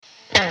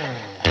Well,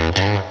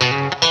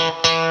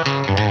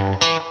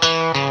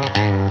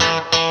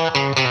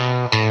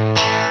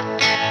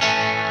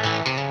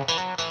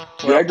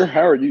 Jagger,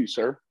 how are you,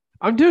 sir?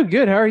 I'm doing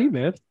good. How are you,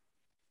 man? It's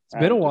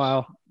been a Just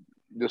while.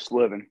 just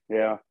living.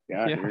 Yeah,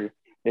 I Yeah. hear you.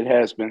 It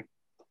has been.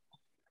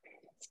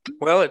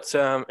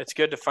 it's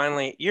good to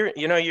finally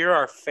you're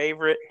our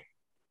favorite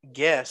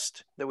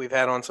guest that we've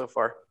had on so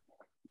far.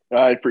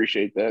 I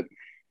appreciate that.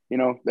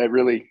 That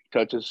really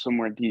touches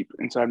somewhere deep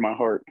inside my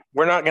heart.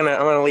 I'm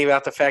gonna leave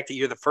out the fact that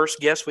you're the first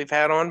guest we've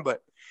had on,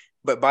 but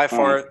by Um,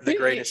 far the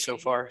greatest so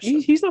far. So.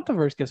 He's not the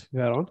first guest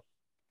we've had on.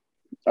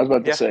 I was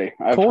about Yeah. to say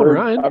I've Cole heard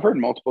Ryan. I've heard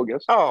multiple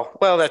guests. Oh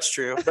well, that's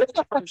true. But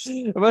I'm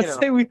about to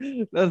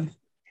say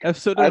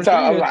episode That's number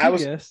how three. I Two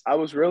was. guests. I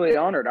was really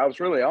honored. I I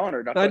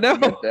thought you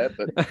meant know. that,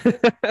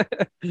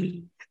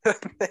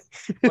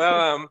 but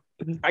well,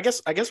 I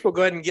guess we'll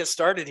go ahead and get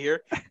started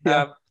here.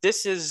 Yeah.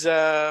 This is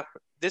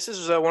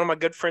one of my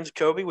good friends,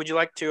 Kobe. Would you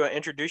like to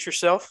introduce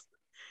yourself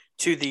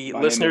to the My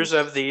name listeners is-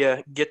 of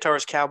the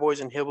Guitars, Cowboys,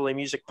 and Hillbilly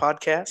Music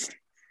podcast?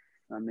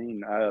 my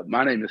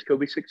name is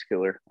Kobe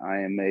Sixkiller.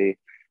 I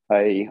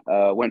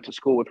went to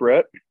school with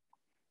Rhett,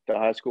 to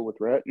high school with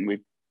Rhett, and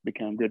we've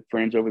become good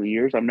friends over the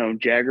years. I've known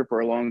Jagger for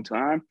a long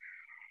time.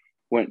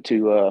 Went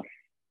to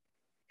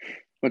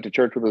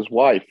church with his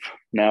wife.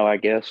 Now I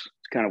guess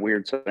it's kind of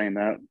weird saying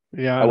that.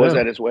 Yeah. I was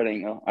at his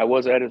wedding though. I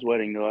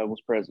was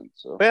present.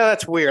 So Well,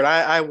 that's weird.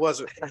 I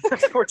wasn't.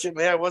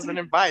 Unfortunately, I wasn't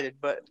invited,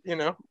 but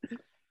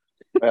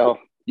well,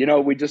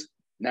 we just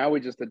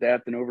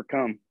adapt and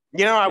overcome.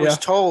 I was Yeah.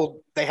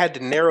 told they had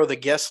to narrow the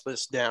guest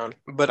list down,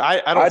 but I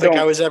don't I think I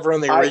don't- was ever on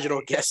the I-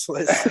 original guest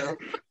list. So.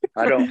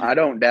 I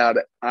don't doubt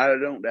it. I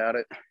don't doubt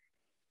it.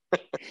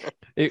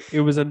 It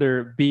was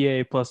under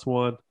BA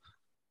 +1.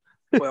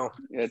 Well,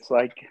 It's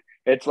like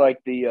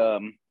the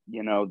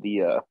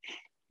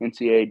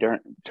NCAA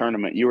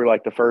tournament. You were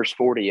like the first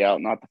 40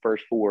 out, not the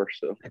first 4.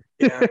 So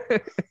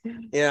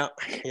yeah.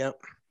 you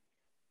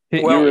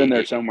Well, were in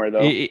there somewhere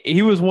though.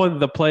 He was one of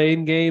the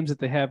playing games that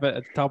they have at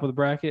the top of the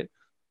bracket.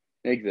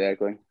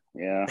 Exactly.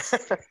 Yeah.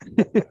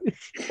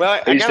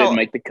 Well, He just didn't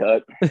make the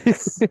cut.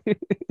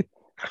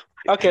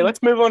 okay.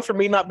 Let's move on from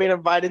me not being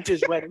invited to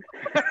his wedding.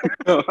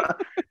 So,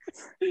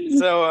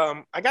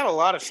 I got a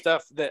lot of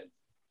stuff that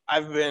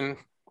I've been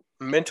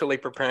mentally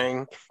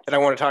preparing that I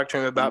want to talk to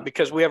him about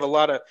because we have a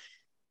lot of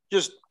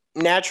just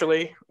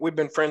naturally we've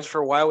been friends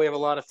for a while. We have a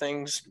lot of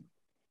things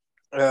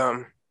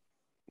that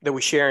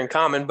we share in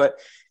common, but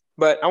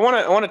I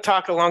want to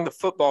talk along the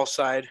football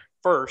side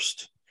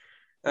first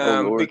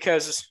Lord.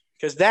 because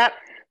that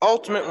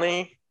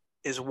ultimately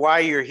is why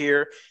you're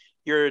here.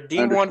 You're a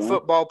D1 Understand.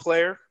 football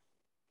player,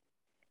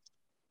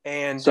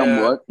 and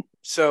Somewhat.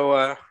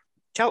 so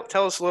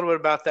tell us a little bit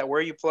about that. Where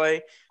you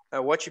play,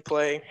 what you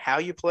play, how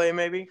you play,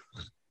 maybe.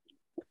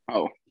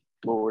 Oh,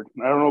 Lord.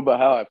 I don't know about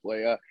how I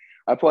play.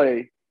 I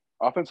play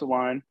offensive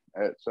line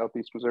at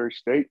Southeast Missouri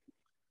State.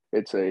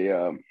 It's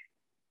a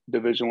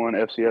Division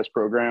I FCS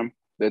program.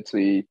 It's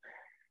in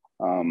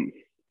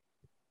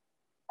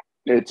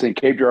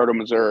Cape Girardeau,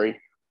 Missouri.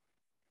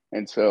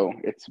 And so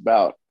it's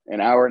about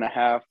an hour and a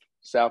half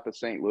south of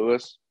St.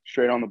 Louis,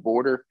 straight on the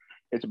border.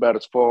 It's about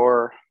as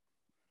far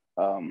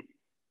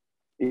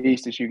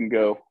east as you can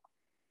go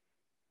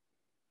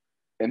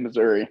in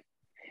Missouri.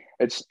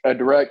 It's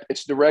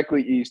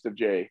directly east of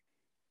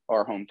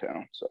our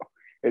hometown. So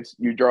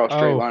you draw a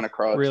straight line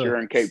across. really? You're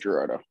in Cape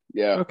Girardeau.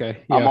 Yeah.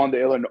 Okay. Yeah. I'm on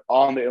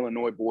the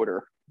Illinois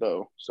border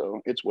though,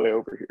 so it's way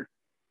over here.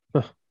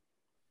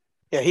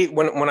 Yeah,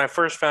 when I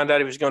first found out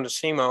he was going to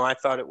SEMO, I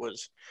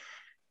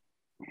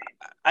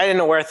didn't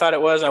know where I thought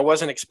it was. I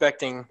wasn't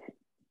expecting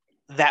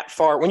that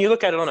far. When you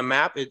look at it on a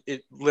map,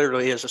 it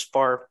literally is as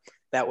far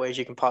that way as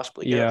you can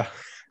possibly go. Yeah.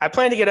 I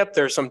plan to get up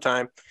there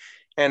sometime,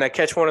 and I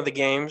catch one of the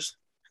games.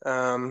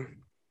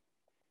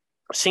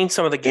 Seen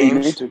some of the Yeah, you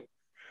need games. to.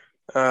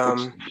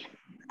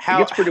 It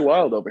Gets pretty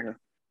wild over here.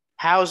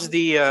 How's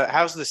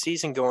the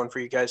season going for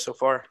you guys so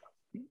far?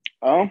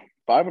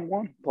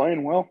 5-1,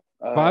 playing well.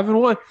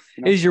 5-1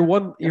 you know, is your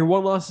one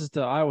loss is to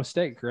Iowa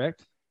State,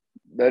 correct?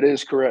 That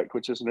is correct,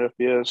 which is an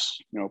FBS,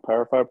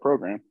 Power 5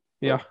 program.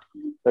 Yeah.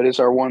 That is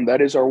our one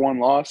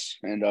loss.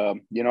 And,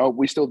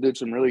 we still did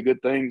some really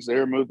good things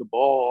there, moved the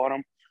ball on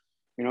them.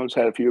 Just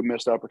had a few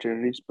missed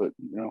opportunities, but,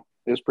 it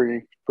was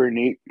pretty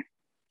neat.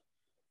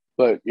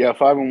 But, yeah,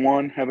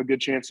 5-1, have a good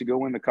chance to go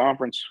win the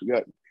conference. We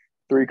got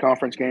 3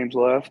 conference games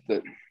left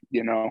that,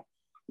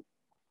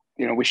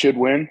 we should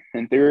win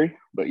in theory,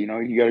 but, you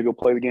got to go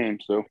play the game.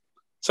 So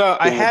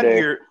I End of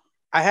the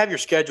have your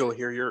schedule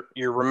here,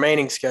 your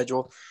remaining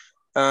schedule.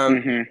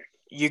 mhm.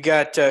 You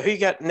got who you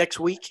got next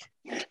week?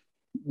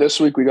 This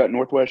week we got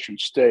Northwestern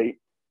State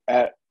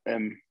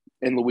in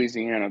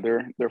Louisiana.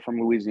 They're from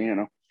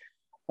Louisiana.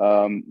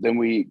 Then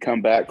we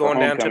come back Going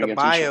for down to homecoming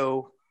the against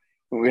bio.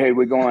 Hey,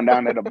 we're going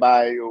down to the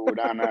bayou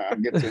down there,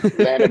 get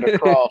to land of the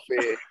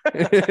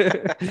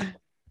crawfish.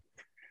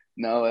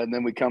 No, and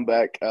then we come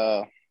back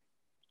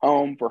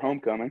home for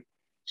homecoming,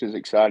 which is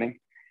exciting.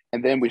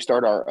 And then we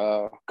start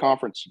our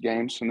conference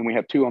games, and then we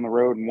have 2 on the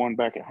road and 1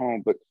 back at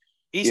home. But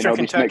Eastern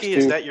these Kentucky, next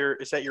is 2,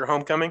 that your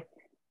homecoming?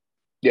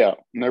 Yeah,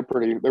 and they're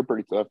pretty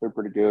tough. They're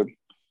pretty good.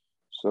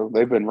 So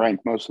they've been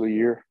ranked most of the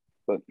year.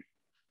 But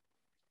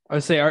I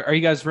would say, are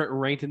you guys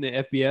ranked in the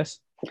FBS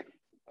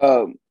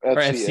or FCS?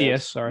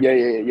 FCS. Sorry.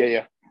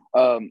 Yeah.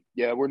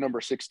 Yeah, we're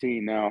number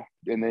 16 now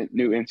in the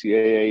new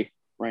NCAA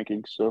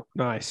rankings. So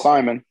Nice.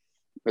 climbing.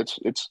 It's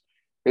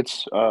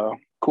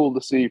cool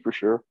to see for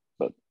sure.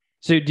 But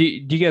So do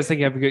you guys think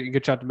you have a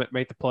good shot to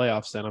make the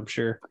playoffs? Then I'm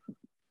sure.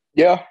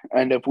 yeah,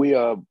 and if we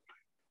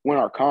win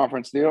our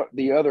conference,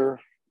 the other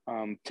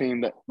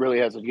team that really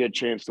has a good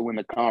chance to win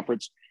the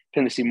conference,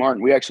 Tennessee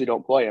Martin, we actually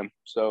don't play them.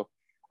 So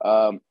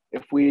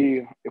if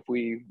we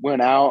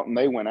win out and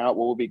they win out,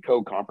 we'll be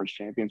co-conference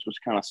champions, which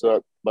kind of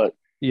suck. But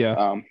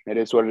Yeah. it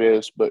is what it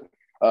is. But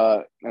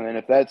and then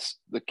if that's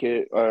the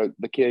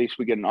case,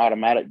 we get an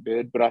automatic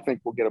bid. But I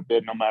think we'll get a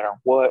bid no matter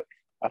what.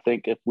 I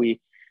think if we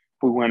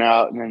win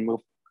out, and then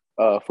we'll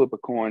flip a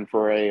coin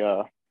for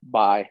a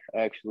bye,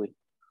 actually,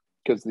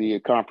 because the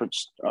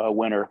conference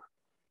winner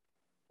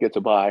gets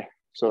a bye.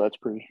 So that's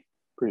pretty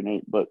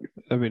neat. But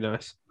That'd be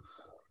nice.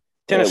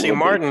 Tennessee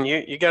Martin,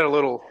 you got a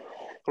little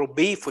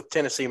beef with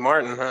Tennessee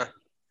Martin, huh?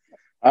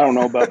 I don't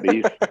know about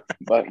beef,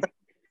 but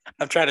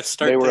I'm trying to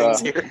start things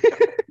here.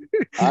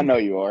 I know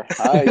you are.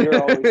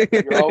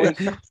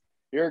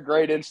 You're a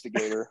great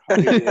instigator. I'll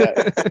give you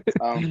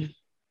that.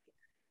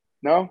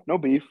 No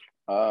beef.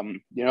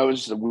 It was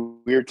just a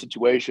weird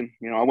situation.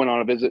 I went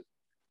on a visit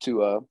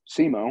to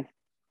SEMO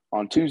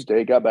on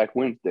Tuesday, got back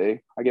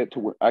Wednesday. I get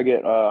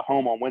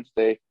home on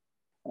Wednesday,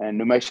 and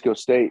New Mexico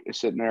State is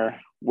sitting there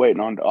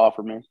waiting on to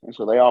offer me. And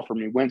so they offered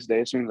me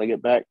Wednesday as soon as I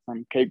get back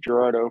from Cape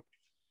Girardeau.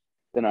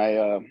 Then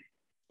I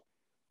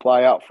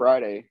fly out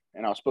Friday,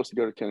 and I was supposed to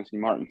go to Tennessee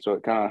Martin. So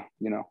it kind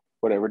of,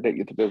 whatever, didn't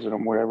get to visit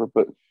them, whatever.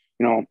 But,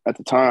 at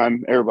the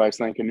time, everybody's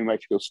thinking New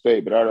Mexico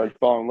State, but I already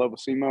fallen in love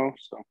with SEMO.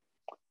 So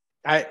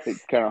I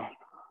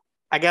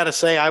got to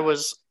say, I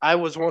was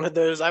one of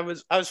those. I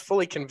was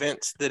fully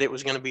convinced that it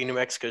was going to be New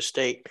Mexico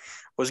State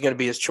was going to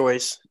be his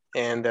choice.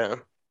 And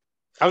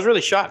I was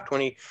really shocked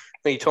when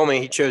he told me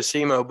he chose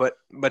SEMO,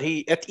 but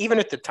he even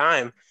at the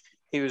time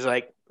he was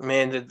like,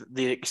 man,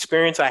 the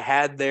experience I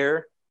had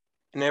there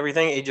and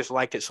everything, he just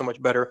liked it so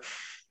much better.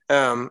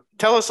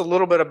 Tell us a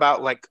little bit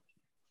about like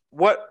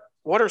what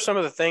are some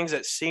of the things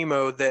at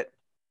SEMO that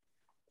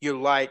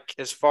you like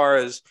as far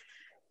as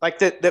like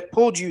that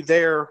pulled you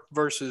there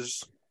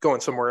versus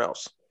going somewhere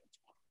else?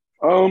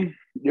 I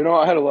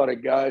had a lot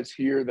of guys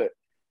here that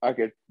I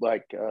could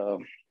like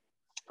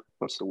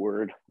what's the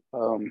word?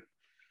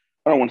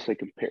 I don't want to say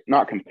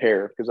not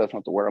compare because that's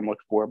not the word I'm looking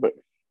for, but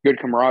good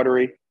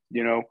camaraderie,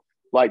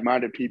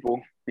 like-minded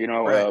people,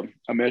 Right.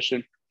 A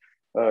mission,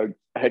 a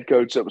head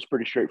coach that was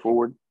pretty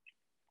straightforward.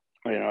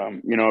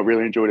 And, I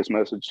really enjoyed his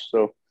message.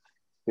 So,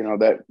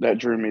 that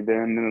drew me then.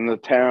 And then the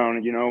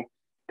town,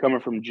 coming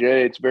from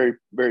Jay, it's a very,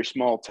 very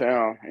small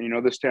town.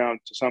 And, this town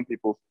to some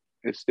people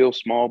is still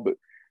small, but,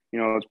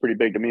 it's pretty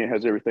big to me. It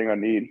has everything I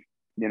need,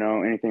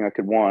 anything I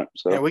could want.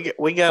 So yeah,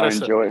 we got us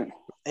enjoy it.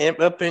 And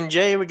up in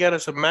Jay, we got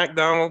us a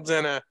McDonald's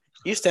and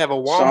used to have a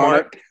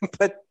Walmart, Sonic.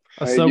 but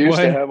A I Subway. used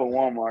to have a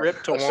Walmart.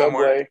 Ripped to a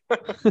Walmart.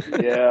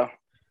 Subway. Yeah.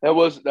 That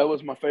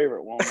was my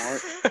favorite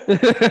Walmart.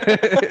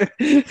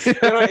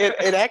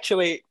 It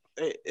actually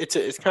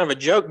it's kind of a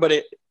joke, but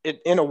it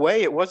in a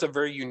way it was a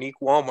very unique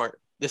Walmart.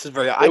 This is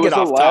I get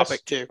off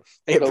topic too.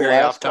 I get very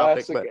off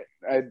topic, but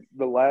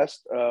the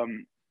last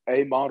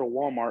A model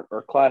Walmart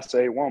or Class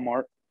A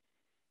Walmart,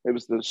 it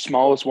was the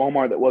smallest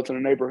Walmart that wasn't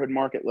a neighborhood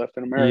market left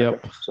in America.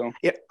 Yep. So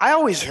yeah, I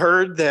always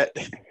heard that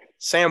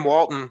Sam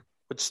Walton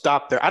would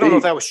stop there. I don't know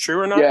if that was true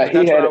or not. Yeah, but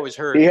that's what I always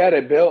heard. He had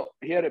it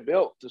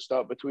built to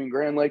stop between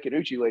Grand Lake and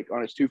Uchi Lake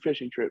on his 2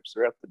 fishing trips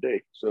throughout the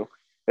day. So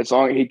as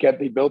long as he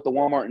built the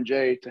Walmart in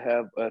Jay to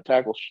have a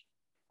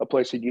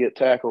place he could get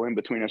tackle in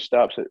between his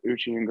stops at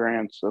Uchi and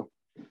Grand. So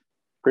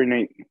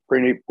pretty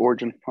neat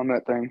origin on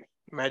that thing.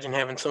 Imagine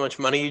having so much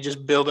money, you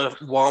just build a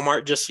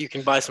Walmart just so you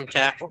can buy some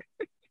tackle.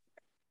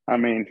 I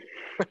mean,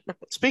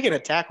 speaking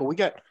of tackle, we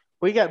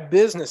got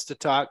business to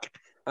talk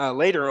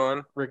later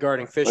on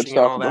regarding fishing and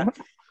all that.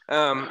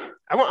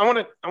 I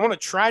want to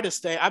try to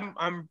stay.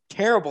 I'm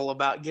terrible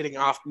about getting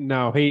off.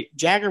 No,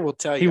 Jagger will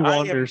tell you. He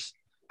wanders.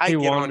 I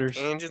get on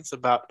tangents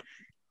about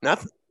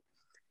nothing.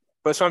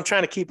 But so I'm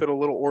trying to keep it a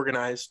little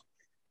organized.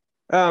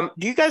 Do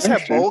you guys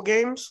have bowl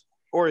games,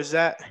 or is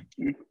that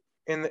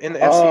in the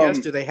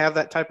FCS? Do they have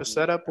that type of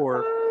setup,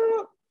 or?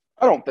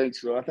 I don't think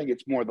so. I think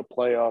it's more the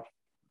playoff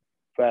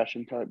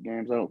fashion type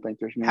games. I don't think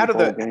there's many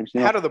bowl games.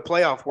 How do the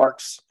playoff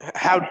works?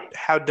 How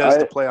does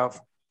the playoff?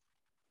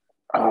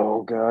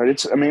 Oh God,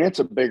 it's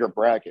a bigger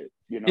bracket.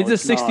 It's a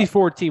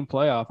 64 team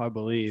playoff, I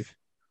believe.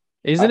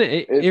 Isn't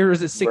it? Or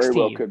is it 16? Very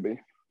well could be.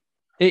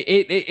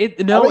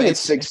 No, I think it's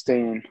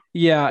 16.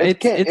 Yeah,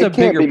 it's a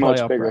bigger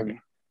playoff bracket.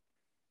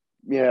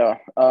 Yeah,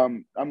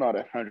 I'm not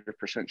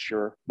 100%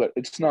 sure, but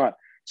it's not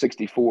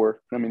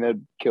 64. I mean,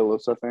 that'd kill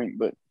us, I think.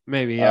 But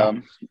maybe, yeah.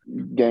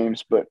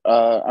 Games, but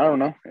I don't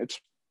know. It's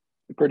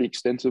a pretty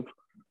extensive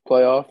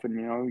playoff, and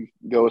you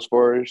go as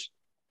far as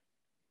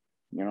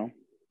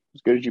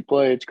as good as you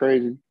play. It's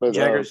crazy. But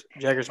Jagger's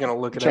gonna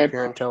look it up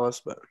here and tell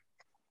us, but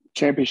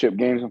championship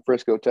games in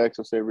Frisco,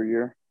 Texas every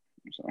year.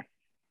 So.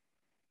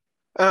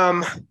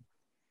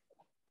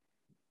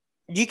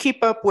 Do you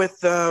keep up with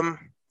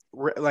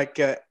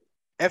FBS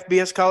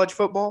college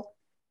football?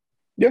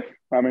 Yeah,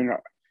 I mean,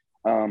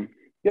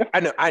 yeah.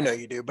 I know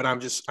you do, but I'm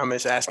just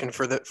asking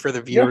for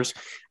the viewers.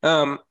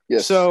 Yeah.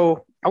 Yes.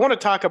 So I want to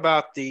talk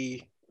about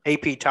the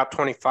AP top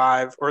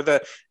 25 or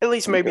at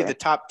least maybe the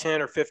top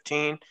 10 or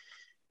 15.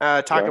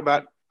 Talk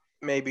about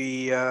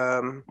maybe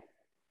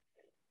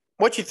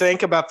what you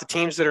think about the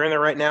teams that are in there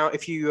right now.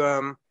 If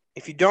you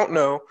don't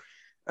know,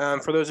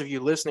 for those of you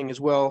listening as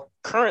well,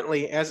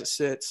 currently as it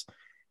sits,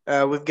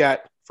 we've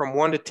got from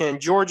 1 to 10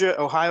 Georgia,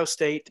 Ohio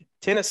State,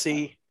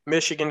 Tennessee,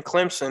 Michigan,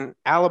 Clemson,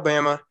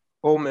 Alabama,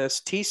 Ole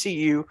Miss,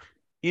 TCU,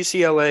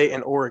 UCLA,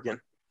 and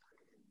Oregon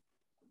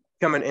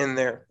coming in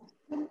there.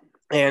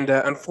 And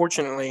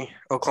unfortunately,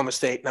 Oklahoma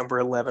State, number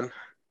 11.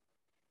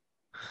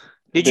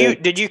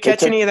 Did you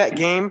catch any of that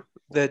game?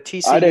 The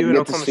TCU and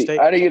Oklahoma State?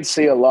 I didn't get to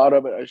see a lot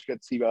of it. I just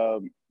got to see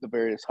the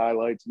various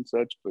highlights and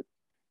such. But,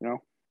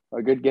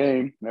 a good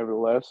game,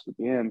 nevertheless, at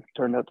the end.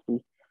 Turned out to be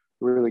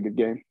a really good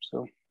game.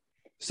 So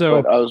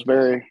but I was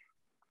very –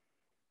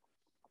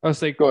 I'll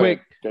say quick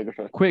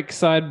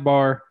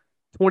sidebar,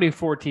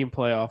 2014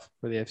 playoff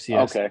for the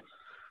FCS. Okay.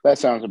 That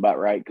sounds about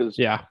right because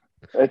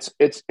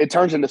it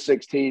turns into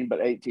 16,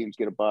 but 8 teams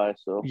get a bye.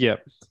 So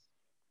yep.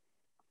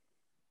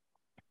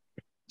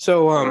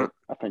 So I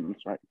think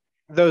that's right.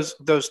 Those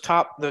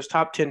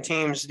top 10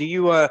 teams. Do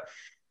you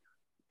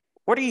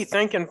what are you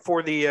thinking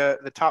for the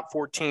top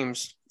 4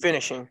 teams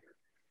finishing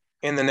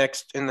in the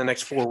next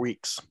 4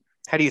 weeks?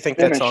 How do you think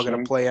that's all going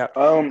to play out?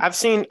 I've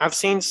seen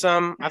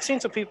some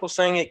people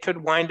saying it could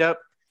wind up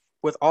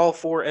with all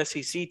 4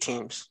 SEC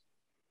teams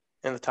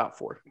in the top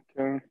 4.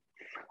 Okay.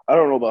 I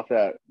don't know about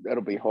that.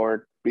 That'll be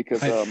hard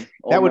because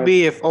that would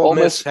be if Ole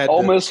Miss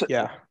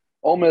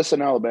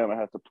and Alabama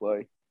have to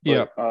play.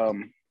 Yeah.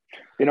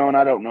 And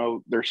I don't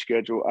know their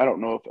schedule. I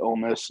don't know if Ole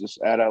Miss is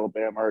at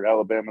Alabama or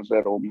Alabama's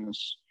at Ole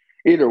Miss.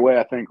 Either way,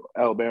 I think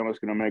Alabama's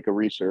going to make a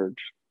resurge.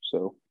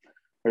 So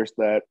there's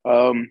that.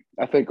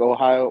 I think the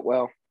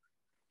Ohio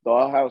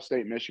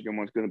State-Michigan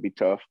one's going to be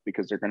tough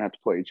because they're going to have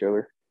to play each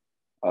other.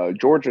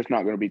 Georgia's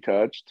not going to be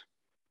touched.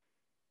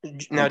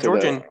 Now,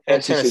 Georgia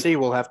and Tennessee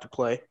will have to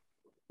play.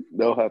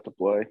 They'll have to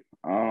play.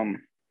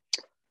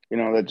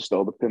 That just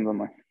all depends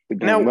on the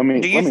game. Now,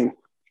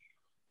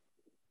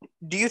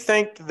 do you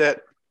think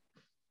that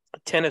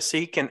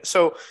Tennessee can –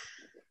 so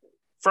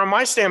from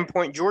my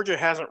standpoint, Georgia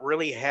hasn't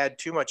really had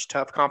too much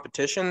tough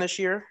competition this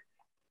year.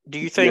 Do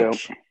you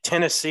think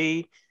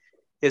Tennessee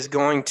is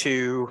going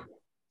to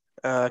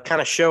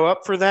kind of show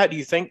up for that? Do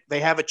you think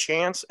they have a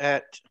chance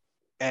at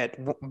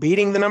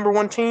beating the number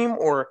 1 team,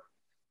 or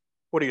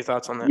what are your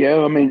thoughts on that?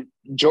 Yeah, I mean,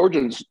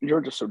 Georgia's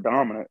so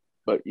dominant,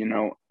 but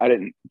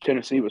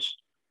Tennessee was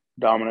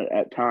dominant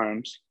at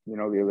times,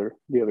 the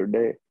other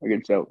day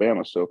against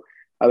Alabama. So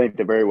I think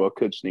they very well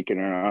could sneak in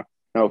there.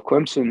 Now, if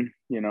Clemson,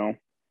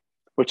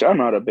 which I'm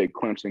not a big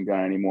Clemson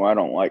guy anymore.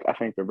 I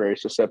think they're very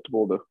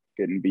susceptible to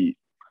getting beat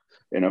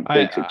in a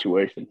big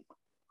situation.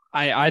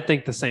 I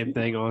think the same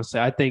thing, honestly.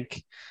 I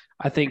think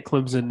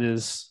Clemson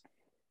is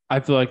 – I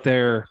feel like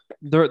they're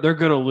going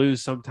to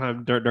lose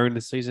sometime during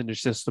the season.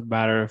 It's just a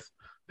matter of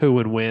who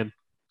would win.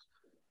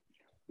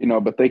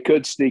 But they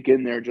could sneak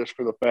in there just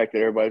for the fact that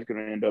everybody's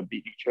going to end up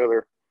beating each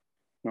other.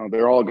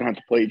 They're all going to have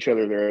to play each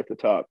other there at the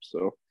top.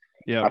 So,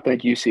 I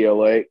think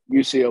UCLA,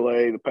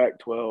 the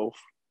Pac-12,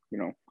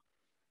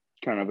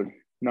 kind of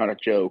not a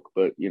joke,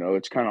 but,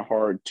 it's kind of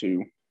hard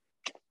to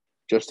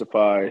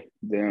justify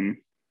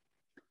them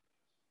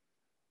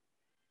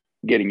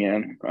getting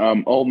in.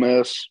 Ole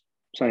Miss,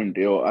 same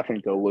deal. I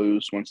think they'll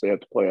lose once they have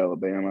to play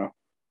Alabama.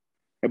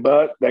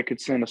 But that could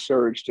send a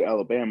surge to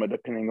Alabama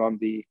depending on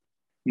the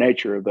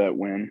nature of that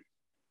win.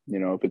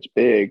 If it's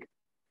big,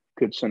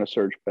 could send a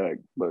surge back.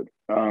 But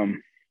I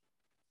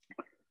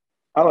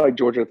like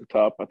Georgia at the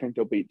top. I think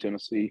they'll beat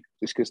Tennessee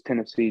just because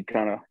Tennessee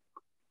kind of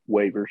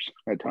wavers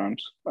at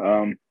times.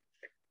 I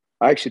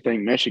actually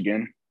think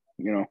Michigan,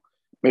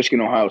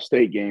 Ohio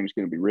State game is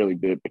going to be really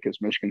good because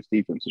Michigan's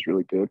defense is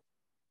really good.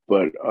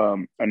 But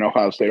an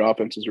Ohio State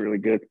offense is really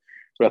good.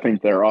 So I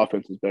think their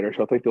offense is better.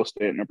 So I think they'll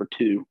stay at number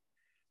 2.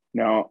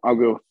 Now, I'll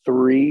go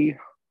 3.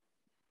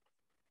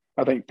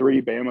 I think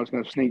 3, Bama's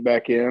going to sneak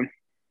back in.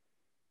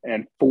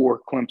 And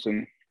 4,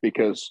 Clemson,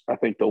 because I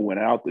think they'll win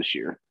out this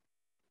year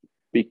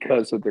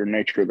because of their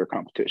nature of their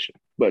competition.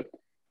 But,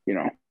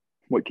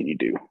 what can you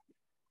do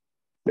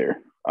there?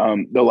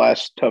 The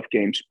last tough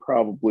games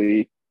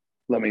probably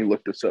 – let me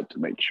look this up to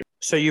make sure.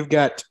 So you've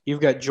got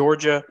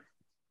Georgia,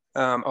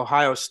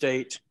 Ohio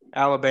State,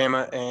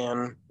 Alabama,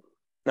 and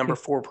number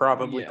 4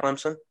 probably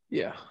Clemson.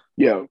 Yeah.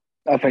 Yeah,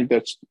 I think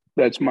that's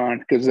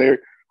mine because they're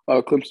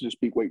Clemson just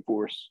beat Wake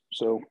Forest.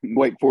 So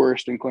Wake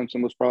Forest and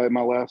Clemson was probably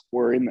my last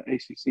 4 in the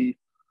ACC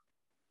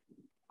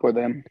for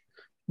them.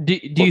 Do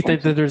you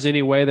think that there's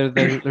any way that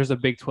there's a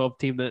Big 12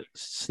 team that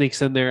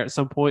sneaks in there at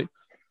some point?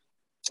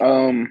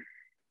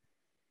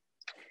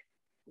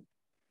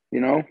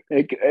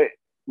 It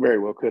very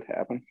well could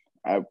happen.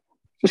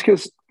 Just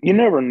because you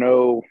never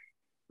know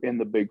in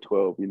the Big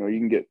 12. You know, you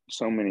can get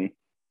so many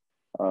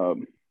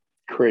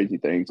crazy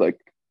things. Like,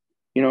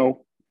 you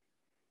know,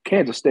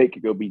 Kansas State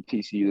could go beat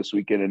TCU this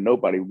weekend and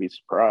nobody would be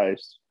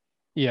surprised.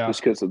 Yeah.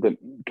 Just because of the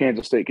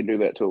Kansas State can do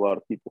that to a lot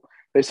of people.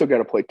 They still got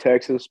to play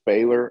Texas,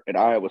 Baylor, and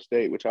Iowa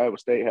State, which Iowa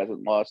State has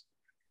lost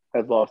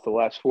the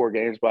last 4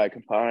 games by a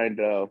combined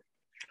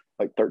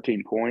like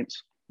 13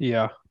 points.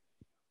 Yeah.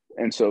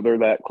 And so they're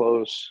that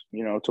close,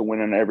 you know, to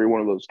winning every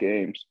one of those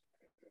games.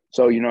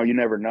 So, you know, you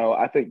never know.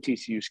 I think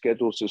TCU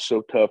schedule is just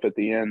so tough at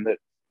the end that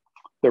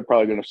they're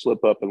probably going to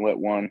slip up and let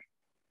one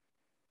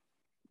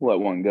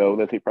go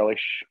that they probably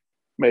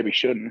maybe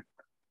shouldn't.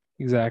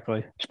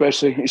 Exactly.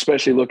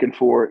 Especially looking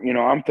for, you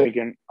know, I'm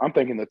thinking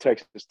the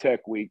Texas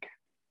Tech week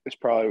is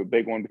probably a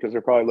big one because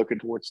they're probably looking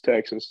towards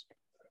Texas,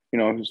 you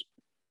know, who's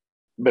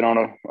been on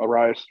a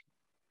rise.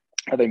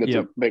 I think that's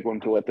a big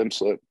one to let them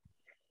slip,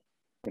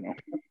 you know.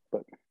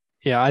 But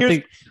yeah,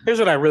 here's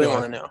what I really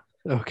want to know.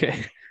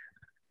 Okay.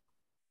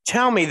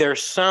 Tell me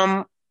there's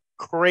some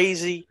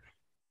crazy,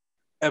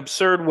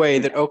 absurd way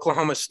that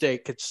Oklahoma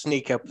State could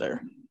sneak up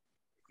there.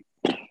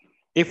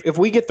 If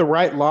we get the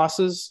right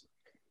losses,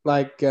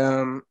 like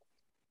you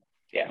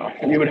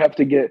would have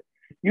to get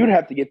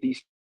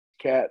these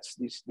cats,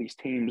 these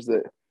teams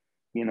that,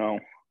 you know,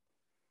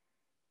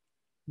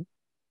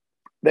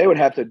 they would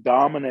have to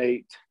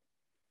dominate.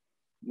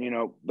 You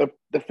know,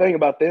 the thing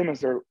about them is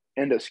their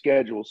end of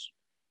schedule's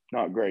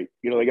not great.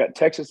 You know, they got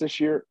Texas this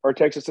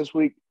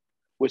week,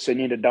 which they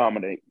need to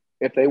dominate.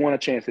 If they want a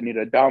chance, they need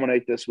to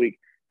dominate this week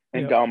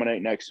and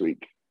dominate next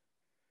week.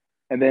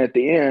 And then at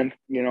the end,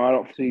 you know, I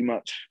don't see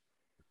much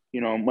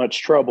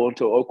trouble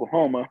until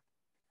Oklahoma,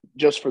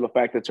 just for the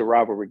fact that it's a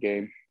rivalry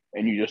game,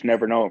 and you just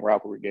never know in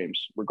rivalry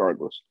games,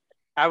 regardless.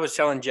 I was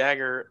telling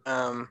Jagger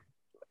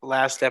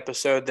last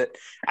episode that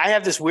I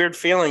have this weird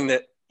feeling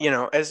that, you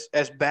know, as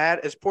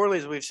poorly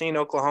as we've seen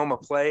Oklahoma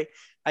play,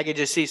 I could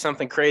just see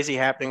something crazy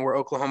happening where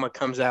Oklahoma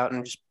comes out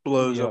and just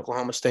blows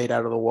Oklahoma State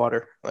out of the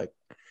water. Like,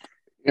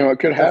 you know, it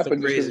could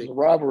happen just because it's a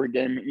rivalry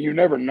game. You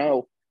never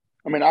know.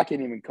 I mean, I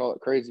can't even call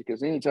it crazy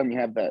because anytime you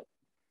have that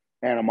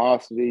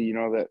animosity, you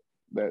know, that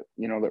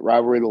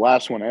rivalry, the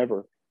last one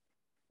ever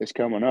is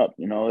coming up.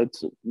 You know,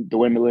 it's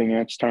dwindling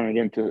and it's turning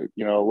into,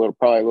 you know,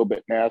 probably a little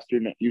bit nastier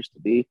than it used to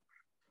be.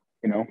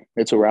 You know,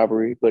 it's a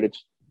rivalry, but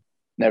it's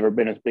never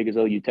been as big as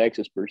OU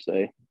Texas per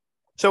se.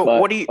 So but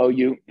what do you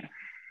OU?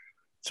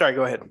 Sorry,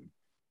 go ahet.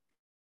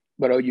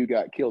 But OU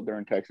got killed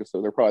during Texas,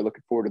 so they're probably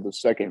looking forward to the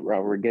second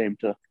rivalry game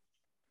to,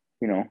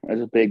 you know,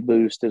 as a big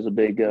boost, as a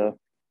big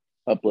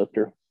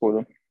uplifter for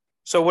them.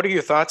 So what are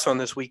your thoughts on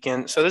this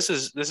weekend? So this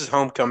is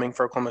homecoming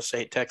for Oklahoma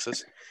State,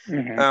 Texas.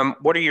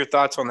 Mm-hmm. What are your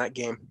thoughts on that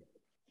game?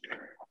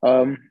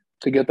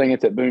 It's a good thing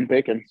it's at Boone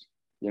Pickens.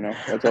 You know,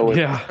 that's always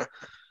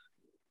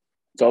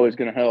it's always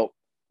going to help.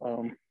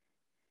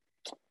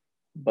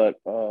 But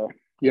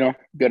you know,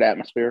 good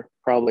atmosphere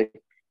probably.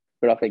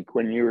 But I think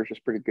Quinn Ewers is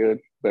pretty good.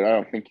 But I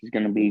don't think he's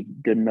going to be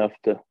good enough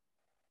to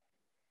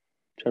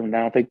shut him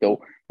down. I think they'll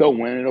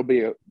win. It'll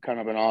be a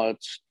kind of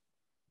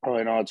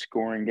probably an odd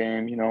scoring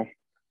game. You know,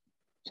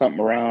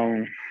 something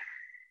around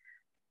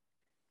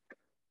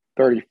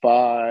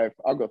 35.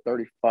 I'll go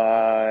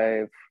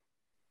 35-24.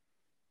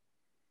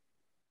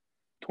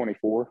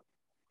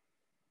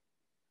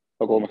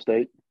 Oklahoma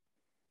State.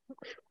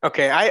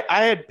 Okay,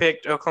 I had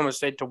picked Oklahoma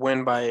State to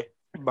win by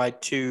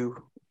two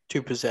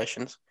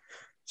possessions.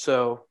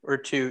 So, or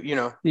two, you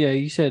know. Yeah,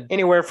 you said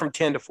anywhere from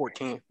 10 to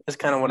 14 is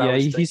kind of what I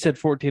was thinking. He said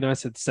 14, I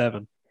said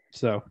 7.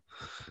 So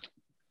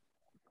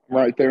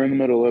right there in the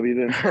middle of you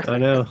then. I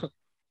know.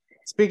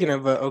 Speaking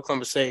of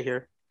Oklahoma State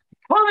here.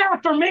 Come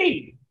after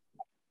me.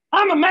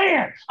 I'm a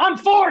man. I'm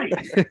 40.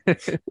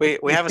 we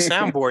have a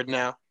soundboard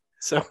now.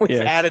 So we've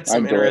added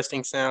some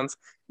interesting sounds.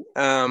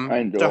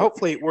 So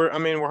hopefully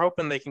we're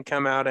hoping they can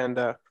come out and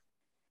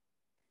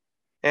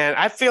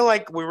I feel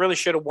like we really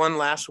should have won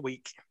last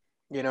week.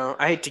 You know,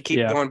 I hate to keep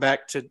going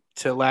back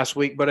to last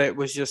week, but it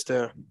was just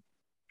I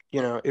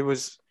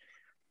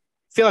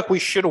feel like we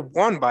should have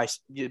won by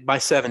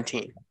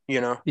 17, you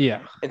know.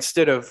 Yeah.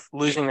 Instead of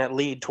losing that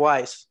lead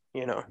twice,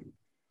 you know.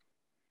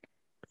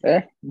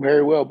 Yeah,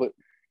 very well, but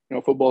you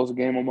know, football is a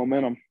game of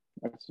momentum.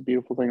 That's the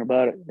beautiful thing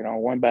about it. You know,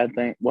 one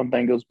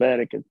thing goes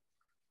bad, it could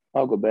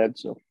all go bad.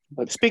 So,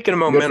 but speaking of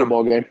momentum,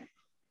 football game.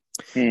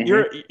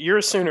 Mm-hmm. You're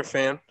a Sooner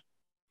fan,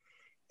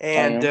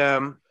 and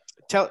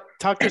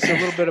talk to us a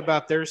little bit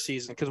about their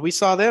season because we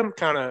saw them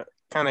kind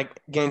of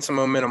gain some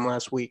momentum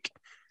last week.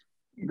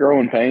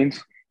 Growing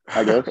pains,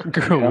 I guess.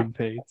 Growing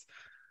pains.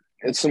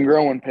 It's some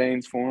growing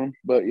pains for them,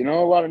 but you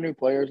know, a lot of new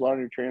players, a lot of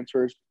new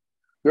transfers.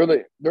 They're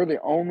the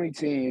only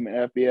team in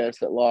FBS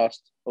that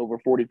lost over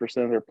 40%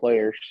 of their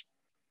players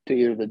to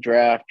either the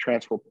draft,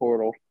 transfer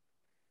portal.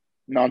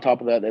 And on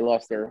top of that, they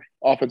lost their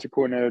offensive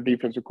coordinator,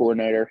 defensive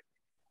coordinator,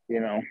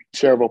 you know,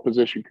 several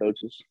position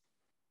coaches.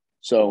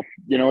 So,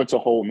 you know, it's a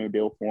whole new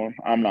deal for them.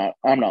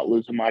 I'm not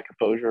losing my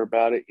composure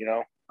about it, you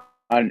know.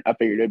 I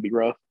figured it'd be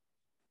rough.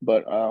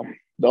 But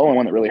the only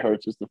one that really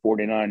hurts is the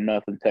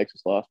 49-0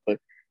 Texas loss. But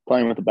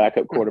playing with a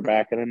backup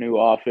quarterback and a new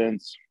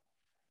offense,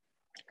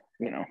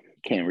 you know,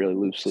 can't really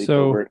lose sleep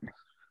over it.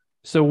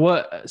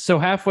 So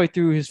halfway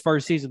through his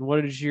first season,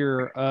 what is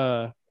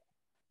your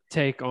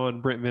take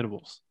on Brent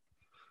Venables?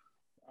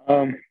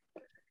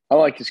 I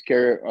like his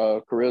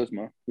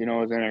charisma,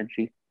 his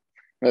energy.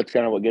 That's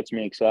kind of what gets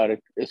me excited.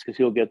 It's because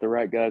he'll get the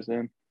right guys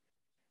in,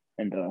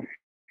 and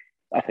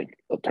I think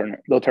they'll turn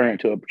it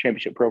into a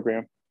championship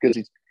program because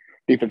he's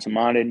defensive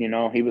minded.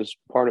 He was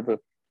part of the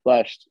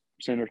last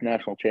Sooners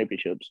national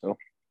championship, so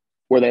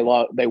where they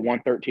won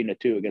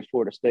 13-2 against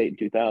Florida State in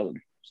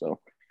 2000. So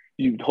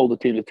you hold a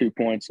team to 2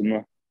 points in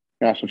the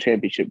national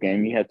championship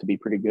game, you have to be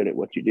pretty good at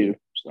what you do.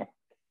 So.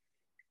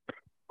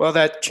 Well,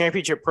 that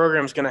championship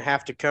program is going to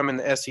have to come in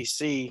the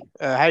SEC.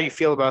 How do you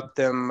feel about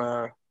them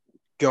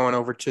going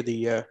over to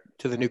the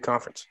new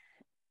conference?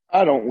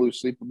 I don't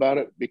lose sleep about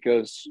it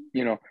because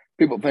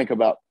people think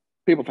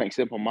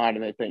simple mind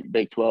and they think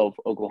Big 12,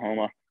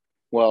 Oklahoma.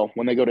 Well,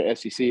 when they go to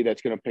SEC,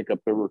 that's going to pick up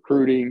their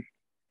recruiting,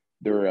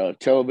 their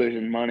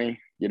television money.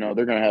 They're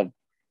going to have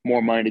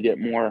more money to get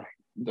more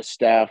the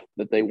staff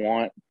that they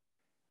want,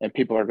 and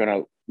people are going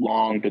to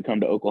long to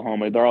come to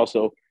Oklahoma. They're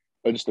also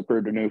just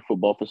approved a new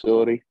football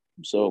facility.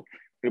 So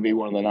it'll be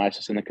one of the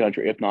nicest in the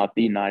country, if not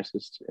the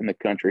nicest in the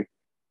country.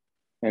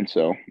 And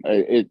so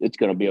it's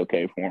going to be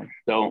okay for them.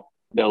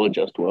 They'll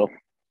adjust well.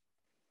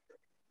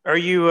 Are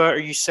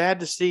you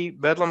sad to see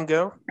Bedlam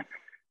go?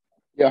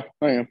 Yeah,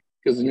 I am,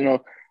 because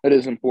it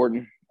is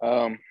important.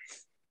 I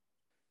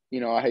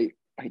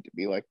hate to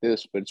be like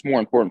this, but it's more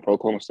important for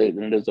Oklahoma State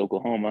than it is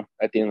Oklahoma.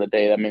 At the end of the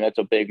day, I mean, that's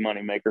a big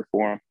money maker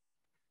for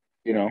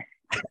them.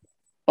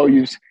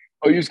 OU's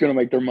going to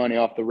make their money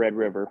off the Red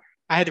River.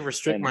 I had to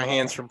restrict my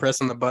hands from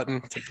pressing the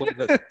button to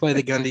play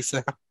the Gundy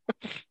sound.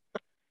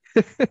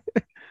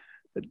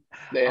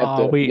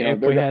 We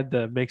had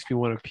the makes me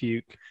want to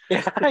puke.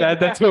 Yeah,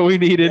 that's what we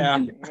needed.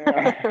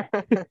 Yeah.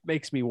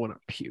 Makes me want to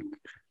puke.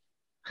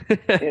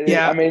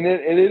 Yeah, I mean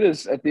it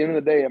is at the end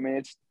of the day. I mean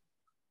it's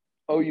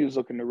OU's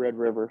looking to Red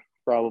River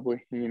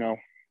probably.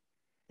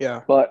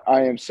 Yeah. But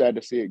I am sad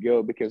to see it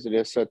go because it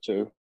is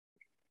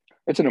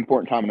it's an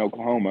important time in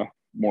Oklahoma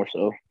more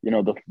so.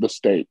 The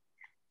state.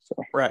 So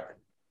right.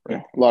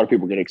 Yeah, a lot of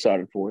people get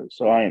excited for it,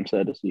 so I am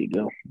sad to see it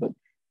go. But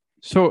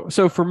so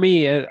for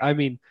me, I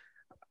mean,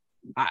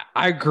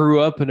 I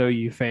grew up an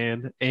OU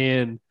fan,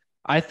 and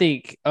I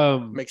think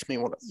makes me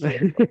want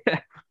to.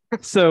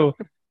 So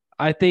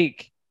I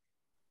think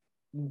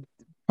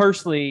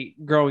personally,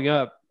 growing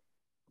up,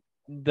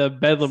 the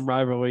Bedlam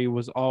rivalry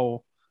was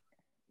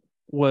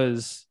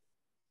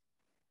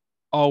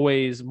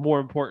always more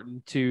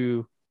important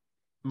to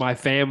my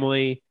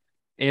family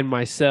and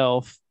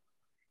myself.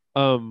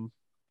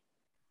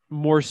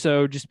 More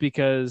so just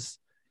because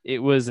it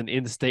was an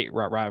in-state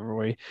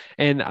rivalry.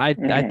 And I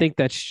think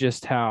that's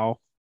just how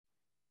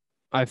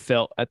I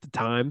felt at the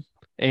time.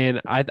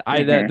 And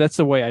that's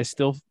the way I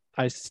still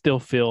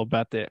feel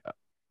about the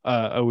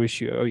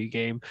OU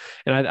game.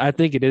 And I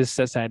think it is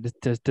sad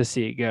to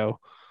see it go.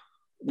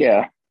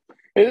 Yeah,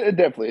 it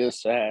definitely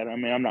is sad. I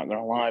mean, I'm not going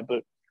to lie,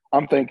 but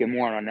I'm thinking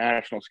more on a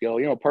national scale.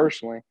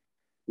 Personally,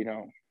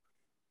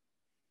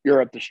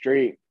 you're up the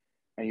street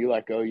and you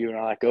like OU and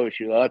I like OU.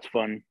 That's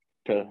fun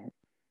to,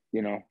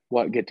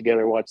 get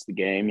together, watch the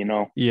game,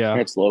 Yeah.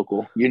 It's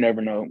local. You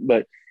never know.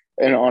 But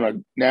and on a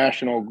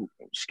national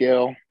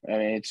scale, I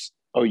mean, it's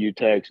OU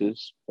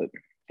Texas. But,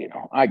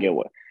 I get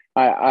what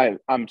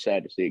I'm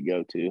sad to see it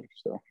go too.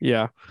 So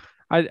yeah.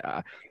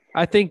 I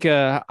think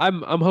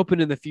I'm hoping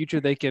in the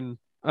future they can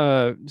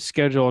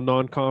schedule a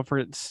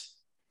non-conference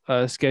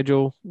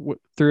schedule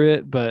through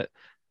it, but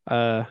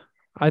I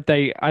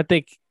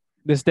think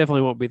this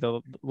definitely won't be the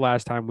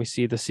last time we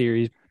see the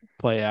series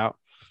play out.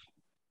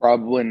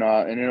 Probably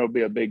not, and it'll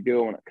be a big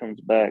deal when it comes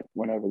back,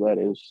 whenever that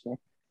is. So.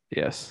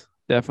 Yes,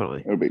 definitely.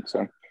 It'll be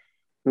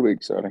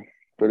exciting,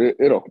 but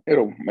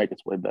it'll make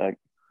its way back.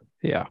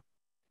 Yeah,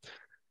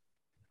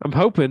 I'm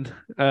hoping.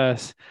 I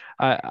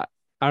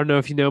don't know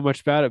if you know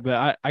much about it,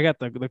 but I got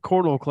the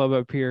cornhole club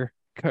up here,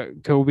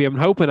 Kobe. I'm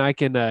hoping I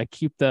can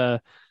keep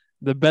the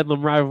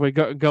Bedlam rivalry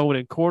going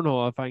in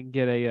cornhole if I can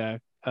get a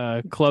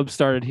club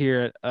started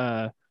here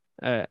at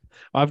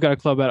I've got a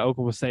club at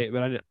Oklahoma State,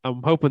 but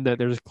I'm hoping that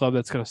there's a club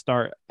that's going to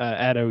start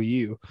at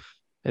OU,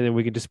 and then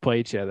we can just play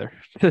each other.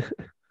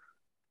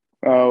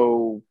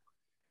 Oh,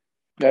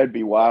 that'd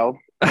be wild.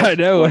 I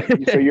know.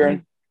 So you're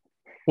in?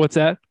 What's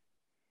that?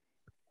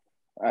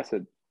 I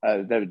said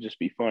that would just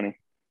be funny.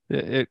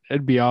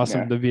 It'd be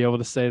awesome to be able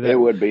to say that. It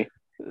would be.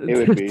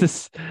 It would be. to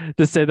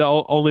say the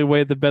only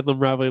way the Bedlam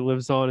rivalry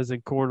lives on is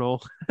in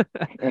cornhole.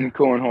 In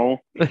cornhole.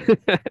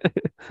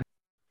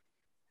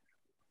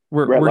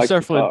 We're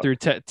suffering through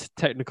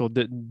technical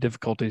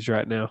difficulties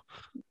right now.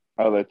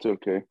 Oh, that's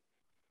okay.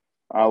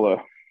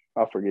 I'll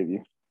forgive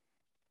you.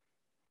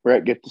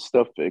 Brett, get the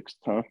stuff fixed,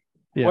 huh?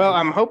 Yeah. Well,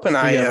 I'm hoping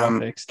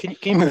can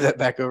you move that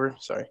back over?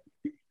 Sorry.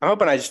 I'm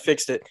hoping I just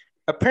fixed it.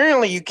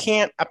 Apparently you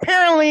can't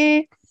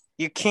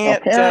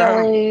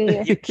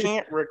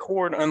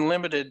record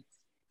unlimited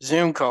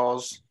Zoom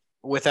calls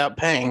without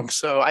paying.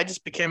 So I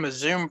just became a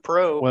Zoom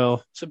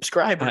Pro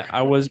subscriber.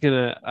 I was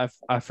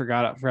I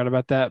forgot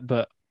about that,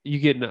 but you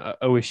get an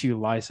OSU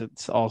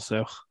license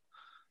also.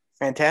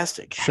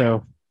 Fantastic.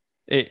 So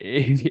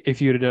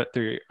if you would have done it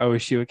through your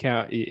OSU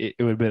account, it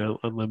would have been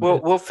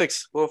unlimited. We'll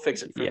fix it for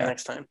the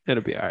next time.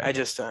 It'll be all right. I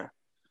just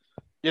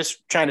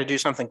trying to do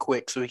something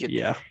quick so we could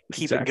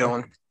keep it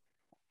going.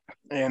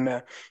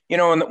 And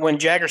when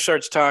Jagger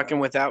starts talking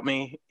without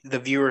me, the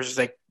viewers,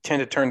 they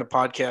tend to turn the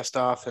podcast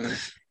off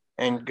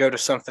and go to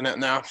something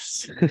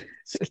else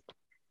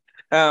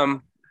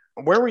now.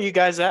 Where were you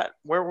guys at?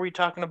 Where were we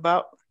talking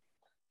about?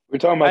 We're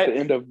talking about the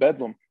end of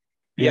Bedlam.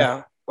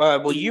 Yeah.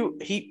 Well,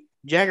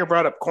 Jagger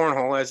brought up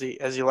cornhole as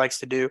he likes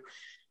to do.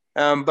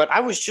 But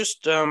I was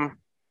just I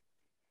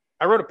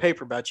wrote a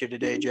paper about you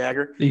today,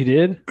 Jagger. You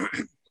did?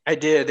 I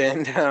did,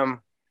 and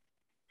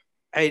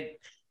I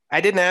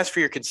didn't ask for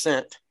your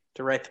consent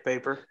to write the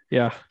paper.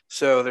 Yeah.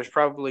 So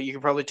you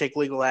could probably take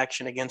legal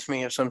action against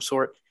me of some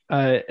sort.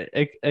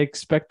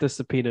 Expect a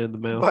subpoena in the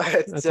mail.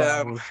 But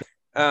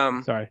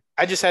sorry.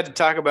 I just had to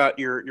talk about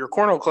your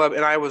cornhole club,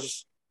 and I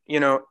was,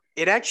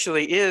 it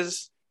actually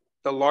is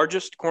the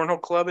largest cornhole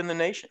club in the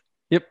nation.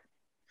 Yep.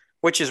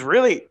 Which is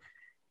really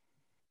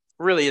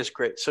is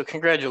great. So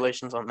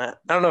congratulations on that.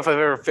 I don't know if I've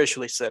ever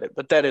officially said it,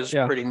 but that is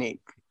pretty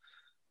neat.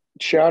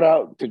 Shout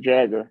out to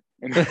Jagger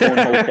and the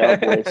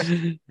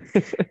Cornhole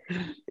Cowboys.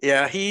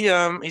 Yeah,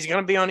 he's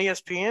going to be on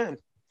ESPN.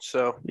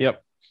 So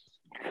yep.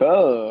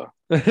 So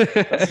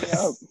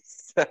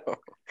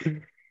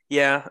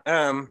yeah.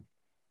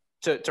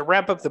 To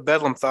wrap up the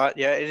Bedlam thought,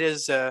 yeah, it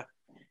is.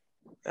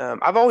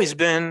 I've always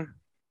been,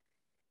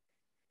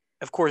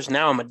 of course.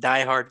 Now I'm a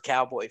diehard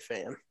Cowboy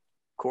fan,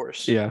 of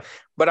course. Yeah.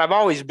 But I've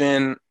always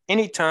been.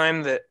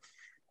 Anytime that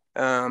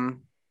the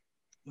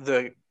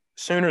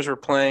Sooners were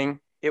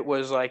playing, it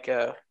was like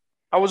I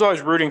was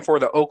always rooting for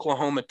the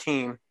Oklahoma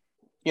team,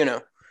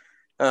 and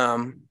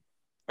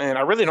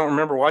I really don't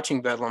remember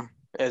watching Bedlam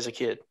as a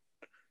kid.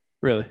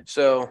 Really?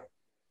 So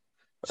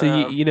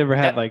you never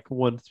had like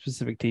one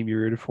specific team you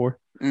rooted for?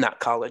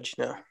 Not college,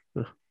 no.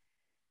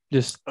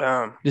 Just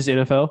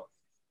NFL?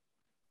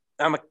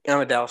 I'm a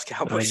Dallas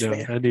Cowboys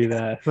fan. I knew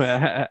that.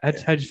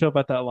 How'd you feel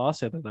about that loss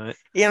the other night?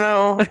 It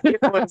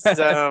was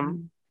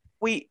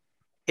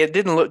it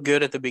didn't look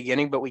good at the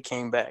beginning, but we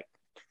came back.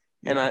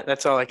 And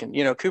that's all I can.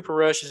 Cooper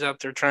Rush is out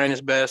there trying his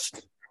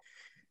best.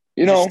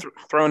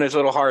 Throwing his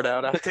little heart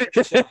out there.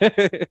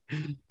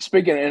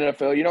 Speaking of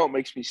NFL, what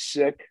makes me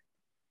sick?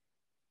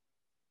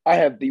 I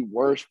have the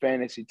worst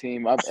fantasy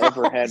team I've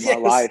ever had in my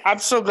life. I'm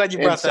so glad you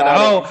brought that up.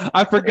 Oh,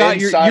 I forgot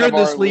you're in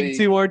this league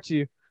too, aren't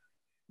you?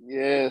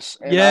 Yes.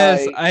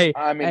 Yes. I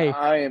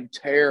am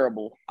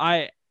terrible.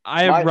 I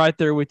am right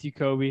there with you,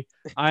 Kobe.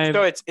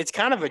 So it's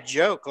kind of a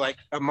joke, like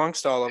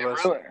amongst all of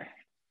us. Really?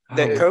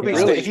 That Kobe,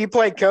 if you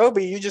play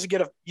Kobe, you just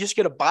get a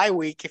bye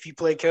week if you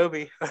play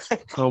Kobe.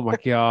 Oh my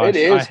gosh. It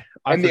is.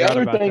 And the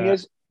other thing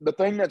is, the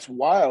thing that's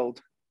wild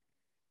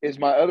is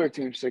my other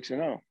team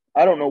 6-0.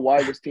 I don't know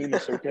why this team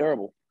is so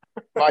terrible.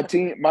 My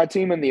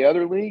team in the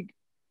other league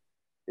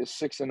is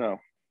 6-0.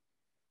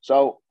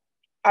 So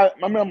I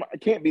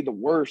can't be the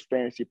worst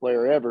fantasy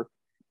player ever,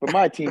 but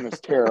my team is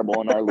terrible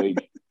in our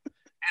league.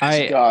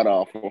 It's god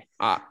awful.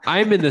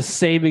 I'm in the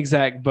same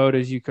exact boat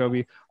as you,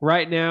 Kobe.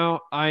 Right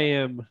now,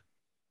 I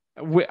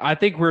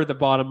think we're at the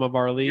bottom of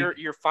our league.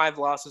 You're 5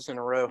 losses in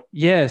a row.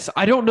 Yes.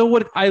 I don't know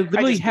what – I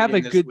literally have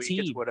a good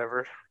team. It's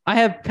whatever. I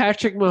have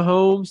Patrick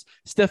Mahomes,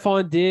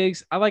 Stephon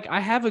Diggs.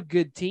 I have a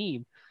good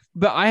team,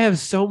 but I have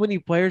so many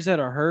players that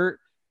are hurt.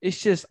 It's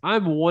just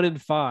I'm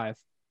 1-5.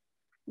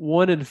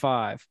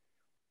 1-5.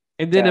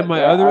 And then in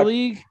my other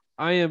league,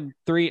 I am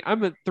 3.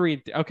 I'm at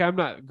 3. Okay, I'm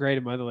not great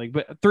in my other league,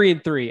 but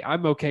 3-3.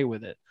 I'm okay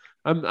with it.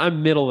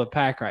 I'm middle of the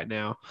pack right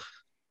now.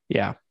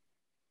 Yeah.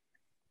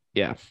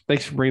 Yeah,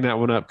 thanks for bringing that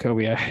one up,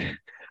 Kobe.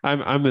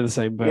 I'm in the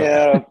same boat.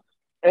 Yeah,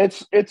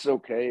 it's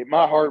okay.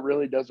 My heart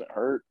really doesn't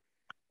hurt,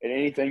 and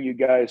anything you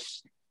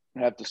guys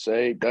have to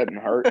say doesn't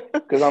hurt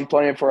because I'm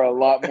playing for a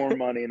lot more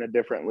money in a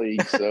different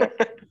league. So,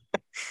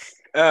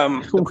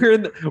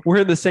 we're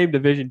in the same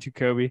division too,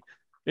 Kobe.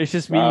 It's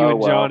just me, you,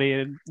 and Johnny,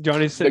 and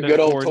Johnny's sitting the good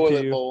at old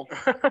toilet bowl.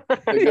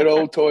 The good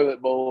old toilet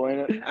bowl,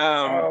 ain't it?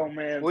 Oh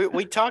man,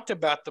 we talked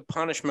about the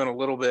punishment a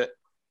little bit.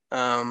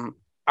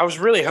 I was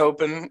really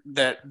hoping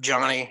that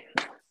Johnny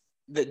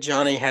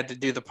had to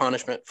do the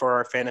punishment for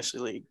our fantasy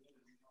league.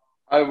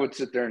 I would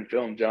sit there and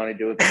film Johnny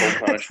doing the whole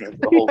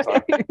punishment the whole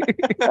time.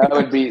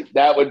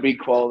 That would be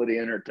quality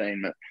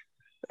entertainment.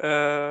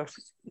 Yeah,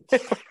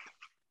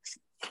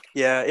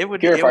 it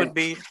would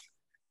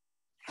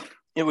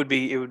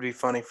be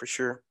funny for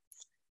sure.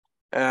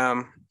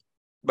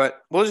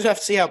 But we'll just have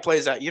to see how it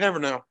plays out. You never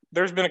know.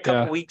 There's been a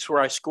couple weeks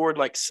where I scored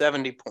like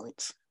 70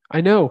 points. I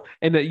know.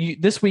 And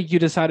this week you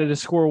decided to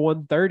score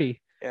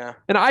 130. Yeah.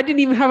 And I didn't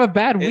even have a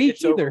bad week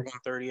it's either. Over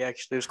 130,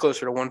 actually. It was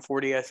closer to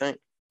 140, I think.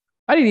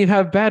 I didn't even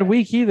have a bad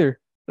week either.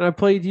 And I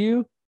played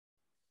you.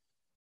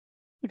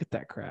 Look at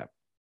that crap.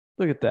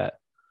 Look at that.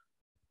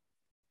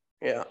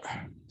 Yeah.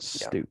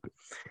 Stupid.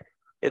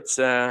 It's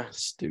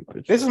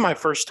stupid. This is my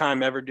first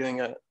time ever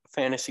doing a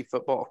fantasy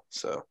football,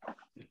 so.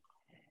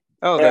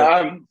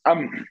 I'm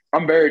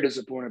very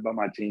disappointed by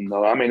my team,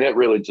 though. I mean, it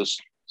really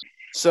just.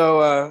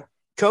 So,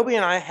 Kobe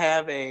and I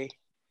have a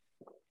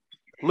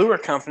lure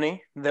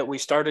company that we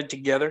started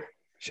together.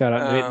 Shout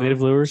out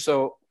Native Lures.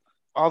 So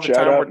all the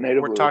Shout out time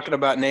Native we're Lures. talking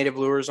about native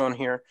lures on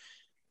here.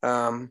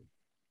 Kobe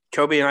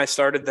and I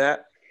started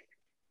that.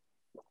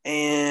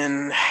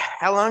 And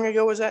how long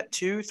ago was that?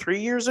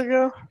 2-3 years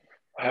ago?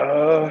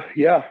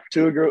 Yeah,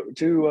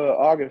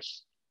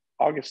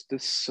 August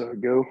this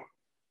ago.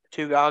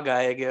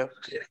 Guy ago.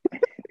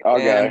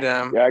 And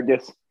yeah, I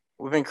guess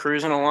we've been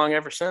cruising along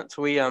ever since.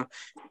 We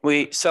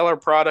sell our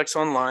products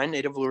online,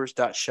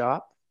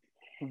 nativelures.shop.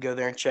 You can go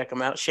there and check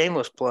them out.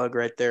 Shameless plug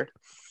right there.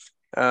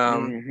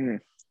 And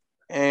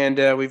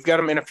we've got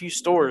them in a few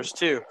stores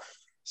too.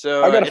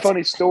 So I got a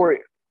funny story.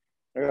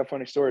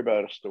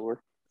 About a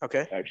store.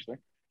 Okay. Actually.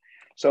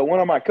 So one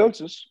of my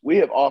coaches, we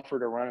have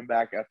offered a running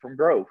back up from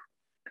Grove.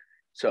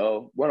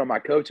 So one of my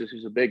coaches,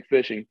 who's a big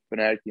fishing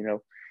fanatic,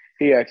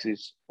 he actually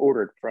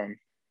ordered from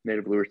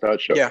Native Lures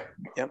Shop. Yeah.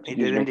 Yep. He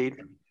did indeed.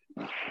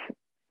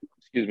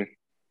 Excuse me.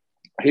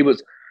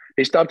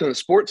 He stopped in the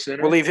sports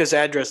center. We'll leave his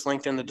address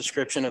linked in the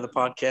description of the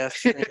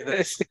podcast.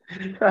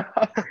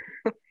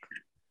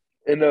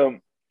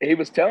 And he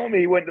was telling me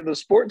he went to the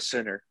sports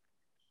center.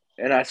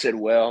 And I said,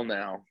 well,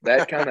 now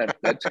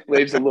that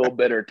leaves a little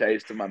bitter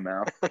taste in my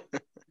mouth.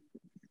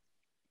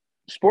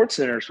 Sports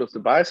Center is supposed to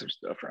buy some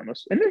stuff from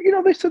us. And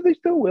they said they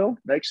still will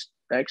next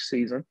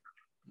season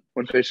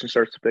when fishing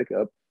starts to pick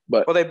up.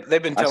 But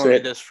they've been telling me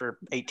this for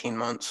 18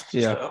 months.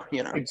 Yeah. So,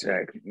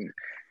 Exactly.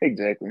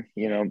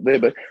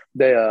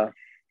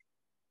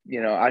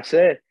 I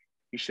said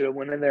you should have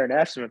went in there and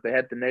asked them if they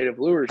had the native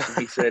lures. And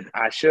he said,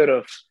 I should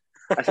have.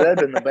 I said that'd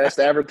been the best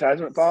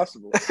advertisement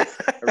possible.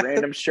 A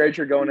random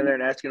stranger going in there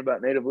and asking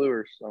about native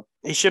lures. So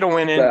he should have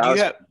went in.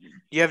 Do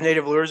you have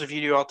native lures? If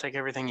you do, I'll take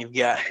everything you've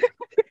got.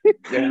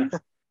 Yeah.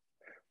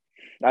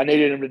 I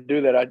needed him to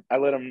do that. I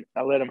let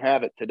him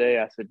have it today.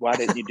 I said, why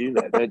didn't you do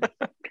that? That's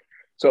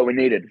what we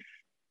needed.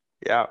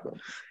 Yeah.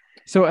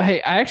 So,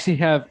 hey, I actually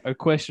have a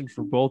question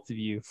for both of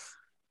you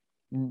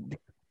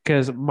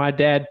because my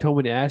dad told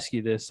me to ask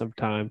you this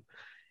sometime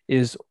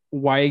is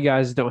why you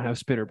guys don't have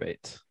spinner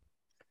baits.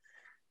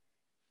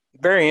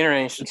 Very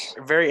interesting.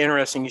 Very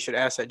interesting. You should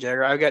ask that,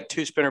 Jagger. I've got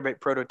 2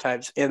 spinnerbait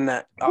prototypes in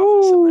that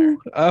office in there.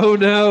 Oh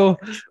no!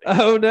 I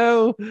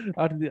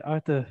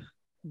have to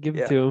give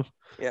it to him.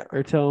 Yeah,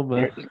 or tell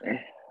him.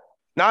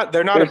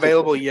 They're not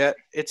available yet.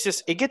 It's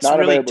just it gets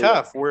really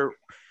tough.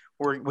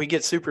 We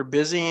get super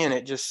busy and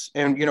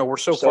we're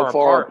so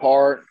far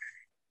apart.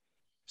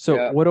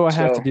 So what do I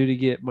have to do to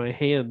get my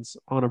hands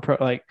on a pro?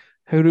 Like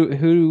who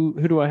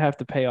do I have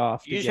to pay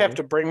off? You just have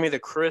to bring me the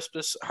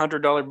crispest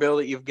 $100 bill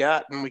that you've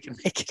got, and we can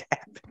make it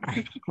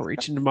happen.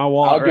 Reach into my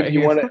wallet. I'll give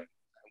you one.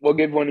 We'll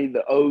give one of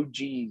the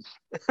OGs.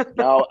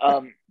 Now,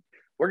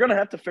 we're gonna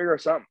have to figure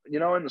something.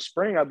 In the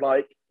spring, I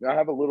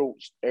have a little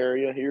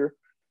area here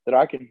that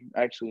I can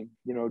actually,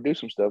 do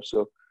some stuff.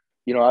 So,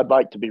 I'd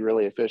like to be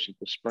really efficient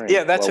this spring.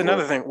 Yeah, that's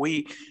another thing.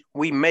 We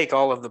make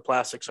all of the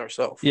plastics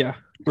ourselves. Yeah,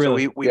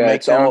 really. So we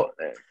make them.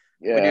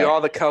 We do all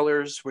the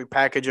colors. We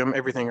package them,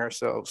 everything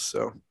ourselves.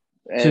 So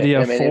do you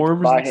have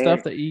forms and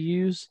stuff that you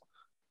use?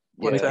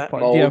 What's that? Do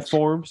you have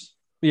forms?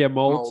 Yeah,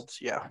 molds.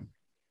 Yeah.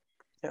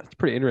 It's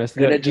pretty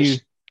interesting. And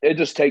it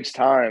just takes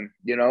time.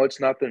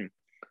 It's nothing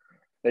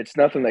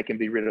that can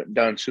be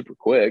done super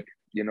quick.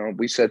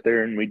 We sit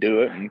there and we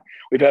do it, and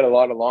we've had a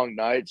lot of long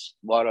nights,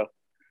 a lot of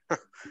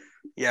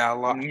a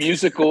lot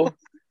musical,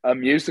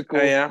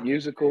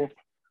 musical,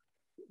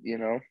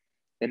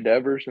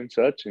 endeavors and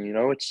such, and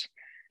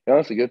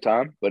it's a good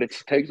time, but it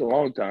takes a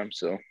long time.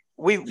 So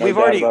we've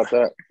already about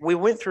that. We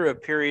went through a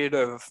period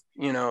of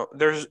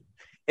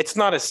it's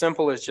not as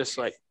simple as just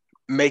like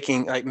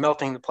melting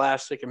the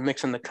plastic and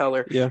mixing the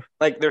color. Yeah,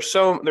 like there's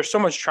so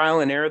much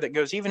trial and error that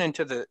goes even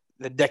into the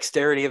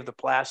dexterity of the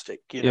plastic.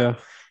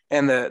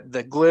 And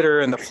the glitter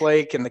and the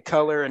flake and the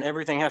color and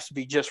everything has to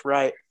be just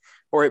right,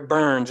 or it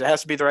burns. It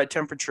has to be the right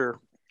temperature,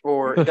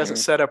 or it doesn't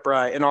set up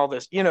right, and all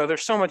this.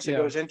 There's so much that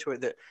goes into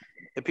it that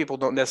people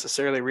don't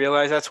necessarily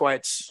realize. That's why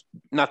it's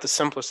not the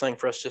simplest thing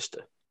for us just to,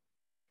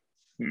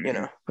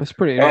 That's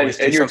pretty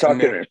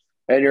interesting.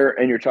 And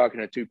you're talking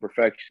to 2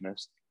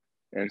 perfectionists,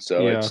 and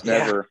so it's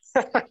never,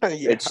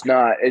 it's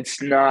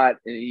not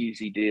an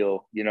easy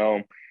deal.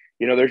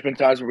 There's been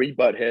times where we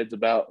butt heads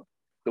about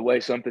the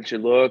way something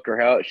should look or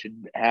how it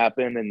should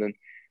happen. And then,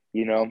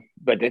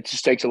 but it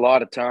just takes a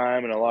lot of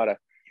time and a lot of,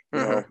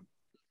 a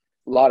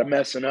lot of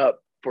messing up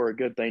for a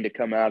good thing to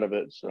come out of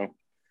it. So.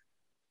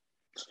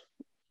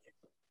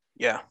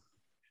 Yeah,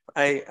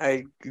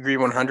 I agree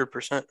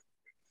 100%.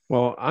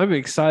 Well, I'm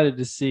excited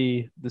to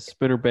see the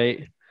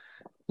spinnerbait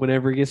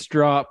whenever it gets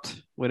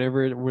dropped,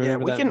 whenever we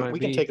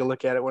can take a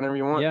look at it whenever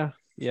you want.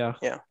 Yeah.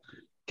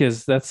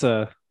 Because that's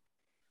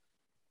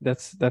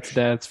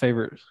Dad's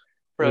favorite.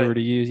 Really?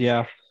 To use,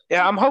 yeah.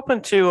 I'm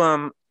hoping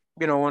to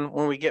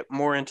when we get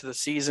more into the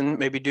season,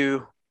 maybe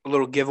do a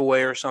little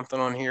giveaway or something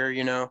on here.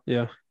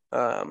 Yeah.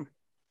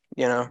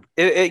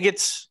 It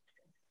gets.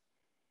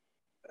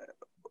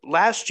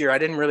 Last year, I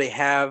didn't really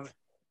have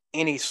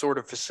any sort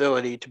of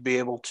facility to be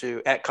able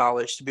to at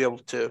college to be able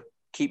to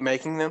keep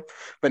making them.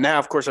 But now,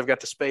 of course, I've got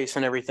the space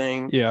and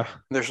everything. Yeah.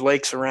 There's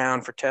lakes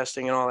around for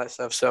testing and all that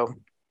stuff. So,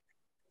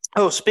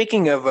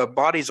 speaking of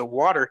bodies of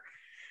water,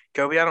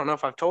 Kobe, I don't know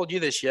if I've told you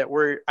this yet.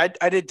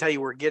 I did tell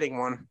you we're getting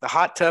one. The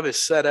hot tub is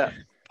set up.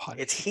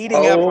 It's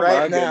heating up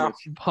right now.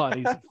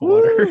 Bodies of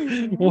water.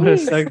 What a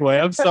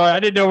segue. I'm sorry. I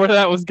didn't know where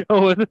that was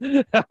going.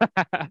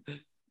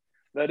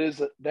 That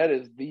is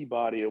the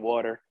body of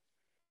water.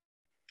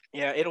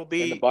 Yeah, it'll And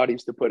be the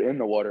bodies to put in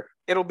the water.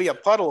 it'll be a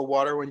puddle of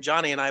water when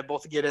Johnny and I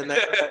both get in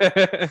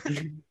there.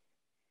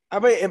 I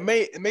mean,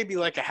 it may be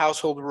like a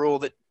household rule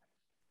that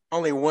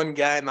only one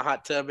guy in the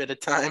hot tub at a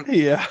time.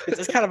 Yeah.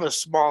 It's kind of a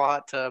small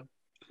hot tub.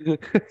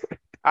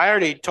 I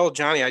already told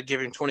Johnny I'd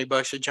give him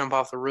 $20 to jump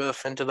off the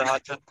roof into the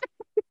hot tub.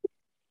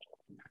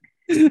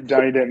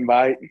 Johnny didn't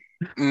bite.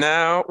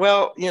 No,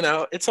 well,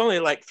 it's only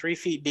like 3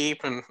 feet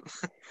deep, and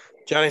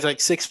Johnny's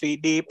like 6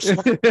 feet deep. So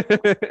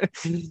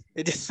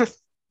it just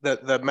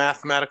the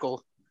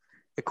mathematical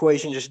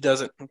equation just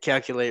doesn't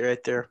calculate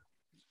right there.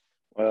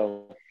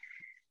 Well,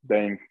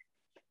 dang.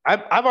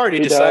 I've already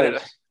He decided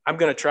does. I'm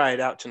going to try it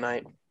out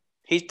tonight.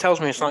 He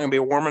tells me it's not going to be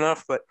warm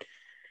enough, but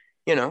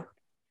I'm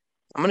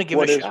going to give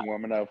What it a is shot.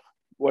 warm enough?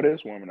 What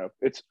is warm enough?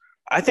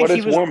 I think what he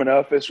is was warm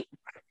enough is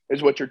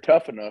what you're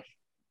tough enough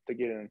to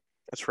get in.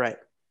 That's right.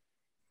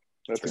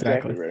 That's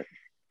Exactly. exactly right.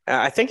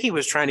 I think he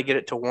was trying to get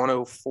it to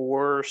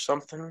 104 or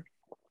something.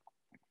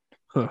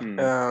 Huh.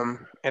 And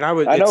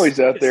I know he's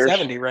out it's there.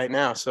 70 right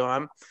now, so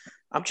I'm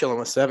chilling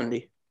with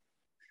 70.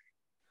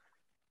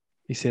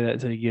 You say that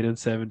until you get in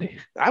 70.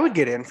 I would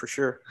get in for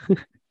sure.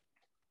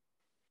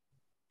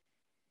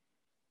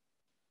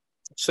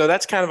 So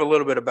that's kind of a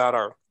little bit about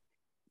our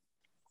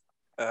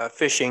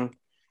fishing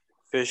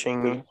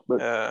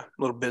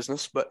little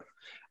business. But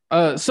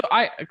So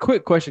a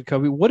quick question,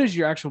 Kobe. What is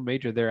your actual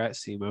major there at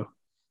SEMO?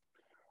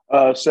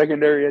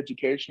 Secondary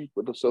education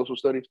with a social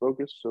studies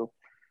focus. So,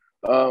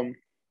 going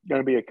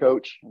to be a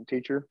coach and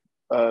teacher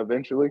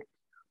eventually.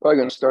 Probably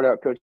going to start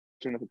out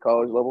coaching at the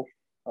college level,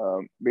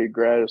 be a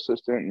grad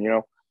assistant,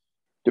 and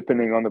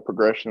depending on the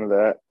progression of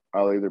that,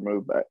 I'll either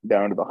move back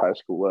down to the high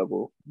school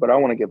level. But I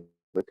want to get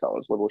the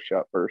college level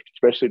shot first,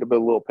 especially to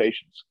build a little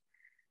patience.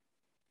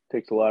 It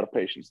takes a lot of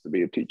patience to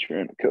be a teacher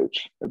and a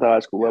coach at the high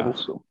school level.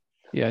 So,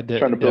 Yeah,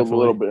 trying to build definitely. a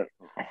little bit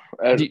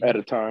at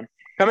a time.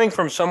 coming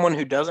from someone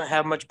who doesn't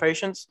have much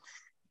patience,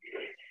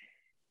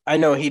 I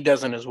know he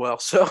doesn't as well.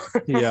 So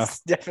Yeah.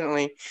 it's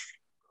definitely.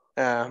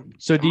 So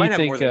do you might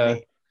have more think than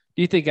me.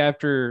 do you think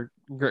after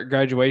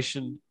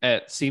graduation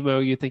at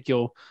SEMO, you think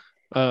you'll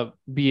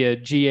be a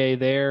GA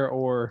there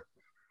or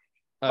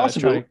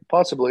Possibly,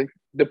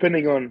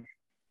 depending on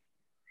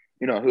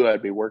who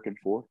I'd be working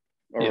for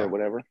or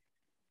whatever.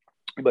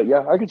 But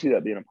yeah, I could see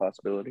that being a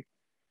possibility.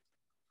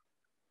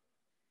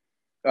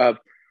 I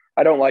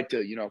don't like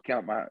to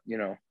count my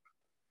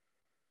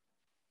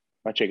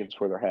my chickens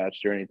before they're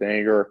hatched or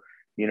anything, or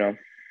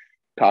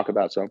talk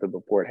about something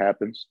before it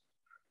happens.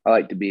 I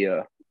like to be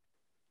an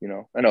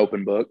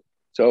open book.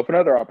 So if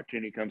another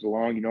opportunity comes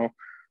along, I'm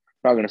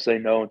not going to say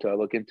no until I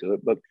look into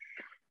it. But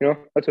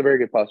that's a very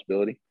good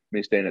possibility.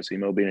 Me staying at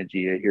SEMO, being a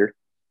GA here.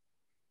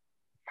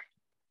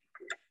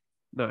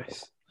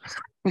 Nice.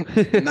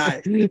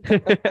 Nice.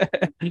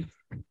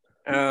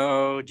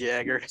 Oh,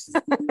 Jagger.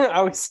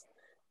 I was.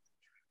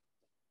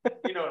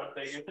 You know what I'm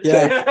thinking.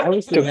 Yeah, I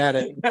was still at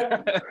it.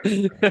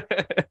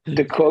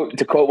 To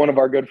quote one of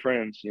our good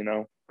friends,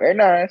 very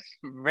nice.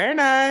 Very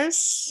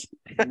nice.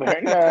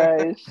 Very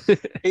nice.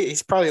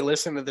 He's probably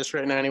listening to this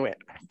right now anyway.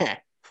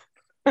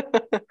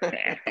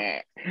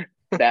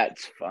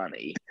 That's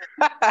funny.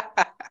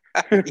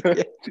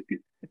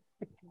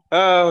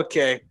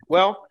 Okay.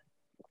 Well,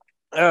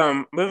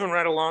 moving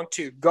right along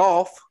to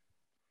golf.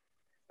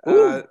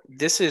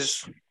 This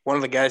is one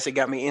of the guys that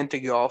got me into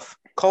golf.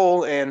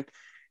 Cole and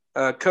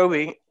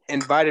Kobe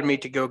invited me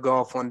to go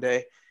golf one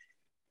day,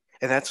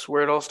 and that's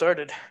where it all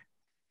started.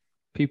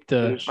 Peeped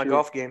my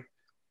golf game.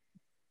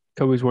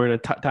 Kobe's wearing a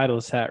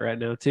Titleist hat right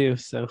now too.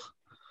 So,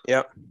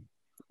 yep,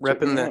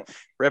 repping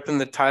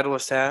the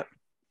Titleist hat.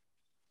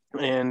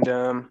 And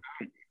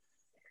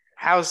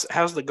how's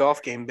the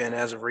golf game been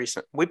as of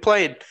recent? We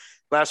played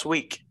last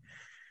week,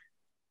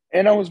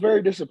 and I was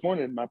very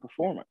disappointed in my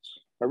performance.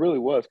 I really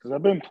was, because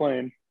I've been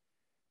playing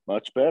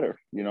much better.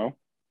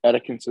 At a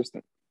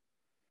consistent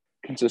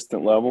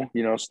level.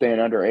 Staying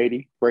under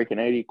 80, breaking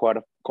 80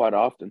 quite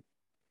often.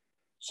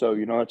 So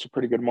that's a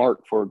pretty good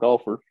mark for a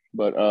golfer.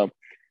 But I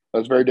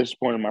was very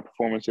disappointed in my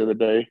performance the other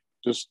day.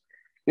 Just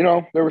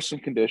there were some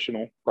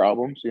conditional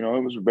problems. It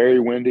was very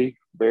windy,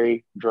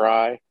 very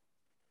dry.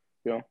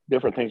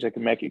 Different things I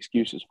can make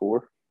excuses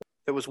for.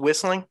 It was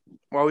whistling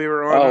while we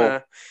were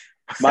on.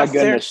 My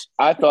goodness.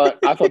 I thought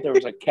there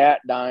was a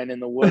cat dying in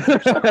the woods or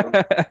something.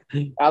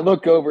 I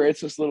look over,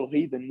 it's this little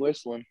heathen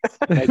whistling,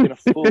 making a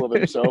fool of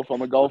himself on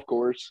the golf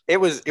course. It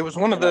was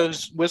one of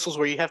those whistles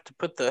where you have to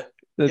put the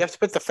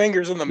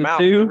fingers in the mouth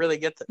to really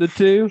get the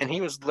two. And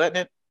he was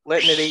letting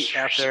it eat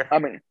out there. I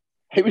mean,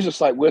 he was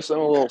just like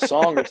whistling a little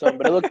song or something,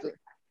 but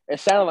it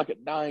sounded like a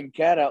dying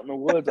cat out in the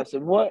woods. I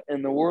said, "What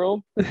in the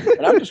world?"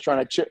 And I'm just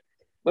trying to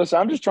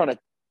I'm just trying to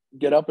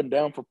get up and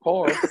down for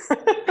par.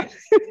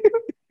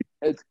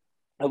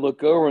 I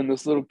look over and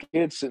this little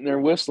kid sitting there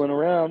whistling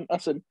around. I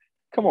said,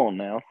 "Come on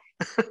now,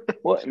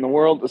 what in the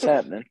world is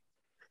happening?"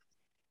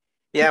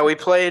 Yeah, we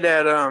played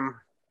at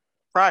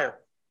Pryor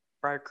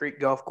Creek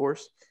Golf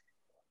Course,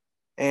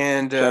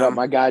 and Shout out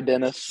my guy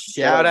Dennis.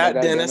 Shout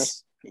out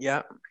Dennis.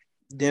 Yeah,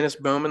 Dennis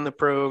Bowman, the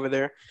pro over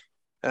there.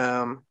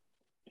 I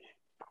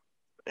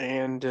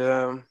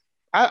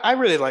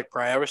really like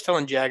Pryor. I was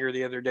telling Jagger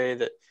the other day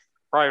that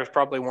Pryor is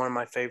probably one of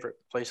my favorite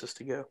places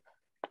to go.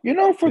 You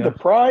know, for the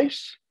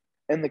price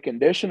and the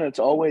condition it's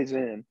always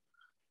in,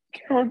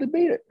 can't hardly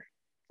beat it.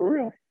 For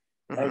real.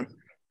 Mm-hmm. Like,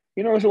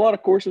 you know, there's a lot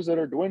of courses that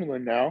are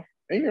dwindling now.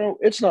 And, you know,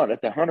 it's not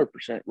at the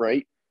 100%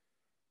 rate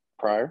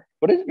Pryor,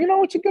 but,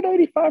 it's a good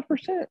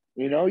 85%.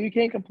 You know, you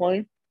can't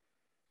complain.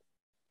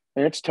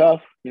 And it's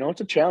tough. You know,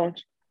 it's a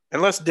challenge.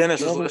 Unless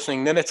Dennis is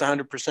listening, then it's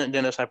 100%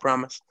 Dennis, I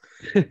promise.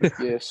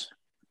 Yes,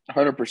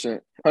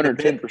 100%,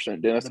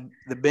 110% Dennis.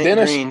 The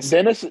bent greens.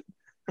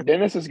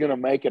 Dennis is going to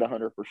make it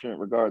 100%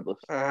 regardless.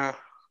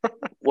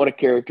 What a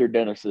character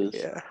Dennis is.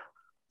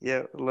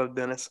 Yeah, I love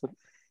Dennis.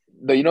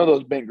 You know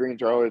those bent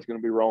greens are always going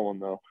to be rolling,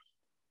 though.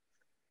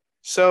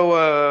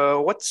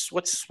 So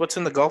what's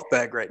in the golf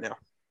bag right now?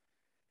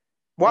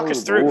 Walk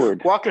us through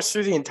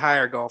the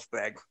entire golf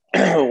bag.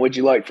 Would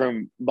you like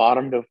from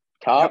bottom to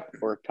top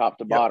or top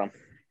to bottom?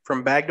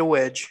 From bag to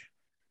wedge.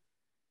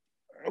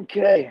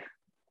 Okay.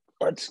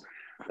 Let's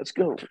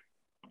go.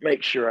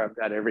 Make sure I've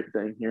got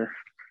everything here.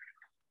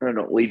 I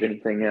don't leave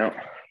anything out.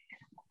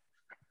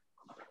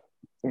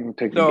 I'm gonna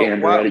take a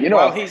gander at it.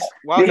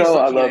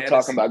 I love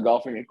talking about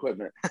golfing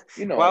equipment.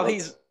 While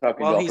he's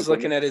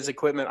looking at his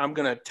equipment, I'm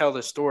gonna tell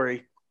the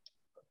story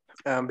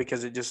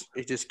because it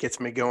just gets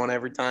me going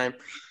every time.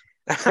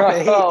 He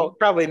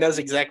probably knows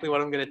exactly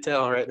what I'm gonna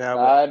tell right now.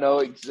 I know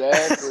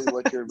exactly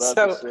what you're about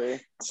to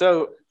say.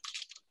 So,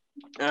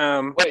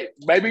 wait,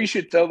 maybe you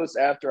should tell this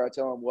after I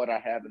tell him what I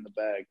have in the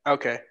bag.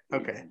 Okay,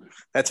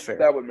 that's fair.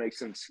 That would make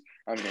sense.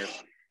 I'm here.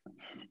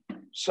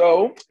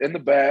 So in the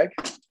bag,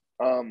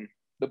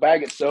 the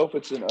bag itself,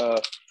 it's an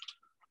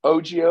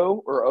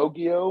Ogio or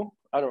Ogio.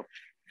 I don't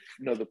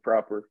know the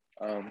proper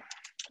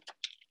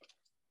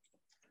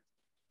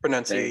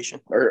pronunciation.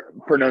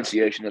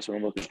 That's what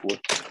I'm looking for.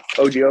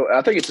 Ogio.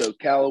 I think it's a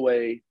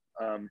Callaway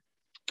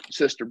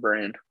sister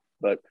brand,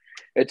 but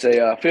it's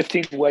a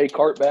 15-way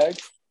cart bag.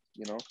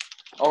 You know,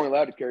 only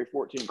allowed to carry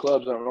 14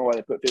 clubs. I don't know why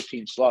they put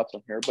 15 slots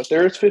on here, but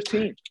there is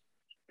 15.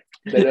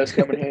 That does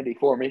come in handy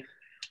for me,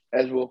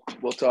 as we'll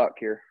talk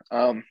here.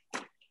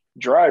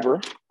 Driver,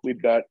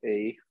 we've got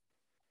a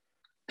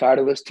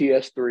Titleist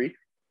TS3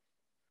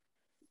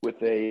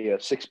 with a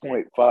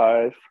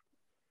 6.5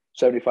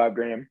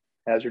 75-gram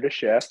hazardous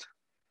shaft.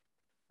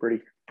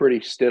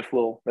 Pretty stiff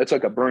little. That's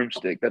like a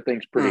broomstick. That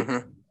thing's pretty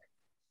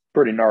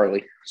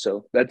gnarly.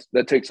 So that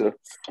takes a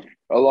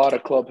lot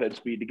of club head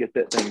speed to get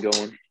that thing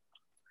going.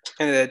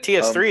 And the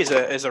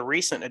TS3 is a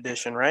recent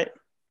addition, right?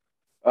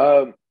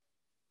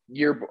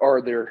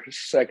 Their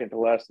second to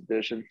last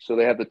edition. So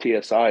they have the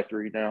TSI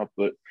 3 now,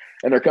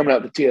 and they're coming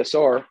out the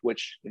TSR,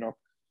 which,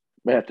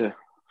 may have to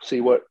see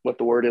what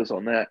the word is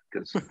on that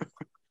because,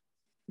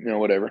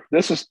 whatever.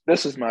 This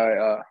is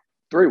my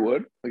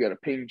 3-wood. I got a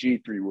Ping G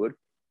 3-wood.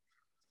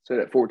 Set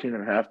at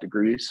 14.5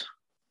 degrees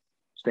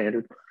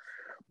standard.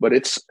 But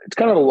it's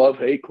kind of a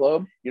love-hate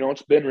club.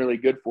 It's been really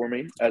good for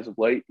me as of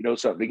late.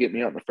 Something to get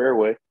me out in the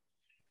fairway.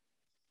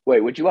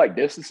 Wait, would you like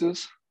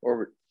distances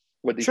or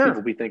would these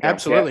people be thinking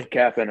absolutely. I'm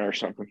capping or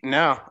something?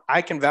 No,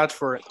 I can vouch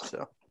for it.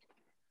 So,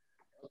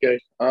 okay.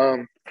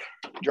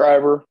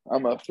 Driver,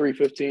 I'm a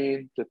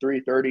 315 to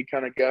 330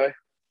 kind of guy,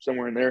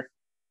 somewhere in there.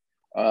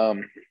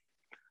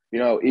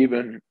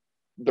 Even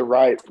the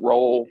right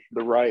roll,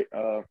 the right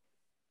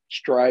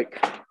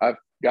strike, I've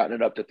gotten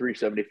it up to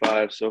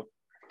 375. So,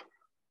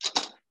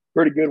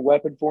 pretty good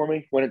weapon for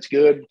me when it's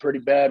good, pretty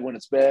bad when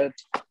it's bad.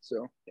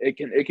 So it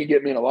can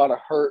get me in a lot of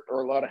hurt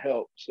or a lot of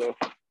help. So,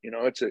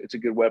 it's a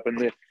good weapon.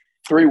 The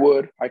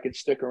 3-wood, I can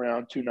stick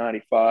around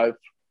 295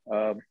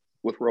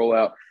 with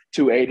rollout.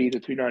 280 to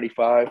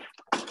 295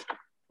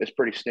 is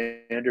pretty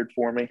standard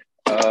for me.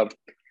 Then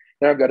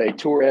I've got a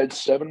Tour Edge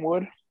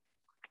 7-wood.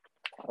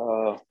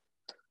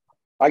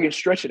 I can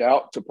stretch it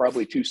out to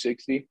probably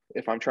 260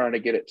 if I'm trying to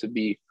get it to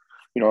be,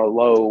 a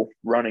low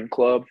running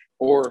club.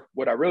 Or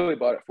what I really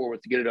bought it for was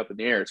to get it up in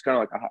the air. It's kind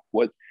of like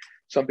what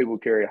some people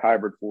carry a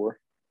hybrid for.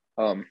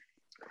 But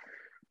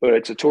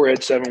it's a Tour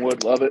Edge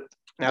 7-wood. Love it.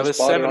 Now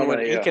this 7-wood,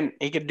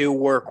 he can do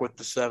work with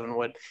the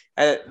 7-wood.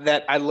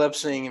 I love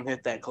seeing him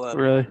hit that club.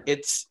 Really,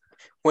 it's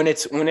when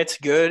it's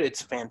good,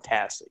 it's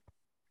fantastic.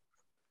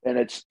 And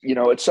it's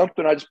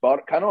something I just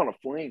bought kind of on a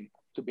fling.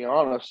 To be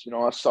honest,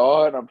 I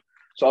saw it. I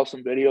saw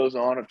some videos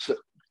on it.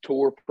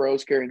 Tour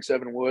pros carrying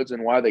 7-woods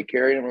and why they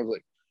carry them. I was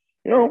like,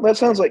 that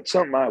sounds like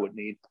something I would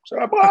need. So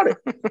I bought it.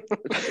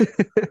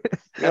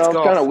 It's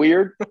kind of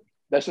weird.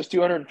 That's just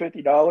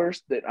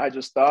 $250 that I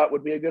just thought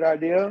would be a good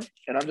idea.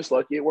 And I'm just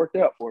lucky it worked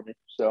out for me.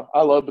 So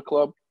I love the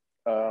club,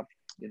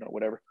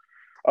 whatever.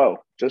 Oh,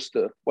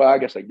 I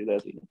guess I can do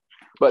that either.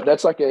 But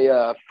that's like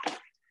a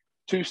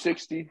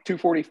 260,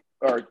 240,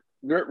 or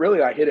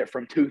really I hit it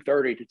from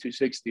 230 to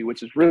 260,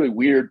 which is really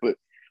weird, but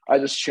I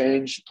just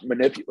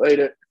manipulate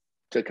it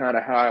to kind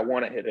of how I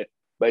want to hit it,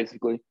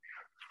 basically.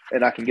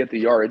 And I can get the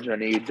yardage I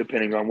need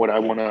depending on what I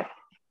want to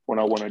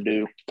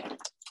do.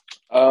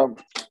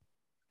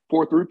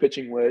 4-through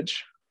pitching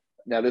wedge.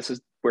 Now this is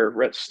where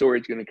Rhett's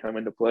story is going to come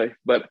into play,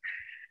 but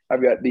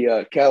I've got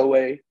the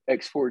Callaway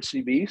X-Forge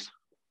CBs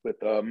with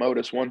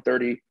Modus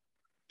 130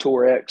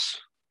 Tour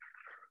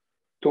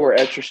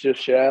extra stiff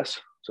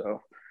shafts.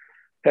 So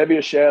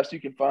heaviest shafts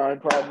you can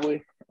find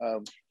probably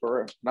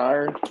for an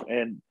iron,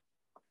 and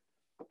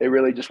it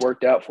really just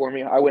worked out for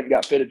me. I went and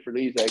got fitted for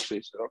these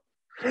actually, so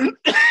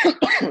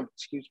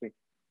excuse me.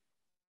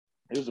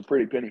 It was a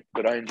pretty penny,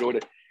 but I enjoyed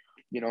it.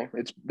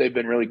 They've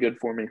been really good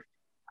for me,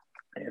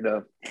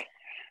 and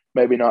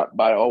maybe not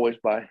always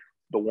by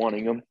the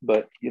wanting them,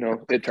 but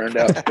it turned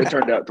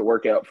out to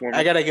work out for me.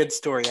 I got a good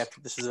story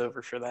after this is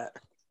over for that.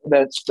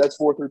 That's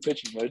 4-through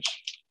pitching wedge.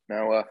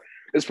 Now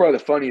it's probably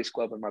the funniest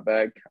club in my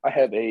bag. I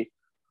have a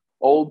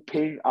old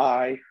Ping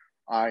Eye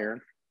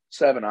iron,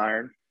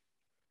 7-iron,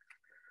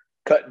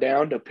 cut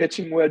down to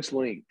pitching wedge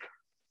length.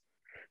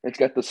 It's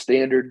got the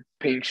standard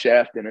pink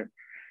shaft in it,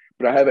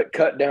 but I have it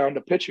cut down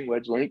to pitching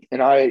wedge length,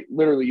 and I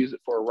literally use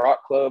it for a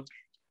rock club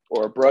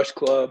or a brush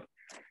club,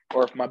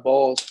 or if my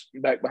ball's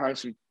back behind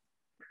some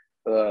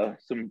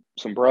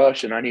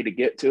brush and I need to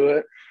get to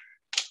it,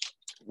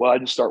 well, I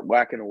just start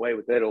whacking away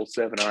with that old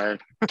 7-iron.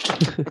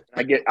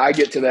 I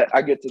get to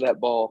that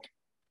ball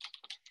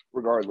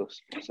regardless.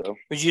 So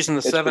was using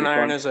the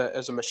 7-iron as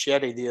a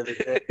machete the other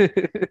day.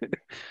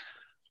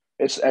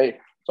 It's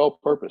all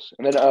purpose.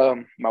 And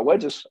then my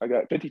wedges, I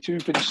got 52,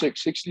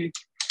 56, 60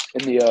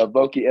 in the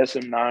Vokey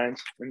SM9s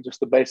and just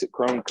the basic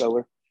chrome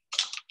color.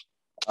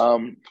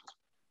 And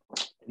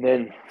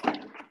then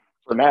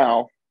for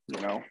now,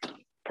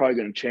 probably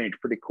going to change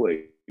pretty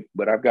quick.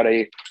 But I've got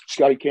a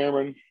Scotty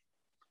Cameron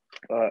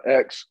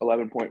X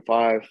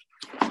 11.5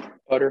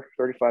 putter,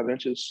 35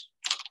 inches.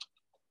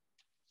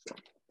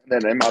 And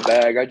then in my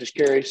bag, I just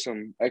carry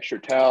some extra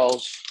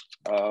towels,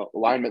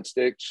 alignment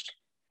sticks,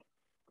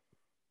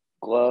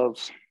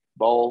 gloves,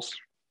 balls.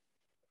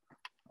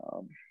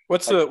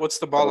 What's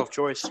the ball of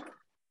choice?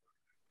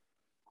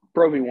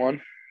 Pro V1.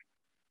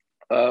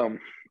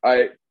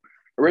 I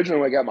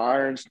originally when I got my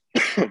irons,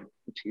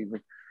 excuse me,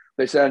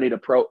 they said I need to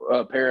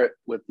pair it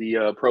with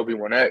the Pro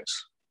V1X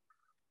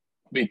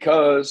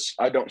because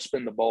I don't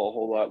spin the ball a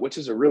whole lot, which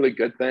is a really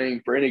good thing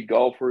for any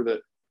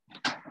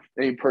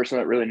any person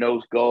that really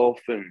knows golf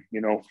and,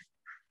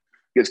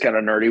 gets kind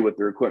of nerdy with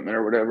their equipment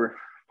or whatever.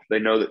 They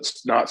know that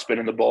not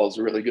spinning the ball is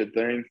a really good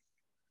thing,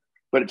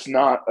 but it's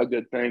not a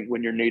good thing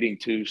when you're needing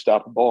to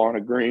stop a ball on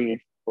a green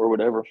or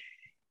whatever.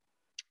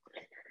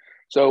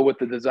 So with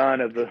the design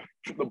of the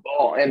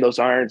ball and those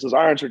irons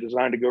are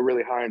designed to go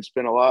really high and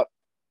spin a lot.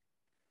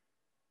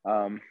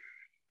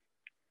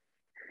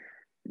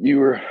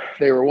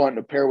 They were wanting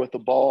to pair with the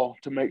ball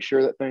to make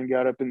sure that thing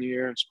got up in the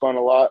air and spun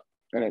a lot,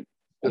 and it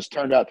just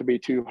turned out to be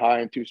too high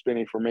and too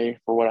spinny for me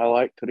for what I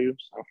like to do.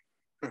 So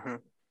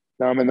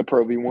now I'm in the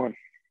Pro V1,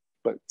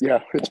 but yeah,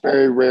 it's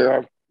very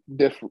rare I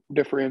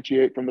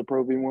differentiate from the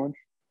Pro V1.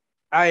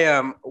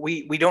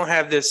 We don't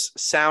have this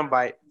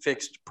soundbite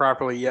fixed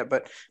properly yet,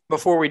 but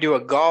before we do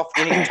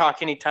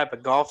any type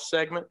of golf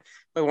segment,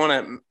 we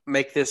want to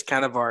make this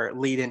kind of our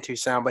lead into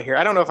soundbite here.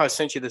 I don't know if I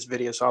sent you this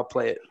video, so I'll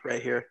play it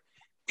right here.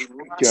 We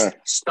must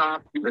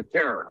stop the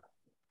terror.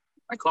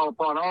 I call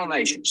upon all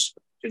nations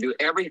to do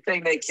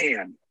everything they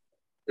can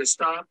to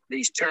stop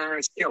these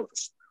terrorist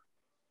killers.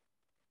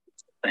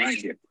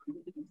 Thank you.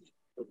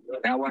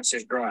 Now watch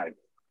this drive.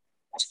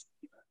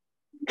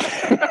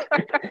 That's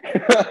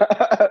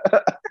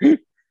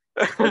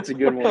a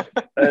good one.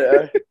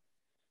 I'm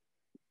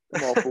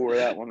all for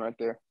that one right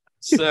there.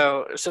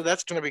 So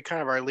that's going to be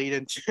kind of our lead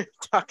into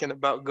talking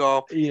about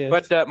golf. Yeah.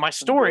 But my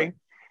story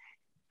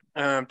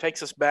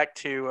takes us back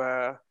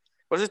to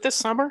was it this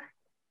summer?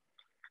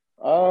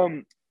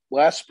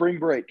 Last spring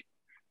break.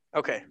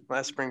 Okay,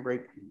 last spring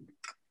break.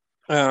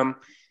 So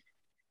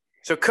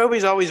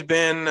Kobe's always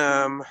been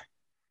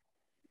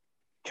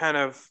kind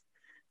of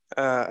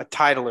a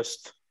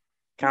Titleist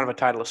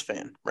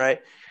fan,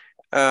 right?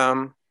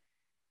 And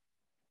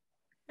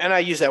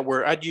I'd use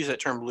that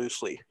term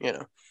loosely,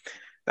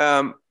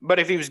 but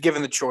if he was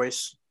given the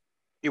choice,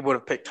 he would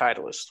have picked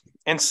Titleist.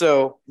 And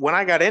so when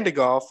I got into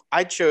golf,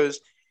 I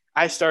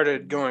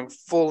started going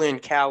full in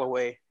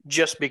Callaway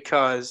just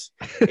because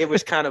it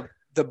was kind of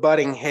the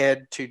butting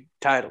head to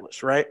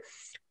Titleist, right?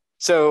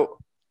 So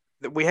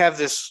we have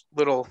this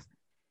little,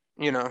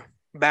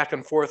 back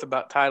and forth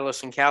about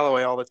Titleist and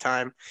Callaway all the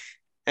time.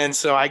 And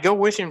so I go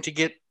with him to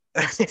get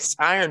his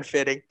iron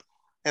fitting,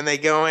 and they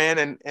go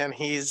in and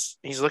he's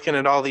looking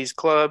at all these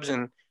clubs,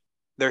 and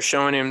they're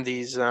showing him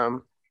these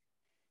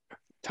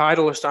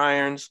Titleist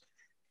irons.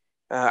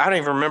 I don't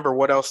even remember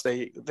what else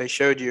they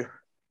showed you.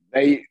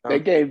 They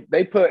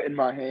put in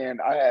my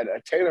hand. I had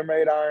a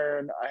TaylorMade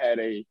iron. I had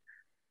a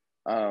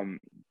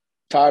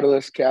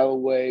Titleist,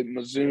 Callaway,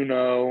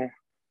 Mizuno,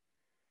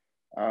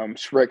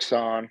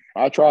 Srixon.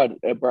 I tried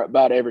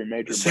about every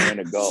major brand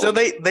of golf. So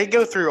they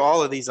go through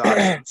all of these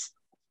options,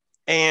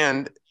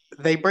 and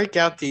they break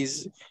out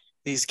these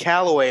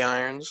Callaway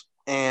irons,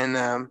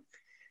 and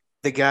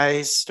the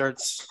guy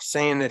starts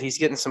saying that he's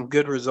getting some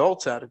good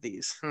results out of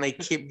these, and they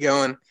keep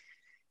going.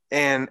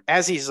 And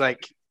as he's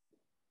like,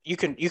 you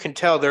can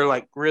tell they're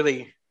like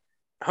really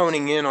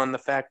honing in on the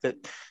fact that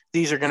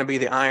these are going to be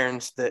the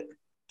irons that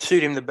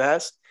suit him the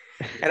best.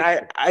 And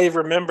I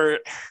remember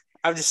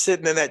I was just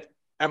sitting in that.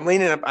 I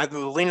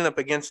was leaning up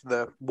against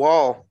the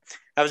wall.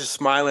 I was just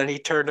smiling. He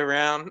turned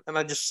around, and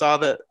I just saw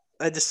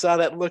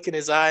that look in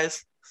his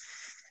eyes.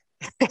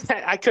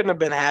 I couldn't have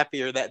been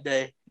happier that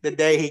day. The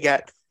day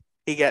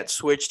he got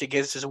switched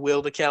against his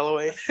will to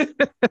Callaway.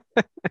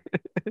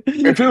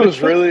 If it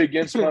was really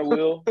against my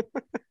will,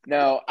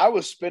 now I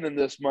was spending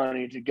this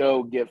money to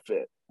go get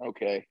fit.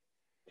 Okay,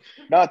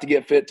 not to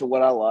get fit to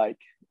what I like,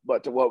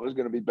 but to what was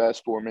going to be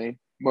best for me,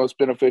 most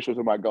beneficial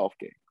to my golf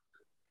game.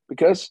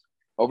 Because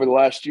over the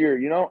last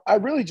year, I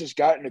really just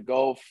got into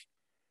golf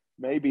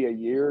maybe a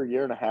year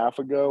and a half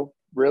ago,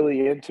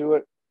 really into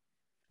it.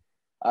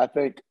 I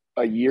think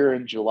a year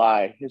in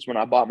July is when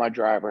I bought my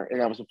driver, and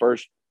that was the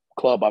first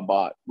club I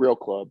bought, real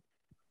club,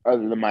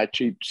 other than my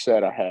cheap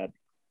set I had.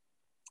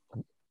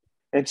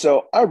 And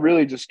so I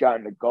really just got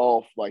into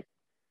golf like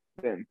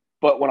then.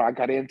 But when I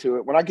get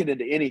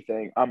into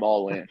anything, I'm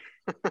all in.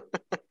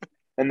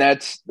 And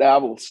I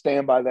will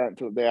stand by that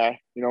until the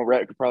day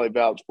Rhett could probably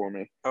vouch for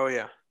me. Oh,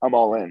 yeah. I'm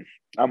all in.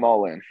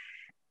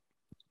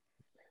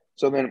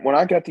 So then when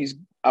I got these,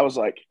 I was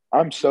like,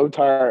 I'm so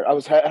tired.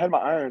 I had my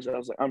irons, and I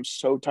was like, I'm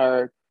so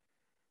tired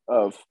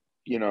of,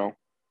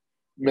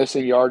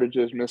 missing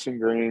yardages, missing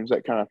greens,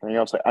 that kind of thing.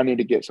 I was like, I need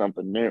to get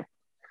something new.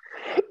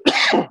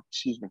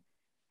 Excuse me.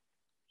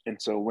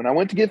 And so when I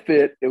went to get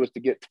fit, it was to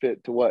get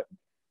fit to what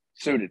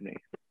suited me.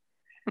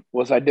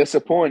 Was I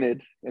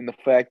disappointed in the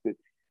fact that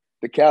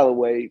the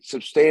Callaway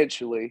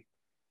substantially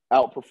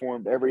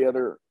outperformed every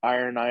other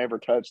iron I ever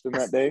touched in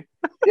that day?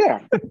 Yeah,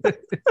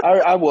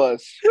 I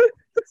was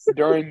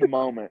during the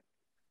moment.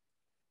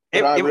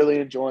 But I really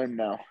enjoy him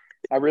now.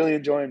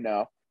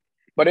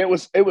 But it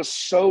was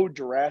so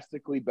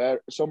drastically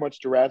better, so much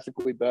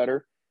drastically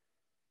better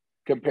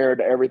compared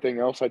to everything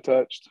else I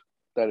touched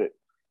that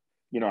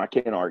I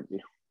can't argue.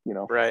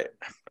 Right.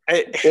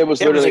 It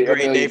was literally a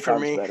great day for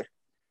me. Better.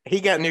 He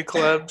got new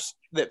clubs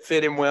that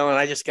fit him well, and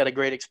I just got a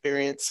great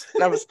experience.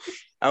 And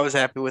I was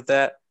happy with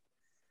that.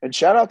 And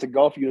shout out to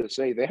Golf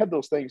USA. They had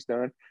those things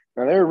done.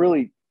 Now they were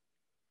really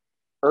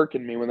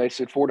irking me when they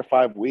said 4 to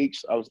 5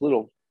 weeks. I was a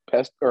little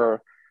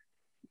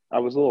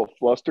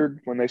flustered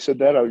when they said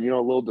that. I was, a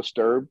little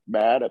disturbed,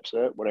 mad,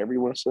 upset, whatever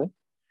you want to say.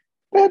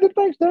 They had the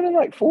things done in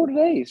like 4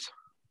 days.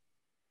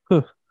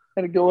 Huh.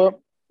 Had to go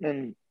up,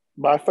 and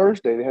by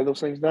Thursday they had those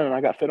things done, and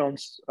I got fit on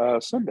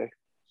Sunday.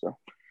 So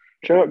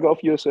shout out Golf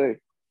USA.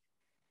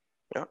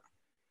 Yeah.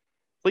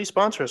 Please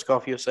sponsor us,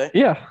 Golf USA.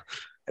 Yeah.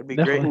 That'd be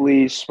great.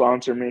 Please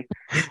sponsor me.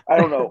 I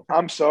don't know.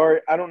 I'm sorry.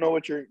 I don't know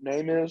what your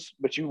name is,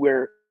 but you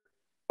wear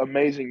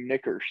amazing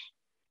knickers.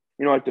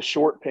 Like the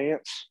short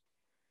pants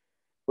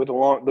with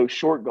those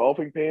short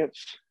golfing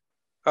pants.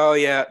 Oh,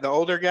 yeah. The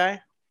older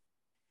guy?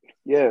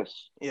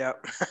 Yes. Yeah.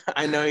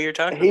 I know who you're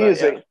talking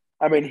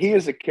about. He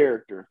is a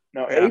character.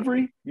 Now, yeah.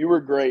 Avery, you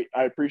were great.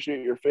 I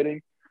appreciate your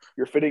fitting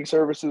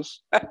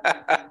services.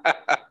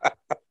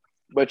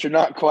 But you're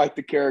not quite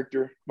the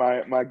character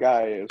my other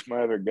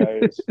guy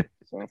is.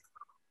 So.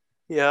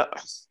 Yeah.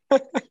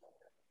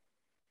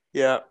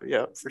 yeah,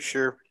 for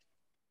sure.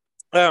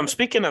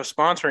 Speaking of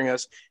sponsoring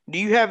us, do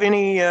you have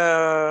any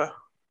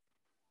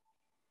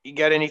you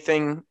got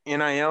anything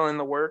NIL in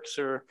the works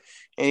or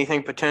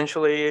anything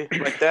potentially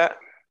like that?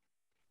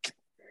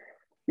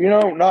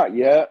 Not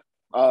yet.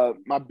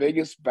 My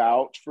biggest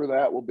vouch for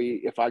that will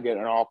be if I get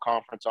an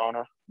all-conference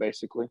honor,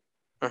 basically.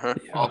 Uh-huh.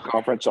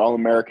 All-conference,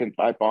 all-American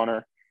type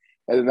honor.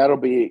 And then that'll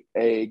be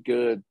a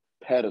good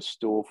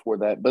pedestal for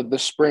that. But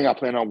this spring, I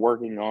plan on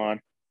working on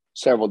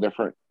several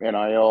different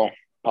NIL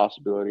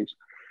possibilities.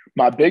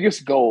 My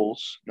biggest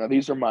goals, now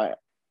these are my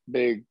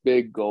big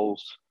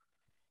goals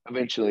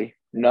eventually.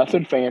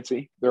 Nothing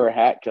fancy. They're a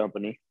hat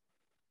company.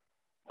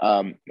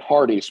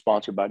 Hardy is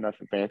sponsored by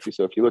Nothing Fancy.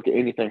 So if you look at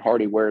anything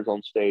Hardy wears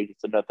on stage,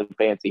 it's a Nothing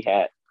Fancy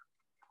hat.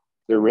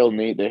 They're real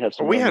neat. They have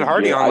some. We had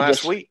Hardy on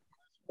last week.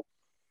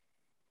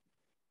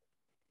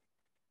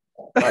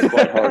 Not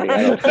quite Hardy,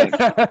 I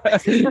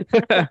don't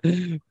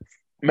think.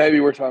 Maybe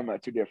we're talking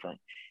about two different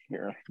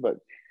here, but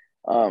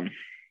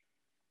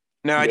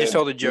no, I just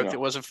told a joke that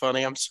wasn't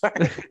funny. I'm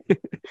sorry.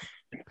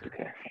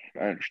 Okay,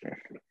 I understand.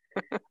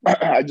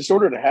 I just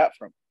ordered a hat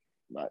from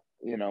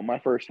my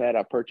first hat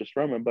I purchased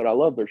from him, but I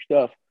love their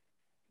stuff.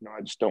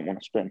 I just don't want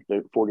to spend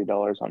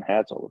 $40 on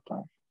hats all the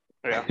time.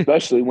 Yeah,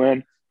 especially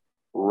when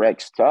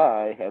Rex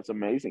Tie has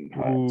amazing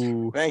hats.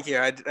 Ooh. Thank you.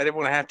 I didn't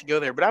want to have to go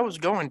there, but I was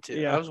going to.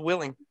 Yeah. I was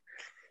willing.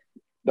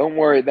 Don't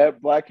worry,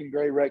 that black and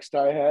gray Rex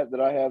Tie hat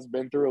that I have has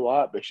been through a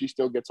lot, but she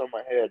still gets on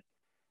my head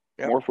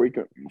more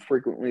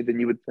frequently than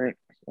you would think.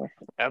 So.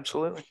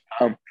 Absolutely.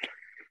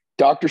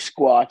 Dr.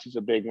 Squatch is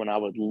a big one I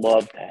would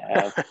love to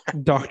have.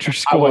 Dr.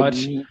 I would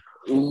Squatch.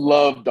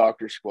 love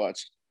Dr.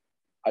 Squatch.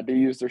 I do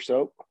use their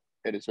soap.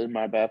 It is in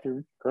my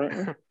bathroom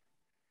currently.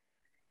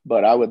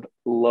 But I would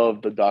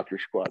love the Dr.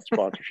 Squatch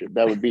sponsorship.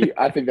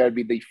 I think that would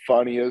be the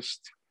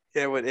funniest.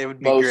 Yeah, it would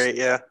be great.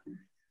 Yeah.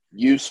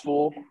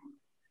 Useful.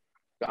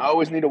 I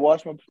always need to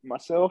wash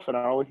myself, and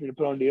I always need to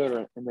put on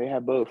deodorant, and they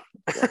have both.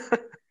 So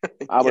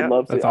I would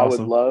love to. That's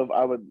awesome.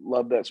 I would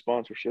love that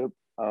sponsorship.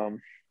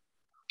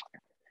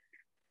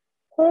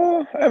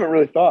 I haven't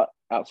really thought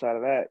outside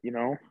of that,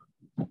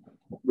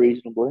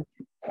 reasonably.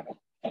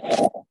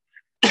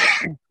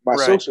 My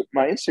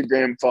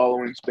Instagram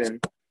following's been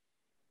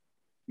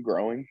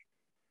growing,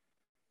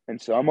 and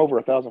so I'm over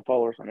 1,000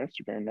 followers on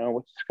Instagram now,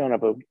 which is kind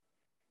of a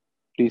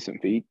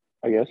decent feat,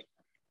 I guess.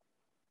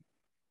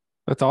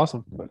 That's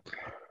awesome.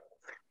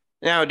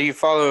 Now, do you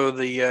follow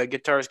the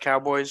Guitars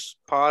Cowboys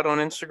pod on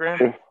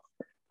Instagram?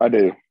 I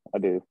do.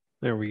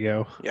 There we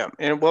go. Yeah,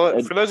 and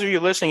well, for those of you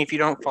listening, if you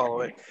don't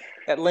follow it,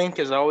 that link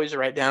is always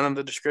right down in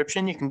the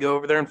description. You can go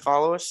over there and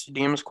follow us,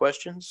 DM us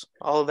questions,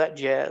 all of that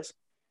jazz.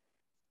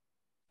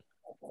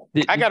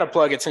 I gotta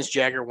plug it since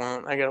Jagger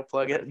won't. I gotta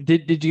plug it.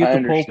 Did you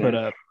get the poll put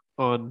up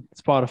on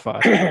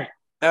Spotify?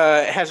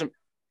 It hasn't.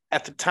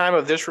 At the time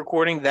of this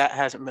recording, that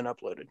hasn't been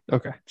uploaded.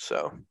 Okay.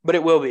 So, but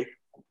it will be.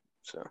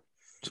 So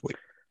sweet.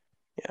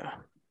 Yeah,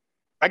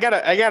 I got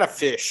a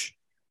fish,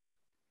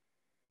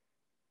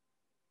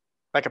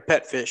 like a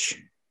pet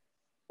fish.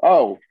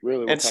 Oh,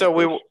 really? And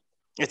so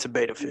it's a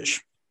beta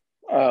fish.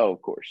 Oh,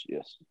 of course,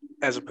 yes.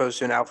 As opposed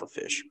to an alpha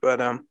fish,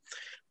 but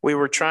we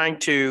were trying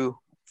to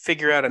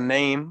figure out a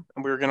name,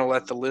 and we were going to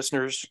let the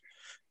listeners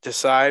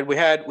decide. We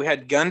had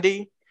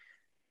Gundy,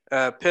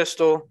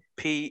 Pistol,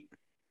 Pete,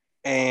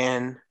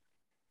 and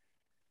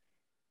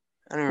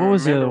I don't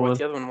even remember what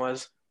the other one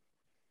was.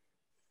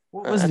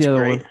 What was the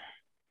other one?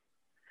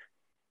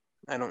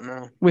 I don't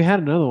know. We had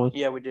another one.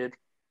 Yeah, we did.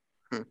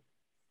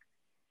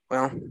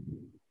 Well,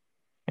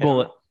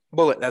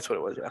 Bullet. That's what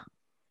it was. Yeah.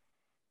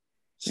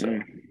 So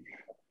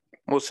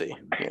we'll see.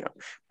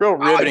 Real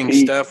riveting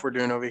stuff we're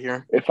doing over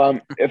here. If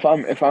I'm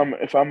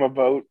a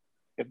vote,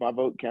 if my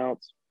vote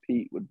counts,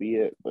 Pete would be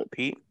it. But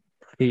Pete.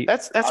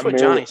 That's what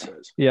Johnny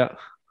says. Yeah.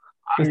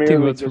 I'm merely 2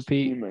 votes just for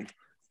Pete. Human.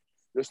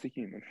 Just a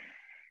human.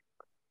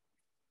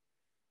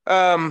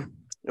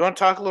 You want to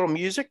talk a little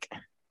music?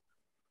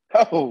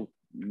 Oh,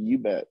 you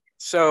bet.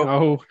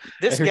 So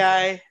this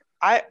guy,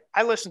 I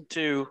listen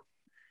to.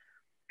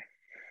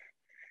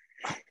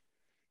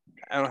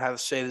 I don't know how to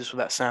say this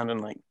without sounding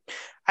like.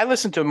 I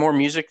listen to more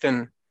music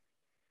than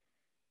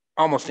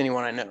almost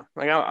anyone I know.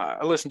 Like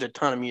I listen to a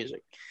ton of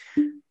music,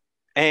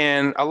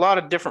 and a lot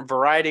of different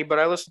variety. But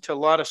I listen to a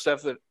lot of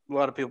stuff that a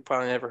lot of people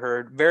probably never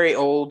heard. Very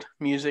old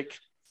music.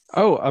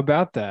 Oh,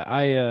 about that,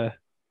 I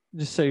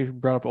just so you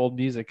brought up old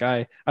music.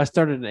 I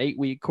started an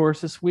 8-week course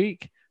this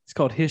week. It's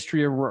called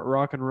History of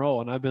Rock and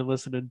Roll, and I've been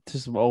listening to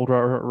some old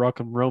rock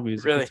and roll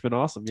music. Really? It's been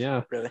awesome.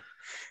 Yeah. Really.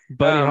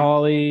 Buddy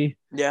Holly.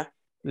 Yeah.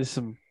 There's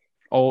some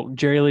old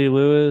Jerry Lee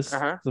Lewis.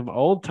 Some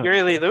old time.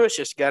 Jerry Lee Lewis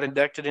just got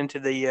inducted into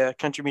the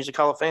Country Music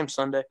Hall of Fame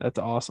Sunday. That's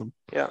awesome.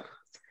 Yeah.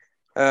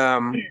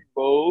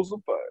 Balls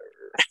of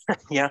fire.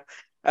 Yeah.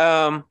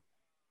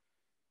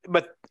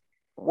 But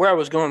where I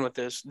was going with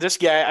this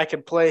guy, I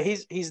could play.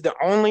 He's the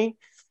only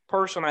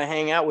person I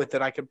hang out with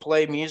that I could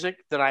play music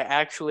that I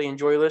actually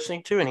enjoy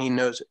listening to, and he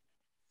knows it.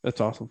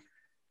 That's awesome.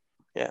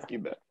 Yeah. You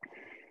bet.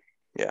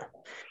 Yeah.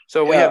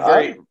 So we have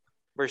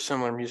very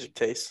similar music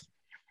tastes.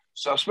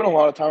 So I spent a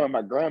lot of time at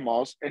my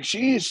grandma's, and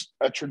she's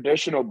a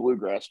traditional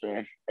bluegrass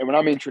fan. And when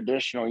I mean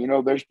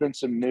traditional, there's been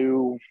some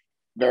new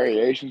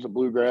variations of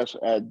bluegrass,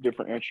 add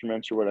different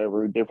instruments or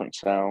whatever, different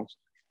sounds.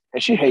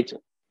 And she hates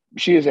it.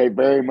 She is a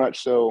very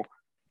much so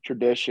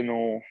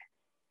traditional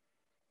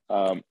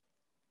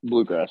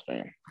bluegrass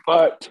fan.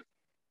 But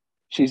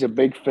she's a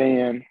big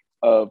fan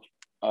of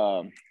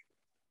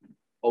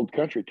old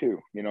country too.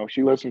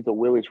 She listens to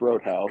Willie's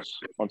Roadhouse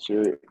on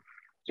Sirius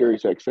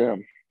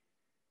XM.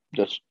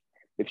 Just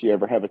if you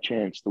ever have a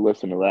chance to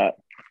listen to that,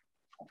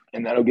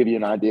 and that'll give you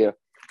an idea.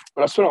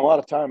 But I spent a lot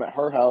of time at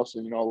her house,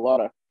 and a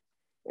lot of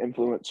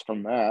influence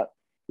from that.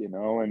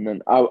 And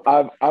then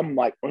I'm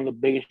like one of the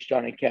biggest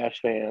Johnny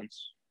Cash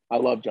fans. I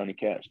love Johnny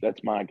Cash.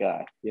 That's my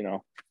guy.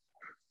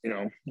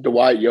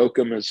 Dwight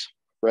Yoakam is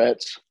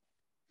Rhett's,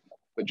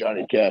 but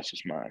Johnny Cash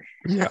is mine.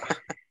 Yeah.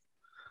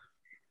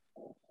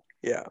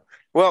 Yeah.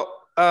 Well,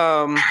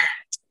 I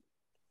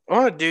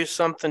want to do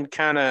something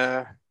kind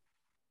of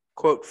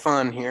quote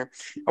fun here.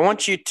 I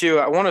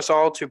want us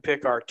all to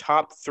pick our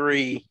top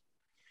 3.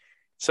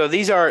 So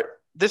this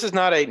is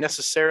not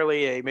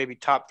necessarily a maybe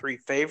top 3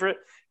 favorite.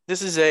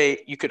 This is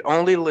you could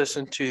only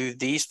listen to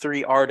these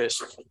 3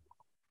 artists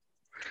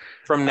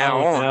from now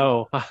on.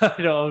 No, I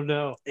don't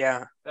know.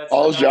 Yeah.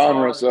 All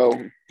genres,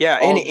 though. Yeah,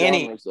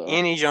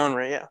 any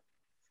genre, yeah.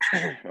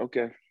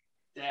 Okay.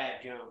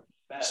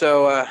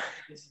 So,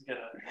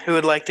 who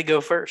would like to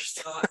go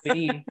first?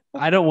 Me.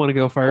 I don't want to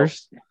go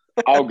first.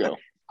 I'll go.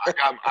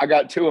 I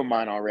got 2 of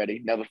mine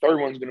already. Now the third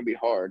one's going to be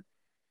hard.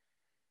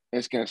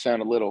 It's going to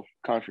sound a little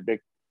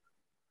contradictory,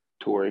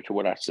 contradictory to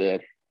what I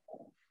said.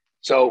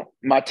 So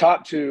my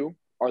top two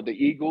are the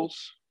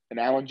Eagles and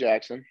Alan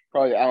Jackson.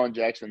 Probably Alan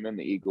Jackson, then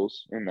the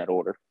Eagles in that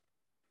order,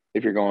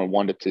 if you're going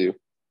 1 to 2.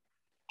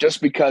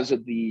 Just because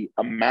of the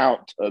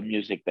amount of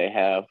music they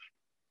have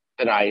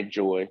that I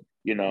enjoy,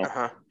 you know.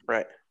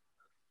 Right.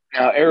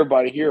 Now,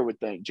 everybody here would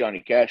think Johnny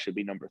Cash should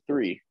be number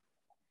 3,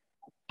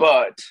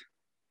 but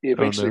he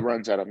eventually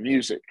runs out of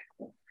music.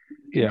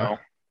 You know,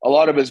 a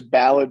lot of his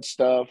ballad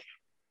stuff,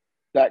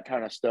 that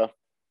kind of stuff,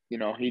 you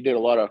know, he did a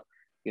lot of,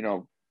 you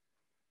know,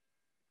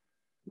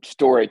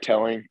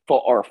 storytelling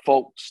or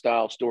folk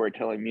style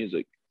storytelling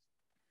music.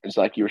 It's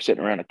like you were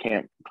sitting around a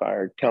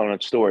campfire telling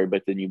a story,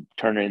 but then you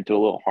turn it into a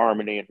little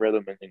harmony and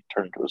rhythm and then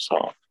turn into a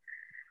song.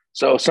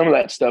 So some of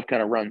that stuff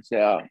kind of runs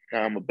out.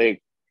 Now I'm a big,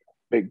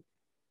 don't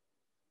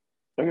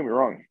get me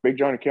wrong, big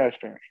Johnny Cash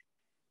fan.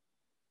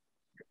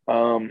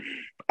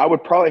 I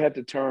would probably have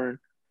to turn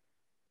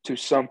to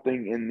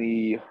something in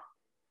the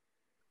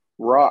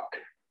rock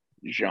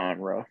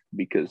genre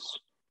because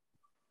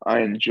I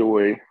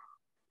enjoy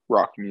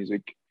rock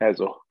music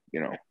as a,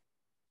 you know,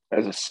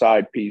 as a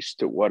side piece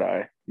to what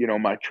I, you know,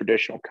 my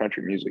traditional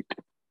country music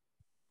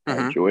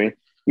I enjoy.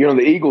 You know,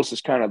 the Eagles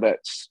is kind of that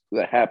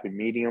happy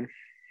medium.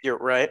 You're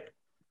right.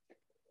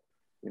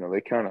 You know,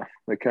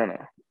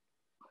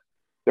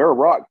 they're a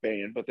rock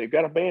band, but they've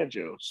got a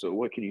banjo. So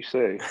what can you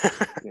say?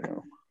 You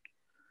know,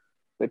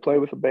 they play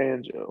with a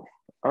banjo.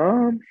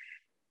 Man,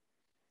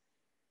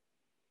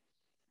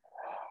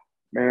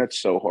 it's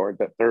so hard,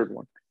 that third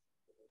one.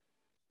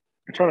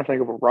 I'm trying to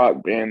think of a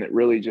rock band that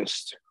really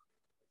just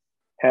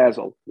has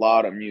a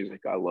lot of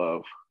music I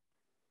love.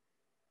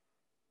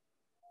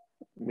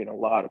 I mean, a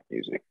lot of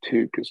music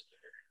too, because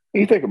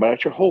you think about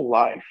it, your whole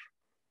life,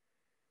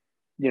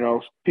 you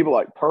know, people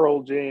like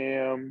Pearl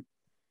Jam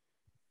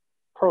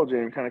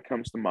kind of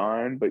comes to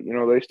mind, but, you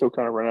know, they still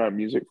kind of run out of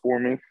music for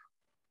me.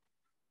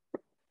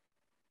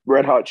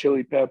 Red Hot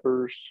Chili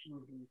Peppers,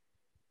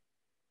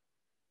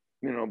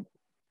 you know,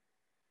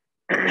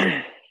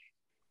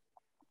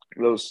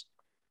 those,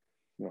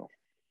 you know,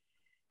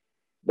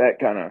 that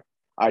kind of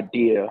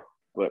idea.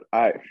 But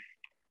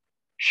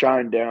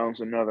Shinedown's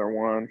another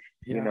one.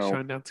 Yeah, you know,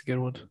 Shinedown's a good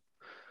one.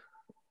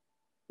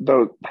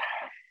 Though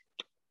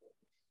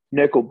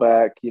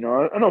Nickelback, you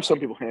know, I know some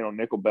people hate on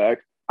Nickelback.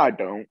 I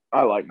don't.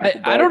 I like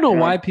Nickelback. I don't know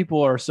why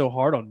people are so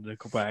hard on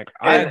Nickelback.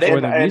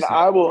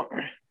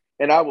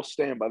 And I will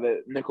stand by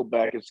that.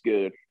 Nickelback is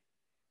good,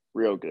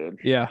 real good.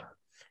 Yeah.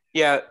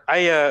 Yeah,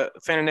 I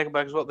fan of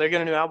Nickelback as well. They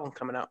got a new album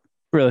coming out.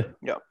 Really?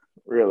 Yeah.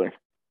 Really.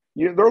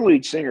 Their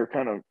lead singer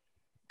kind of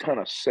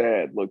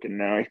sad looking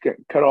now. He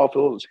cut off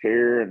all his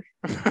hair and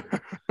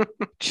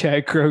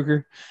Chad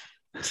Kroger.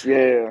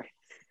 Yeah.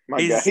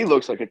 My God, he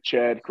looks like a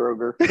Chad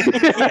Kroger.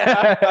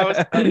 Yeah, I was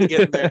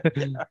getting there.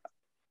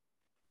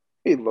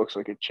 He looks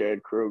like a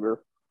Chad Kroger.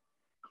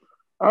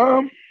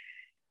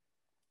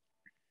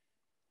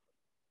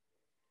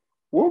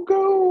 We'll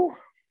go.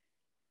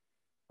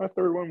 My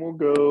third one will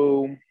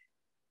go.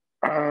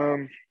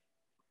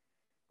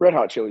 Red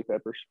Hot Chili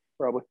Peppers,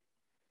 probably.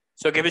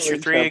 So give us your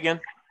 3 again.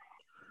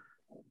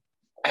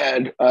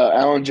 And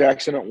Alan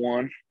Jackson at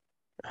 1.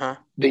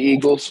 The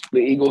Eagles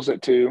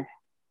at 2,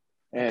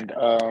 and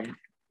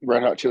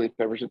Red Hot Chili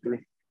Peppers at 3.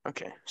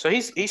 Okay, so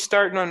he's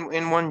starting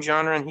in one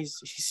genre and he's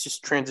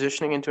just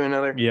transitioning into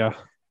another. Yeah,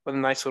 with a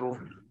nice little.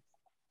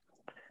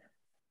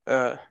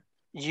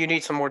 You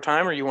need some more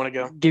time, or you want to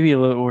go? Give me a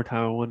little more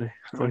time. I want to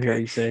hear what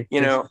you say.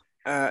 You know,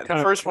 the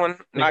first one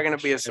not going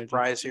to be a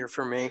surprise here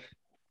for me.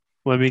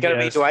 Let me guess.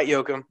 It's going to be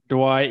Dwight Yoakam.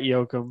 Dwight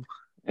Yoakam.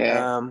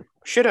 Yeah.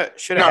 Should have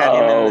had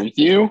him in.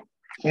 You.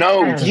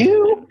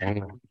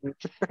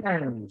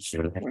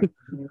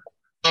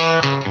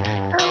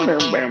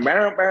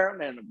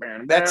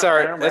 That's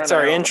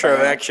our intro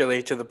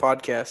actually to the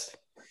podcast.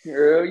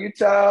 Girl, you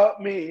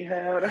taught me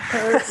how to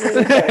hurt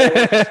me.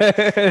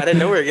 I didn't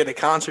know we were getting a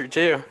concert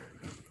too.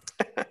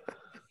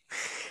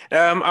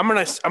 I'm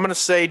gonna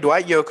say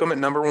Dwight Yoakam at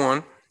number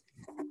 1.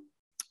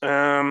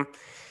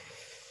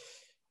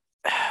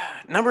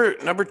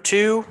 Number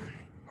 2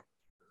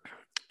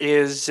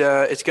 is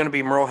it's gonna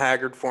be Merle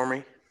Haggard for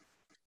me.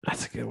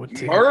 That's a good one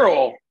too.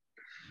 Merle,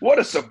 what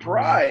a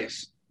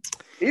surprise!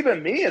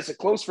 Even me, as a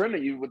close friend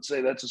of you, would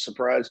say that's a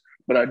surprise.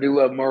 But I do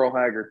love Merle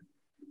Haggard.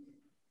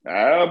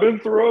 I've been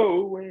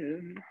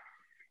throwing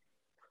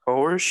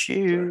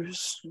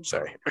horseshoes.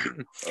 Sorry.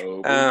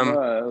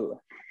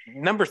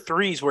 Number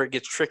 3 is where it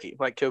gets tricky,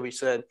 like Kobe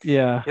said.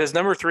 Yeah. Because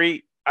number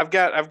 3, I've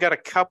got a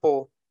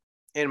couple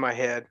in my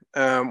head.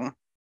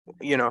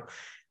 You know,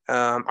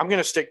 I'm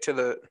gonna stick to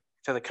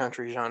the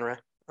country genre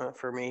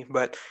for me,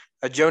 but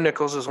Joe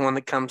Nichols is one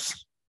that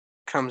comes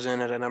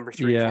in at a number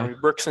 3 for me.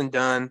 Brooks and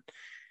Dunn.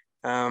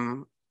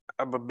 I'm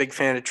a big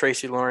fan of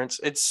Tracy Lawrence.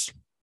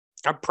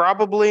 I'm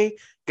probably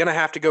gonna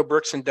have to go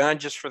Brooks and Dunn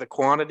just for the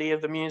quantity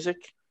of the music.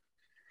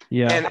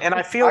 Yeah, and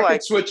I feel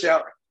like switch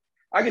out.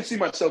 I can see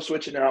myself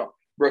switching out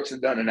Brooks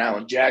and Dunn and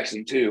Alan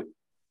Jackson too,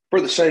 for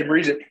the same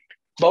reason.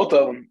 Both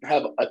of them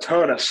have a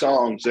ton of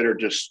songs that are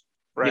just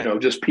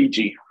just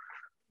peachy.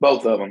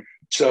 Both of them.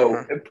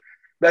 So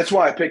That's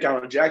why I pick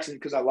Alan Jackson,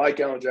 because I like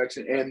Alan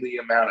Jackson and the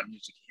amount of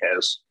music he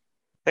has.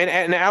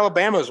 And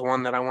Alabama's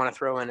one that I want to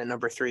throw in at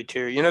number 3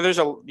 too. There's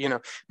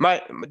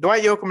my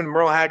Dwight Yoakam and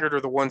Merle Haggard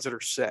are the ones that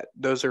are set.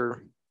 Those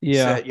are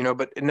set,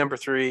 but at number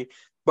 3,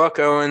 Buck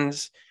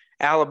Owens,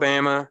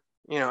 Alabama.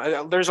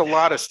 There's a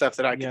lot of stuff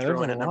that I could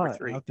throw in at number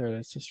 3 out there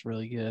that's just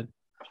really good.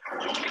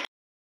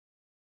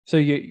 So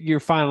you're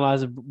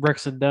finalizing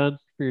Brooks and Dunn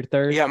for your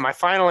third? Yeah, my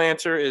final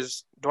answer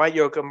is Dwight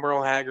Yoakam,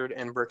 Merle Haggard,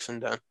 and Brooks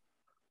and Dunn.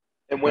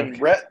 And when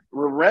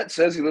Rhett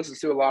says he listens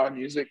to a lot of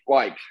music,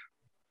 like,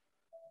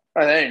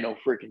 that ain't no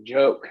freaking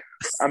joke.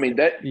 I mean,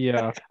 that.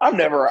 Yeah. I've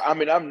never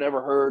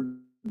heard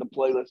the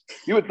playlist.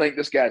 You would think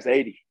this guy's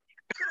 80.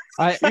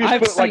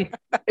 I've seen.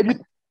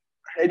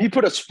 If you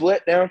put a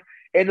split down,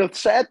 and the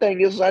sad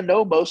thing is, I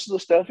know most of the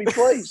stuff he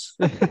plays.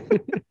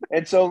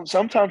 And so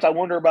sometimes I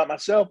wonder about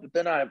myself, but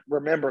then I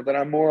remember that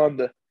I'm more on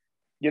the,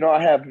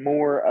 I have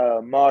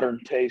more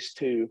modern taste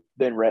too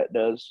than Rhett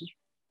does.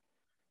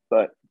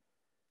 But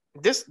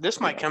this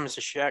might come as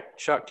a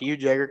shock to you,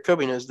 Jagger.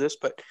 Kobe knows this,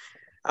 but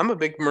I'm a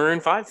big Maroon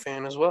 5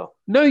 fan as well.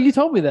 No, you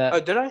told me that. Oh,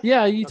 did I?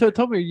 Yeah, you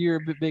told me you're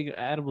a big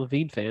Adam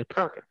Levine fan.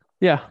 Okay.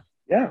 Yeah.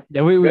 Yeah.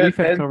 Yeah, we've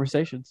had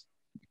conversations.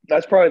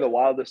 That's probably the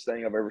wildest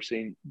thing I've ever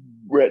seen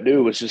Rhett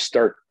do, was just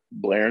start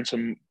blaring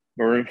some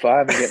Maroon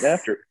 5 and getting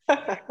after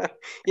it.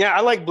 Yeah,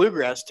 I like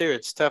bluegrass too.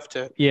 It's tough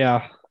to.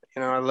 Yeah.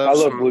 I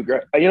love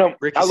bluegrass. I love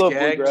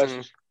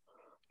bluegrass.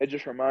 It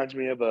just reminds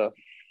me of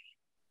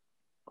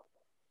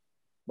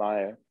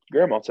my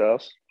grandma's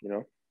house.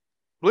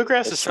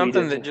 Bluegrass is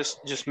something that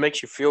just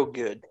makes you feel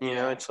good.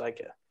 It's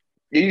like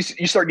you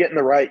start getting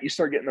the right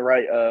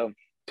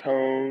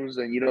tones,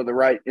 and the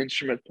right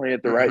instrument playing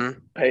at the right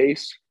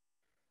pace.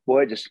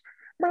 Boy, just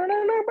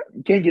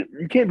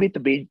you can't beat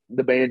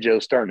the banjo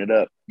starting it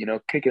up.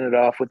 Kicking it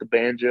off with the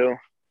banjo.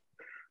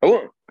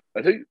 I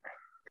think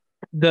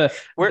the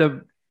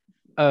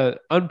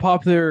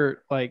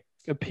unpopular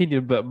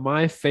opinion, but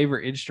my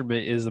favorite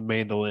instrument is the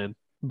mandolin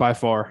by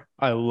far.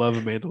 I love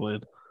a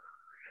mandolin.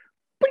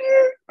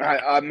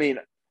 I mean,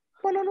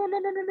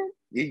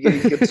 you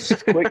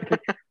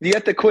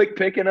get the quick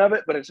picking of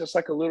it, but it's just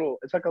like a little.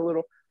 It's like a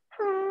little.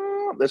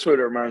 That's what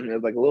it reminds me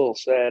of, like a little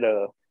sad.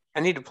 I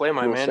need to play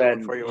my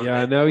mandolin for you.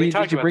 Yeah, I know.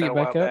 Did you bring it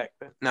back up?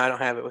 No, I don't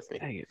have it with me.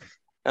 Dang it.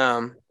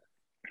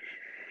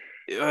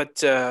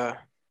 But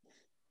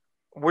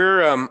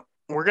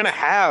we're gonna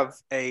have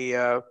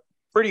a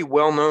pretty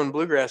well-known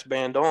bluegrass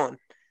band on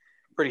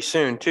pretty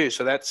soon too.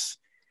 So that's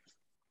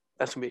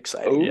gonna be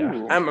exciting.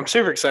 Yeah, I'm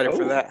super excited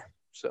for that.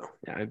 So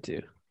yeah, I am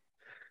too.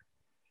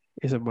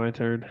 Is it my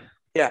turn?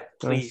 Yeah,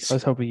 please. I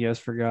was hoping you guys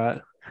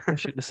forgot. I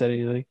shouldn't have said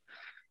anything.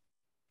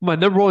 My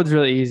number one's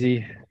really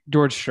easy.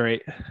 George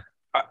Strait.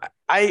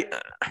 I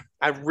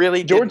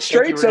really George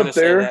Strait's up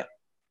there.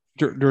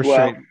 George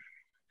Strait.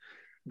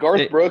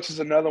 Garth Brooks is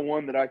another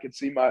one that I could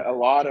see a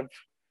lot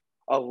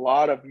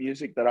of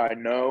music that I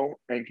know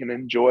and can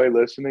enjoy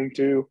listening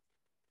to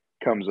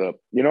comes up.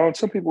 And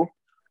some people,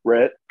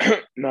 Rhett,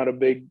 not a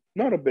big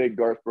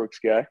Garth Brooks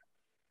guy.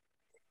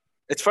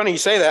 It's funny you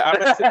say that.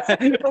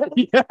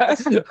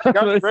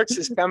 Garth Brooks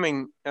is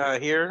coming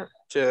here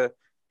to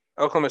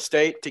Oklahoma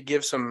State to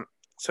give some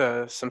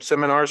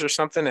seminars or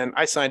something, and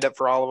I signed up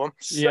for all of them.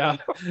 So.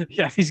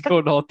 Yeah, he's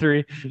going to all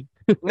 3.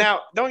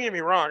 Now, don't get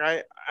me wrong.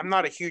 I'm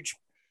not a huge.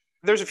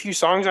 There's a few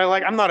songs I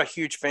like. I'm not a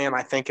huge fan,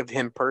 I think, of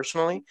him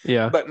personally.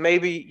 Yeah. But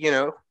maybe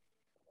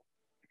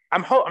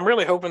I'm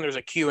really hoping there's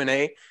a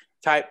Q&A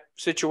type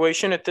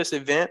situation at this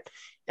event,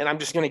 and I'm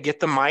just going to get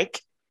the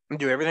mic and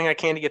do everything I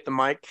can to get the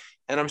mic,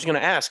 and I'm just going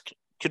to ask,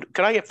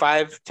 could I get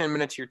 5-10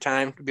 minutes of your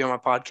time to be on my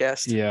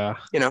podcast? Yeah.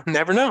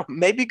 Never know.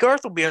 Maybe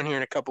Garth will be on here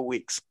in a couple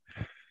weeks.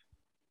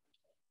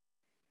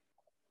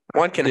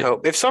 One can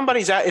hope. If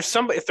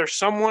there's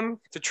someone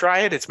to try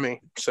it, it's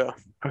me. So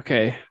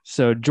okay.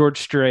 So George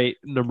Strait,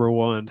 number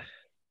 1.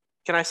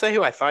 Can I say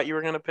who I thought you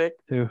were going to pick?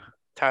 Who?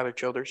 Tyler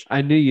Childers.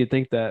 I knew you'd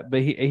think that,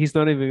 but he's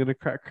not even going to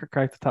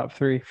crack the top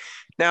 3.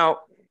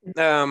 Now,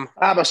 I'm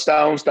a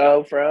stone's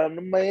throw from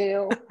the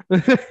mail.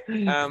 Dwight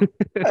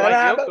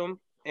Yoakam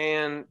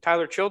and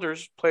Tyler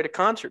Childers played a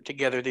concert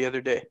together the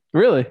other day.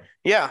 Really?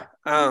 Yeah.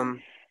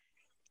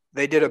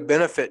 They did a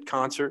benefit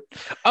concert.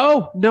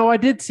 Oh no, I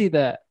did see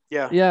that.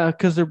 Yeah,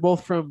 because they're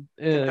both from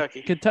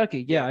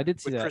Kentucky. Yeah, I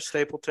did see with that. Chris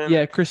Stapleton.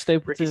 Yeah, Chris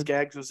Stapleton. Ricky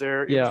Skaggs was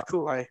there. It was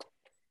cool. I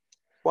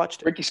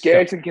watched it. Ricky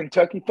Skaggs and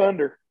Kentucky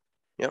Thunder.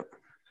 Yep.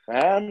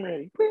 I'm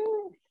ready.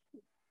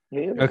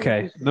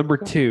 Okay, number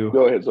 2.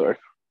 Go ahead, sorry.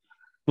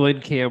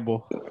 Glenn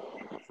Campbell.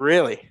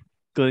 Really?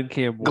 Glenn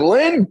Campbell.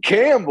 Glenn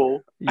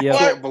Campbell? Yeah. I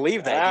can't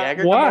believe that,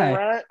 Jagger.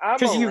 Why? I'm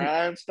a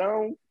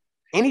rhinestone.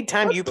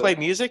 Anytime you play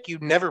music, you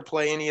never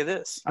play any of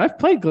this. I've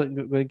played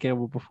Glenn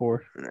Campbell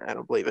before. I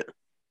don't believe it.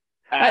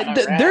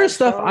 There's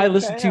stuff I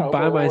listen to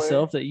by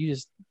myself that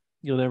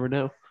you'll never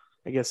know.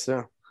 I guess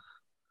so.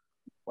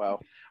 Wow.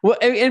 Well,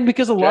 and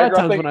because a lot of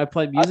times when I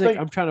play music, think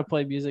I'm trying to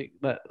play music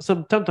that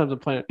sometimes I'm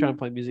trying to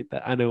play music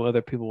that I know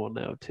other people will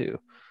know too.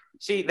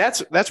 See,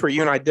 that's where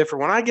you and I differ.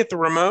 When I get the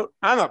remote,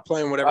 I'm not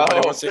playing what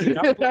everybody wants to hear.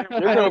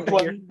 You're gonna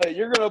play.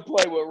 You're gonna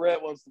play what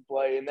Rhett wants to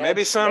play, and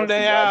Maybe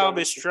someday I'll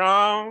be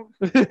strong.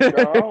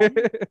 Strong.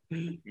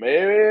 Maybe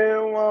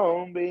it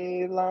won't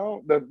be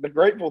long. The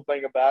grateful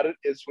thing about it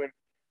is when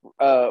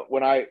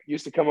I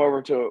used to come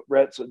over to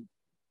Rhett's,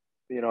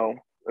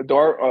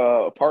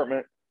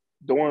 apartment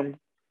dorm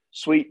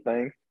suite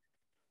thing,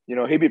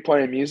 he'd be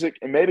playing music,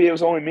 and maybe it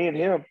was only me and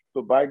him,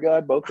 but by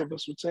God, both of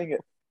us would sing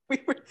it.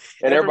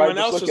 And everyone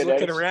else was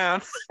looking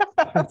around.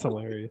 That's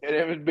hilarious. And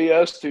it would be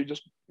us two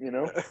just,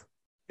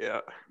 yeah,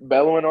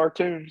 bellowing our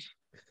tunes.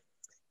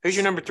 Who's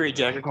your number 3,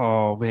 Jagger?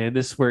 Oh man,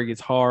 this is where it gets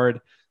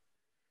hard.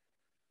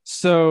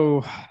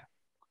 So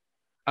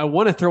I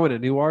want to throw in a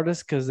new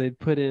artist because they'll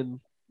put in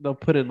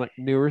like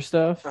newer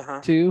stuff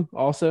too.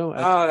 Also,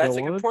 that's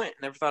a good point.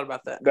 Never thought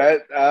about that.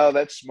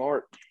 That's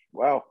smart.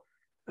 Wow,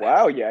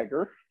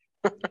 Jagger.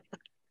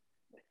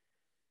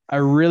 I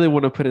really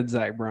want to put in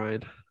Zach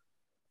Bryan.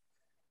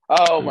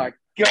 Oh my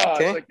God!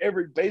 Okay. Like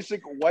every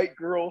basic white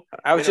girl.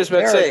 I was just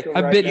about to say.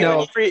 I've been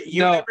girl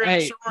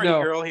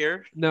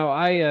here. No,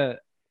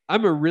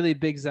 I'm a really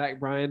big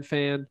Zach Bryan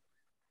fan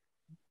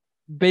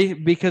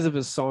because of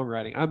his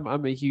songwriting.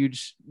 I'm a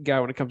huge guy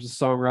when it comes to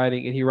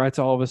songwriting, and he writes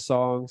all of his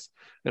songs,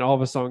 and all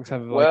of his songs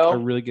have a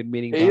really good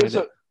meaning behind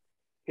it.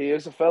 He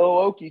is a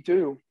fellow Okie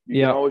too.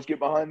 You can always get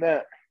behind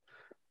that.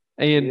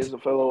 And he is a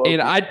fellow Okie.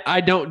 And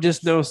I don't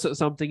just know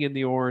something in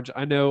the orange.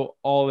 I know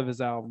all of his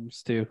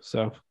albums too.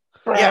 So.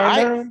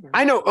 Yeah,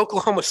 I know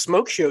Oklahoma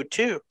Smoke Show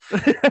too.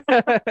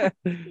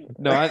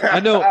 No,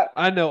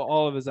 I know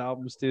all of his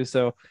albums too.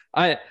 So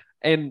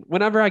and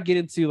whenever I get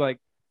into like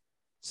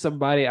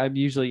somebody, I'm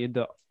usually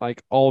into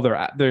like all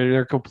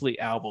their complete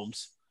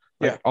albums.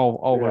 Like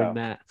I'll learn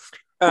that,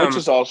 which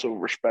is also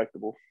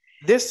respectable.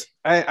 This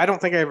I don't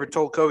think I ever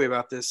told Kobe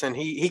about this, and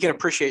he can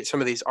appreciate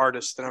some of these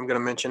artists that I'm going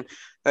to mention.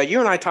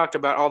 You and I talked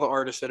about all the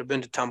artists that have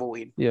been to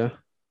Tumbleweed. Yeah.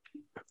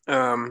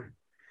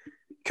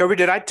 Kobe,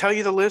 did I tell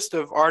you the list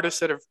of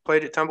artists that have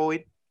played at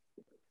Tumbleweed?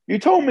 You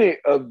told me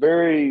a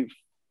very,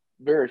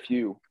 very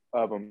few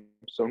of them.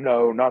 So,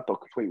 no, not the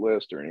complete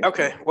list or anything.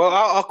 Okay. Well,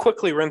 I'll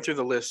quickly run through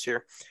the list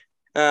here.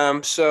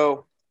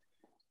 So,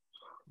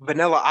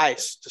 Vanilla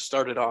Ice to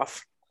start it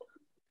off.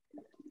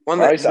 One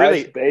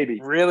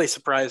that really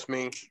surprised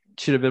me.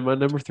 Should have been my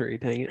number 3.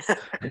 Dang it.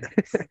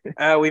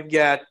 We've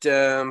got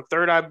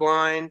Third Eye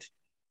Blind.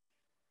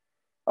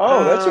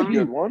 Oh, that's a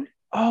good one.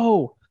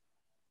 Oh,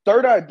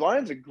 Third Eye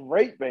Blind's a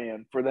great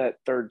band for that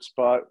third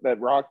spot,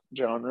 that rock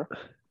genre.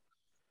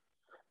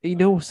 You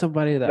know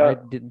somebody that I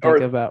didn't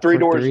think about. Three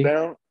Doors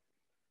Down.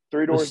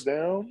 Three Doors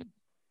Down.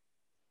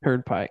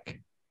 Turnpike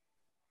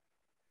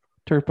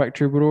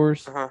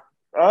Troubadours.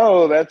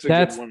 Oh, that's a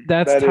good one.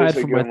 That's tied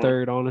for my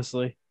third,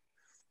 honestly.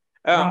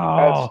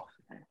 Yeah,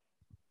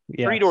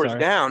 Three Doors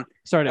Down.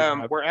 Sorry.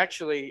 We're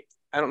actually,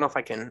 I don't know if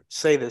I can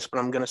say this, but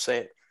I'm going to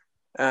say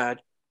it.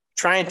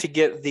 Trying to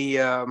get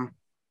the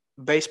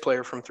bass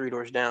player from Three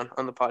Doors Down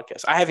on the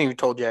podcast. I haven't even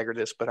told Jagger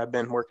this, but I've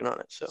been working on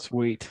it. So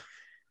sweet.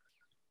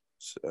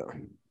 So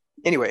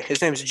anyway,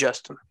 his name is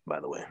Justin, by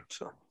the way.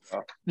 So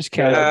just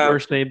casual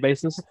first name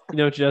basis.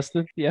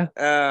 Justin. Yeah.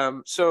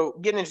 So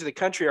getting into the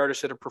country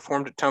artists that have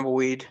performed at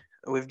Tumbleweed,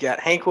 we've got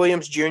Hank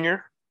Williams Jr.,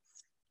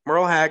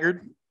 Merle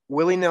Haggard,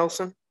 Willie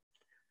Nelson,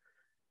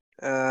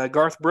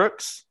 Garth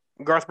Brooks.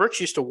 Garth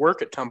Brooks used to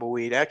work at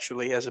Tumbleweed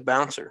actually as a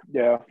bouncer.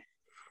 Yeah.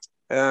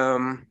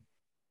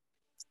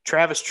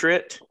 Travis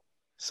Tritt,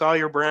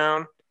 Sawyer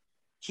Brown,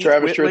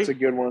 Travis Tritt's a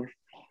good one.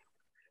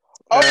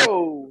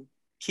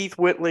 Keith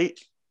Whitley,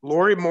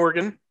 Lori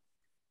Morgan.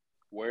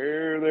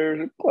 Where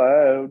there's a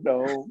cloud,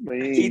 don't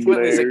mean Keith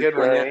Whitley's a good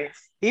one. Yeah.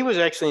 He was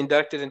actually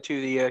inducted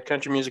into the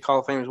Country Music Hall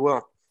of Fame as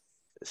well.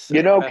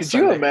 Could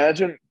you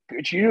imagine?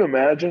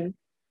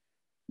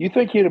 You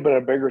think he'd have been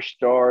a bigger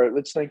star?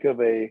 Let's think of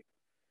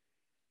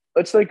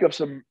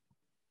some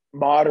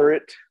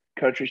moderate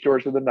country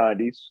stars of the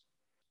 '90s.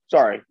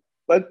 Sorry,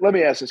 let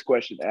me ask this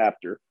question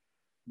after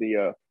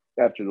the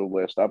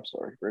list. I'm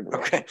sorry.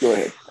 Okay, go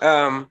ahead.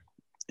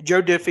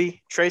 Joe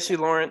Diffie, Tracy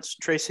Lawrence,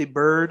 Tracy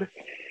Byrd,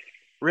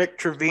 Rick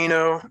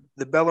Trevino,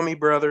 the Bellamy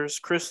Brothers,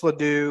 Chris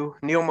Ledoux,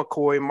 Neil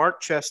McCoy, Mark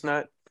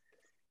Chestnut,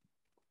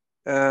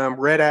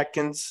 Rhett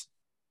Akins.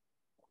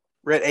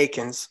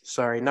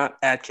 Sorry, not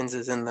Atkins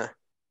is in the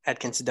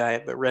Atkins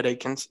diet, but Rhett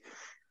Akins.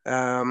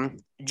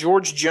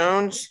 George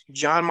Jones,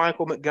 John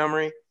Michael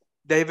Montgomery,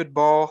 David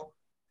Ball,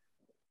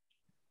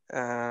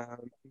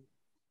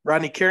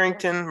 Rodney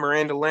Carrington,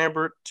 Miranda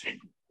Lambert,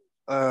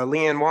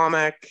 Leanne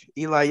Womack,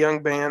 Eli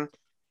Young Band,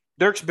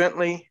 Dierks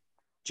Bentley,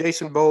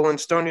 Jason Boland,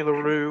 Stoney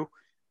LaRue,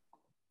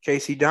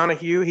 Casey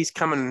Donahue. He's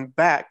coming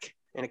back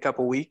in a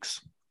couple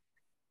weeks.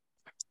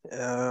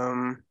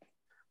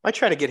 Might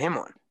try to get him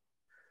on.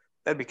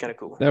 That'd be kind of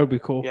cool. That would be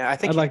cool. Yeah, I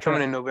think he's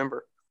coming in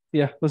November.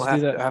 Yeah, let's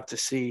do that. I'll have to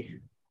see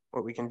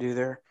what we can do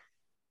there.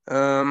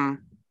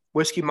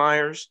 Whiskey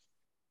Myers,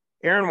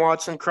 Aaron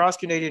Watson, Cross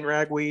Canadian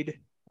Ragweed,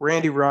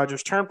 Randy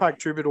Rogers, Turnpike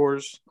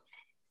Troubadours,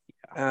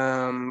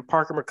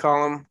 Parker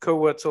McCollum, Co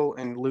Wetzel,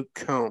 and Luke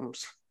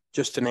Combs,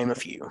 just to name a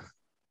few.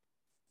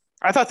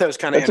 I thought that was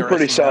kind of That's a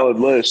pretty solid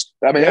list.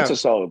 I mean, that's a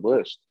solid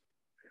list,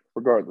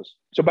 regardless.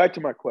 So back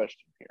to my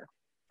question here.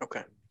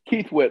 Okay.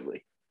 Keith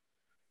Whitley,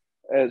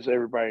 as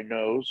everybody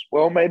knows,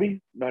 well,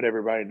 maybe not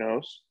everybody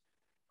knows,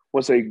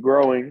 was a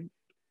growing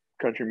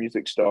country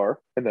music star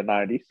in the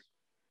 90s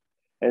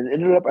and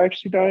ended up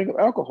actually dying of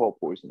alcohol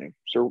poisoning,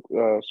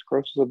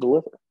 cirrhosis of the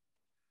liver,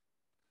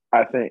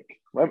 I think.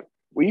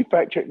 Will you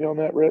fact check me on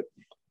that, Rick?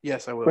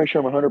 Yes, I will. Make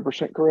sure I'm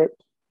 100%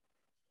 correct.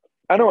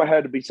 I know it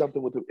had to be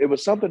something it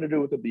was something to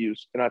do with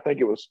abuse, and I think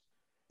it was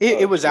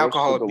it was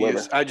alcohol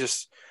abuse. I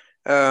just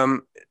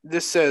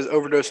this says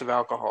overdose of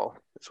alcohol.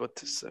 That's what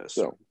this says.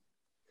 So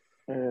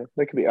that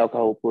could be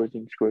alcohol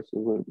poisoning, cirrhosis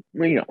of the liver.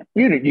 Well,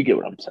 you get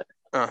what I'm saying.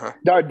 Uh-huh.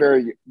 Died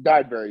very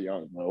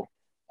young though.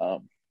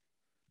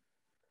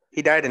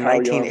 He died in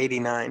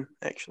 1989,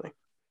 actually.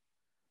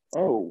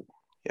 Oh,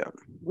 yeah,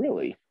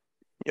 really?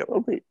 Yep. A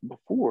little bit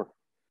before.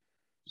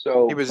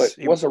 So he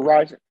was a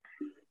rising.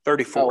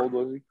 34. How old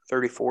was he?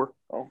 34.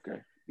 Okay.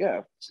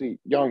 Yeah. See,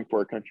 young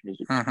for a country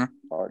music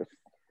artist.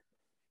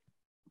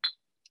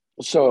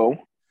 So,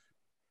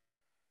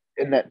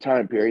 in that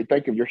time period,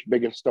 think of your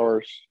biggest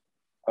stars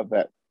of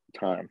that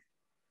time.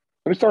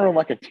 Let me start on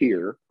like a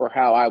tier, or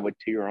how I would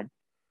tier them.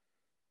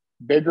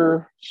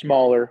 Bigger,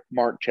 smaller,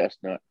 Mark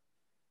Chestnut.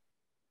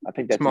 I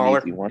think that's smaller.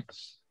 An easy one.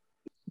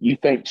 You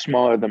think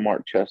smaller than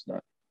Mark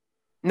Chestnut?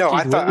 No,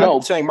 Keith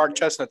I'm saying Mark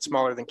Chestnut's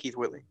smaller than Keith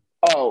Whitley.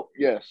 Oh,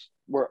 yes.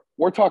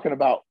 We're talking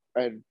about,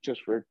 and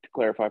just to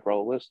clarify for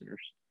all the listeners,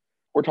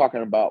 we're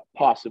talking about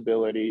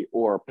possibility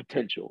or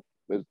potential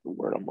is the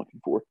word I'm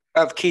looking for.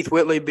 Of Keith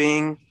Whitley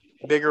being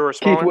bigger or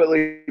smaller? Keith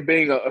Whitley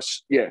being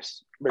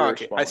yes.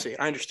 Okay, I see.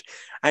 I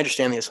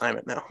understand the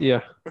assignment now.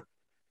 Yeah.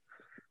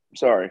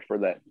 Sorry for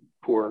that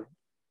poor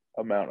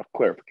amount of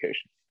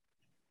clarification.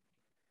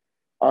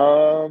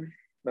 Let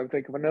me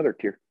think of another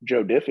tier.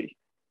 Joe Diffie.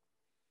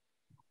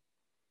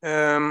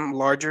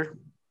 Larger.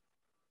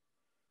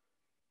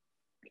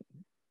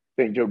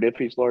 Think Joe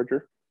Diffie's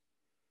larger?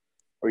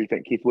 Or you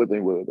think Keith Whitley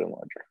would have been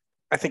larger?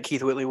 I think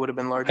Keith Whitley would have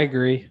been larger. I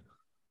agree.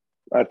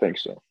 I think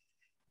so.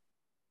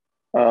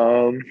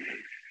 I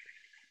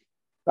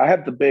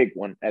have the big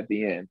one at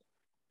the end,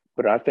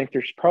 but I think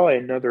there's probably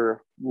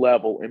another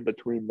level in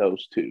between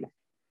those two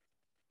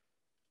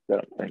that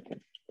I'm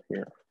thinking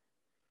here.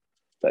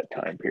 That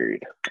time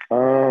period.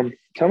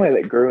 Somebody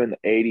that grew in the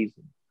 80s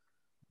and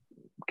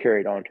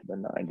carried on to the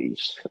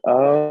 90s.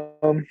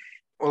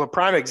 Well, a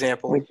prime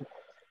example,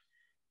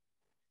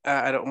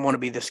 I don't want to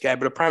be this guy,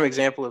 but a prime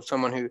example of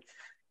someone who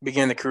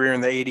began the career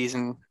in the 80s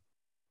and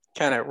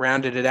kind of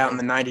rounded it out in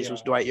the 90s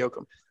was Dwight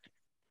Yoakam.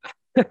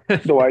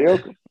 Dwight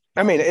Yoakam.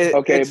 I mean,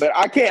 but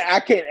I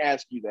can't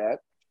ask you that.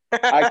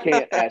 I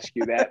can't ask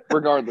you that,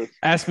 regardless.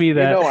 Ask me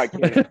that. I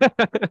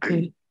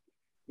can't.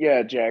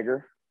 Yeah,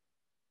 Jagger.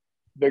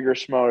 Bigger,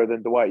 smaller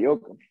than Dwight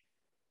Yoakam.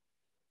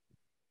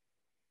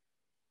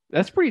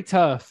 That's pretty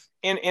tough.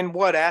 In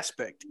what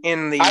aspect?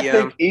 In the I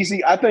think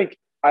easy. I think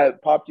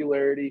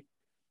popularity,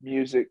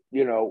 music,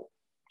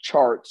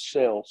 charts,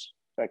 sales,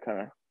 that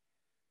kind of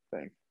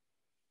thing.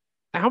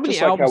 How many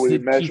albums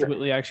did Keith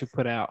Whitley actually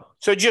put out?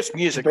 So just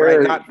music,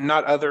 right?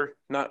 Not other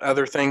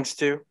things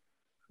too.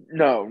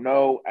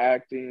 No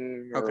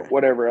acting or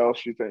whatever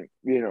else you think.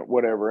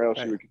 Whatever else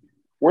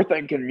we're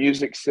thinking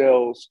music,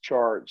 sales,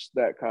 charts,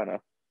 that kind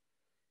of.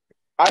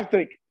 I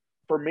think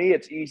for me,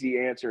 it's easy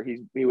answer.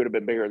 He would have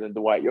been bigger than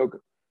Dwight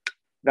Yoakam.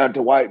 Now,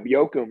 Dwight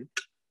Yoakam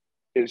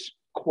is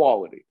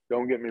quality.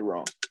 Don't get me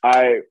wrong.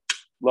 I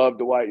love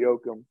Dwight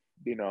Yoakam,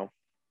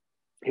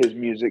 his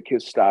music,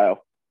 his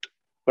style.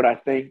 But I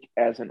think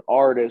as an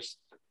artist,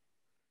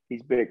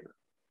 he's bigger.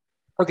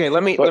 Okay,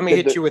 let me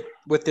hit you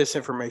with this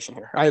information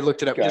here. I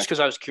looked it up just because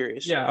I was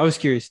curious. Yeah, I was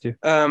curious too.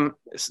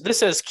 This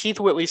says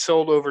Keith Whitley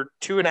sold over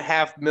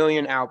 2.5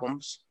 million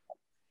albums.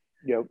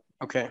 Yep.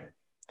 Okay.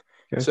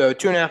 So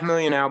 2.5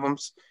 million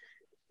albums.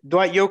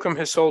 Dwight Yoakam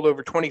has sold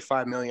over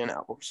 25 million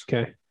albums.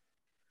 Okay.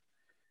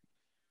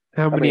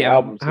 How many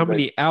albums? How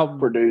many albums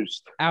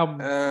produced?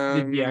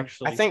 Did he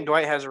actually? I think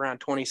Dwight has around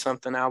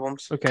 20-something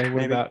albums. Okay.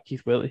 What about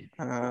Keith Whitley?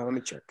 Let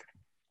me check.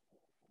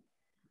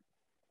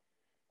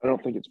 I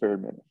don't think it's very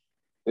many.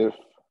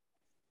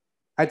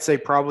 I'd say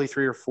probably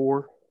 3 or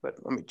 4, but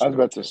let me check. I was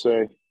about to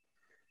say.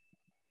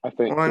 I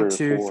think 1,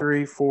 2,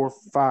 3, 4,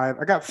 5.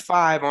 I got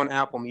 5 on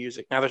Apple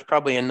Music. Now there's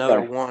probably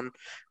another one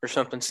or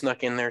something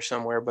snuck in there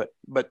somewhere, but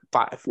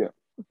 5. Yeah,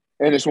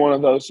 and it's one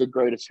of those the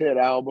greatest hit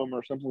album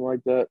or something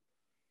like that.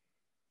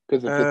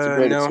 Because if it's the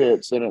greatest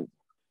hits, then it.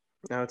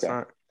 No, it's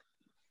not.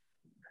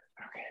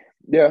 Okay.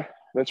 Yeah,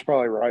 that's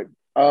probably right.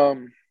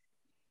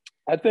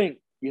 I think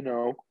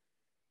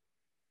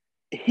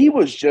he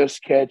was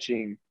just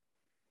catching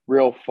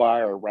real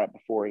fire right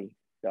before he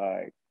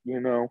died.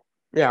 Yeah,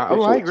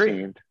 I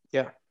agree.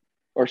 Yeah.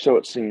 Or so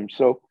it seems.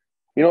 So,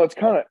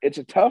 it's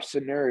a tough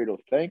scenario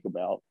to think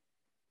about,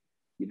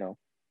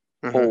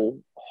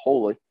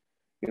 wholly,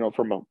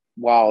 from a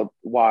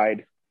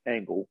wide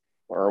angle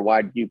or a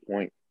wide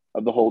viewpoint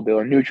of the whole deal,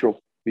 a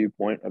neutral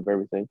viewpoint of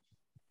everything.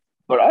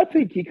 But I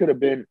think he could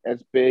have been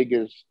as big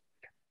as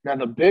now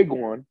the big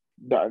one.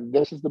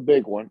 This is the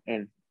big one,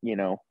 and you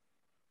know.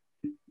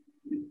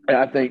 And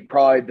I think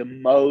probably the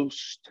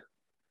most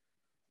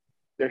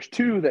 – there's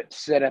two that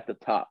sit at the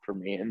top for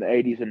me in the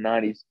 80s and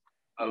 90s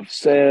of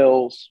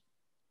sales,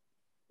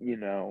 you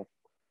know,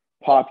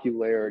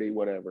 popularity,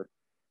 whatever.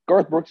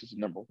 Garth Brooks is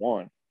number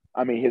one.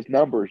 I mean, his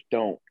numbers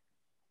don't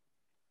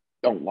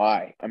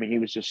lie. I mean, he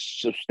was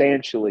just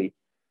substantially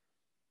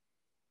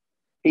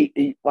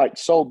he like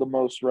sold the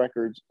most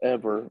records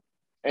ever,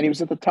 and he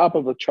was at the top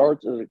of the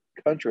charts as a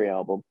country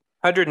album.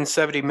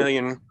 170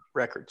 million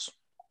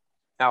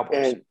albums.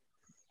 And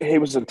he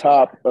was the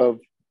top of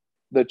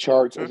the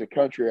charts as a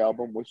country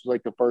album, which was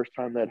like the first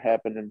time that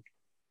happened in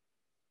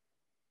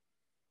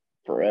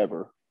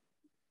forever.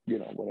 You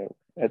know, whatever.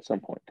 At some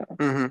point in time.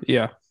 Mm-hmm.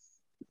 Yeah.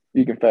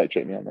 You can fact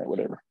check me on that,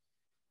 whatever.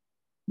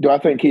 Do I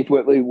think Keith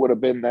Whitley would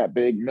have been that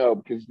big? No,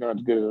 because he's not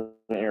as good as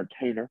an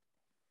entertainer.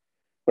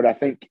 But I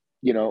think,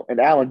 you know, and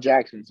Alan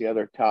Jackson's the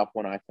other top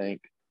one, I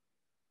think.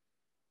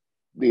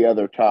 The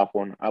other top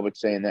one, I would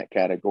say, in that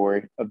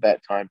category of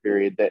that time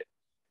period that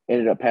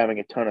ended up having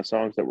a ton of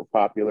songs that were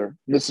popular.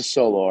 This is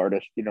solo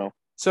artist, you know.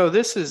 So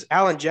this is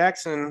Alan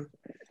Jackson,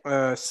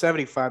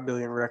 75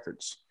 billion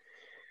records.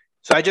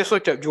 So I just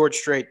looked up George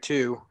Strait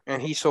too,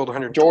 and he sold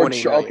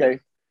 120 million. Okay.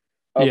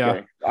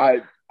 Yeah.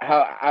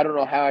 I don't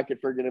know how I could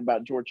forget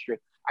about George Strait.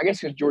 I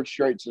guess because George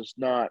Strait's is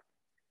not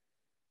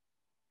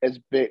as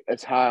big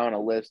as high on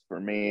a list for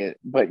me.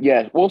 But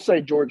yeah, we'll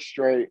say George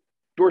Strait.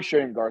 George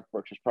Strait and Garth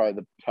Brooks is probably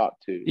the top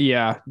two.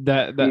 Yeah,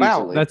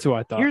 Wow. That's who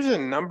I thought. Here's a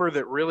number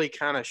that really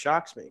kind of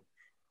shocks me.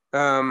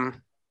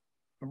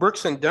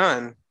 Brooks and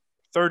Dunn,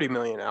 30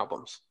 million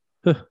albums.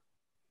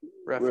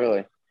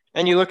 Really?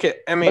 And you look at,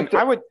 I mean,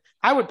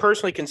 I would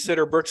personally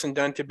consider Brooks and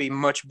Dunn to be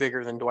much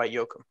bigger than Dwight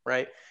Yoakam,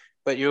 right?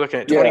 But you're looking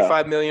at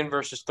 25 million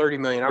versus 30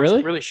 million. I was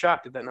really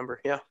shocked at that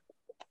number. Yeah.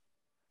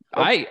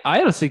 I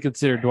honestly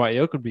consider Dwight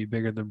Yoakam to be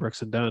bigger than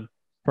Brooks and Dunn,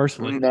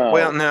 personally. No.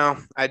 Well, no.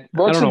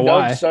 Brooks I don't know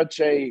why.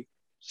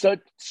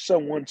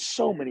 Won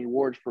so many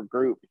awards for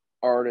group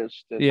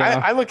artists.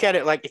 Yeah. I look at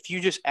it like if you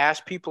just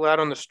ask people out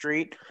on the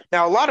street.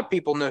 Now, a lot of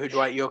people know who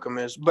Dwight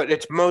Yoakam is, but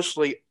it's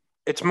mostly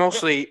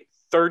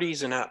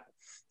 30s and up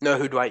know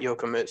who Dwight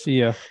Yoakam is.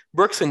 Yeah.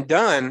 Brooks and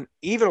Dunn,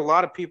 even a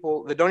lot of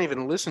people that don't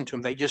even listen to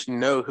him, they just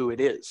know who it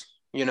is,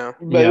 you know?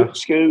 Yeah. Boot,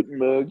 scoot, and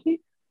boogie.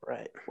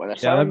 Right. When the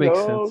that sun makes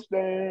goes sense.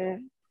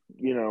 down,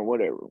 you know,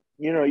 whatever.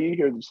 You know, you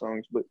hear the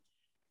songs, but,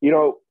 you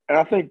know, and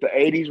I think the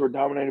 80s were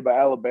dominated by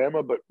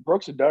Alabama, but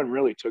Brooks and Dunn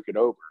really took it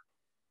over.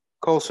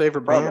 Cole's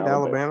favorite From band,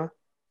 Alabama.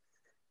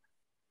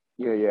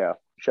 Yeah.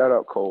 Shout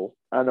out Cole.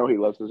 I know he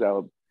loves his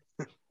Alabama.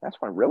 That's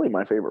really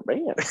my favorite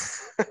band.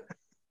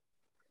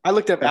 I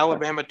looked up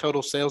Alabama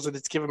total sales, and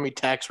it's giving me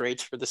tax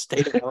rates for the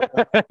state of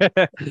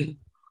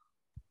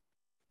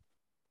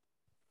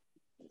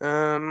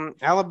Alabama.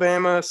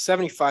 Alabama,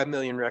 75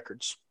 million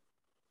records.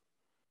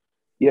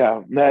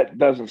 Yeah, that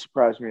doesn't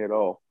surprise me at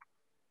all.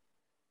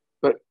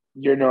 But,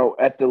 you know,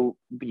 at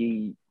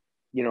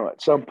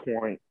at some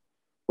point,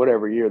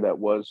 whatever year that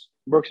was,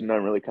 Brooks and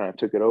Dunn really kind of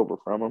took it over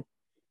from him.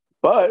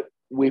 But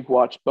we've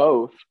watched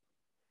both.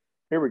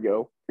 Here we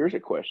go. Here's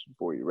a question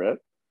for you, Rhett.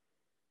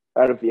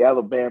 Out of the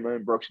Alabama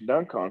and Brooks and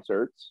Dunn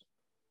concerts,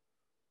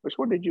 which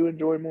one did you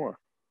enjoy more?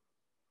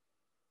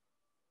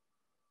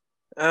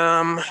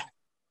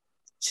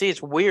 See,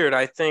 it's weird.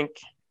 I think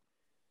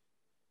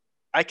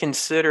I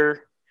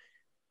consider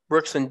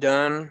Brooks and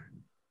Dunn.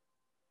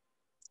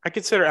 I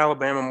consider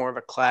Alabama more of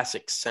a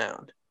classic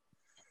sound.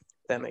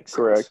 If that makes sense.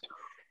 Correct.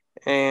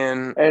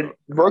 And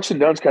Brooks and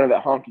Dunn's kind of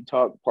that honky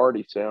tonk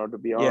party sound, to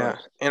be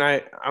honest. Yeah,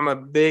 and I'm a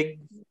big.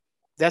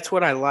 That's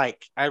what I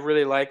like. I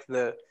really like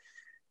the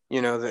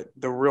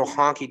real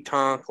honky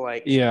tonk,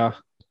 like, Yeah.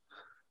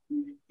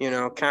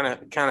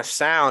 Kind of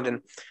sound.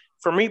 And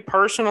for me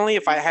personally,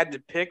 if I had to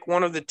pick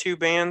one of the two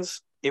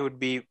bands, it would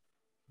be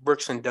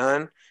Brooks and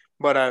Dunn.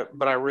 But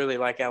I really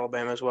like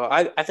Alabama as well.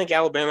 I think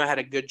Alabama had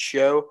a good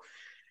show,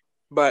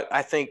 but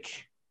I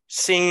think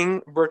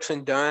seeing Brooks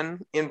and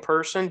Dunn in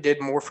person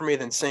did more for me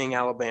than seeing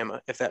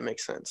Alabama, if that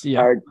makes sense.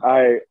 Yeah.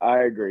 I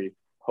agree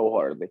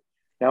wholeheartedly.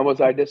 Now,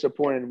 was I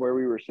disappointed where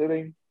we were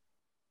sitting?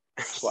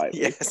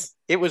 Slightly. Yes,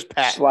 it was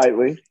packed.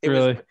 Slightly.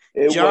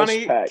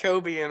 Johnny, packed.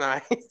 Kobe, and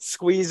I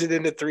squeezed it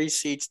into 3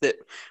 seats that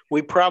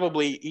we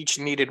probably each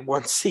needed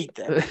 1 seat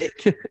that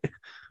big.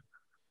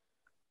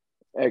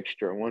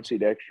 Extra, 1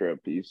 seat extra a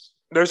piece.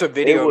 There's a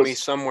video of me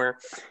somewhere.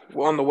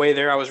 On the way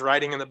there, I was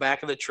riding in the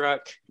back of the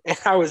truck, and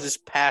I was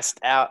just passed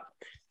out,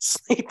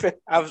 sleeping.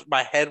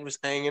 My head was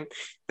hanging.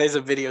 There's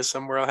a video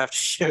somewhere I'll have to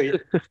show you.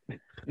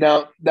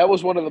 Now, that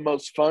was one of the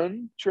most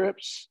fun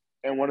trips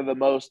and one of the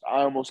most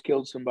I almost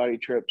killed somebody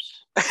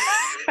trips.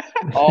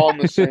 all in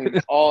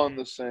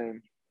the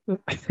same.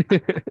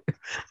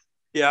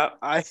 Yeah,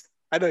 I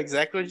know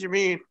exactly what you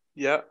mean.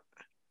 Yeah.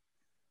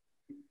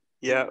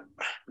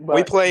 But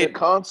we played the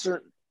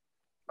concert.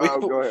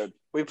 Go ahead.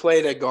 We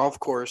played a golf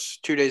course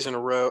 2 days in a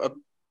row, a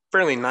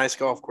fairly nice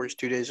golf course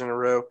 2 days in a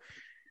row,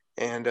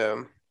 and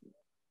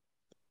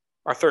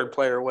our third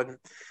player wasn't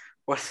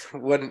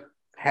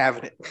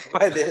having it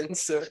by then.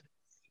 So,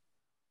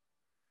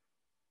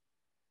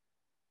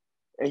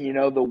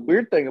 And, the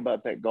weird thing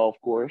about that golf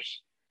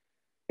course,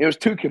 it was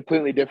two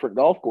completely different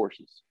golf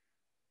courses.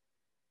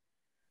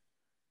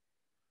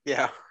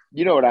 Yeah.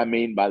 You know what I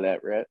mean by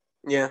that, Rhett?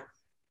 Yeah.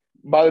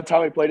 By the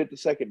time we played it the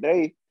second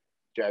day,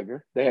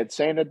 Jagger, they had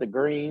sanded the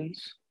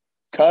greens,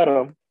 cut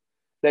them.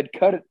 They'd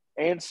cut it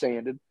and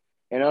sanded.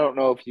 And I don't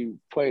know if you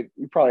played,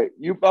 I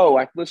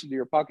listened to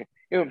your pocket.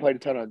 You haven't played a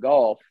ton of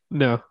golf.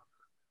 No.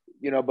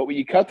 But when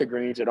you cut the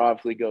greens, it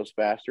obviously goes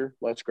faster.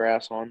 Less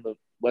grass,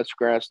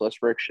 less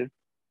friction.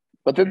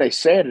 But then they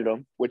sanded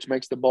them, which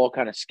makes the ball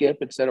kind of skip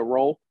instead of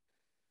roll.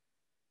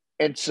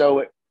 And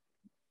so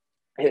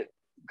it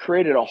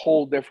created a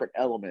whole different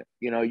element.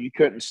 You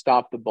couldn't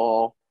stop the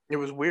ball. It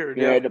was weird.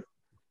 You had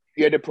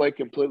to play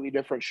completely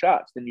different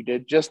shots than you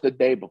did just the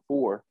day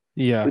before.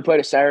 Yeah. We played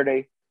a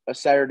Saturday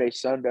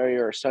Sunday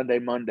or a Sunday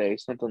Monday,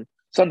 something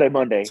Sunday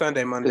Monday.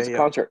 Sunday Monday. The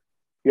concert.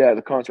 Yeah,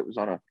 the concert was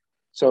on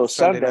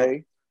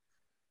Sunday.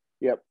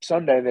 Yep,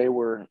 Sunday they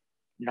were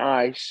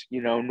nice,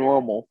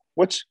 normal.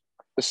 Which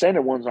the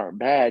sanded ones aren't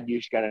bad. You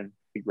just gotta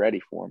be ready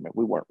for them. And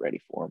we weren't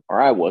ready for them,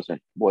 or I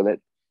wasn't. Boy, that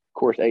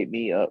course ate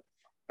me up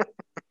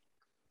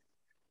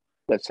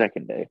that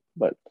second day.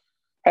 But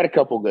had a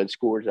couple good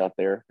scores out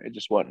there. It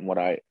just wasn't what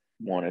I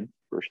wanted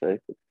per se.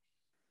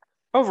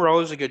 Overall,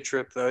 it was a good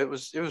trip, though. It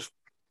was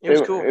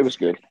cool. It was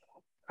good.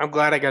 I'm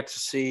glad I got to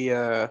see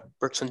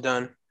Brooks and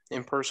Dunn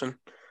in person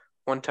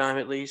one time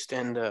at least,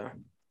 and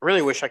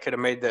really wish I could have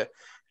made a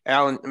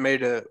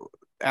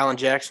Alan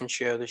Jackson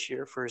show this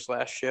year for his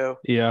last show.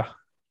 Yeah.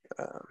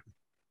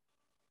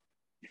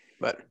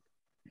 But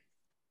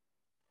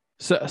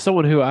so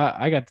someone who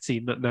I got to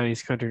see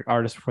 90s country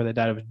artist before they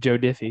died was Joe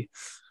Diffie.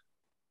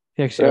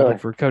 He actually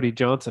opened for Cody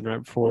Johnson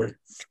right before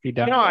he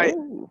died.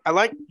 I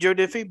like Joe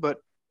Diffie, but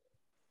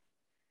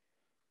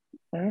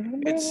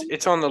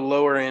it's on the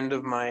lower end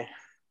of my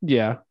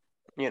and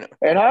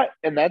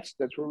that's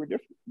where we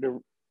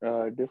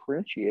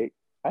differentiate.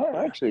 I'm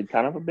actually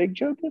kind of a big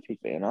Joe Diffie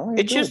fan.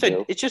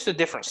 It's just a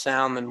different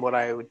sound than what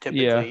I would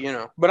typically,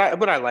 but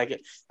I like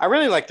it. I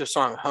really like the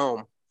song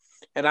Home,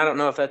 and I don't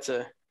know if that's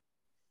a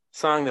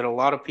song that a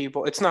lot of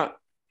people. It's not.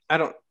 I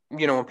don't.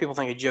 When people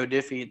think of Joe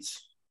Diffie,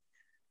 it's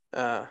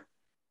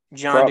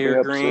John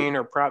Deere Green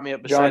or Prop Me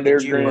Up Beside the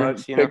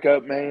Jukebox.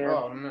 Pickup Man.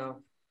 Oh no!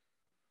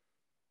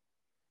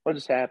 What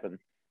just happened?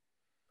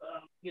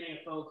 Getting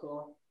a phone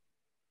call.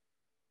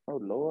 Oh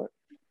Lord!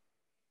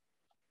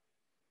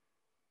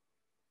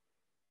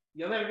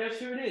 You'll never guess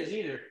who it is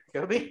either.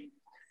 Kobe.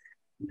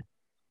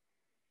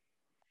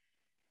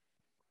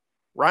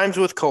 Rhymes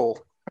with coal.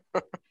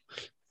 Are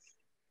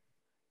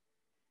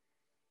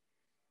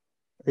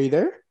you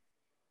there?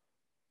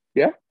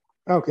 Yeah.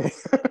 Okay.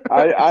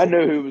 I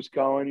knew who was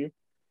calling you.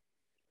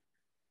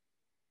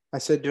 I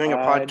said doing a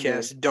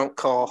podcast, don't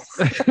call.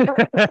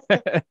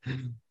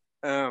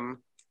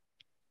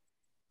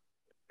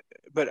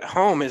 But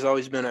Home has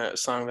always been a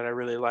song that I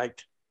really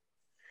liked.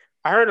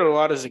 I heard it a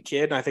lot as a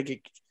kid, and I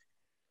think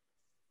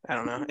I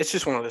don't know. It's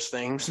just one of those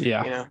things.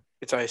 Yeah.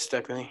 It's always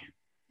stuck with me.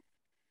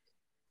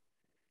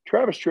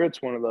 Travis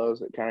Tritt's one of those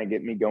that kind of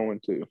get me going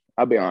too.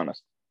 I'll be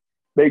honest.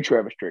 Big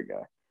Travis Tritt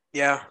guy.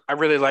 Yeah, I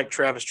really like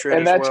Travis Tritt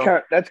and as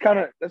well. That's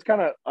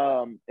kind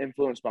of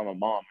influenced by my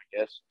mom, I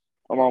guess.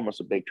 My mom was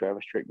a big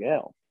Travis Tritt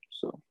gal,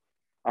 so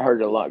I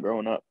heard it a lot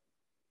growing up.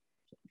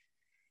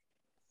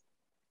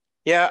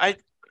 Yeah,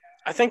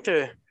 I think there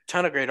are a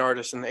ton of great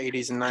artists in the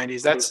 80s and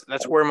 90s.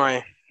 That's where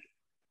my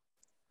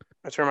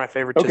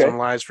favoritism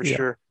lies for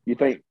sure. You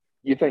think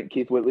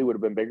Keith Whitley would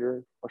have been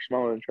bigger or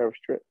smaller than Travis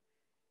Tritt?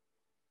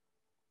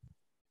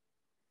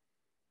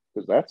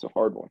 Because that's a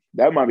hard one.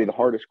 That might be the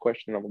hardest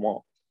question of them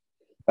all.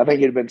 I think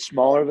he'd have been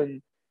smaller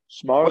than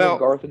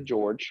Garth and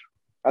George.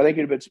 I think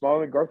he'd have been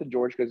smaller than Garth and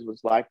George because it was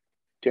like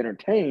to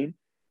entertain.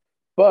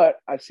 But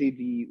I see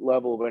the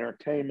level of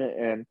entertainment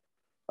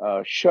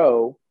and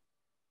show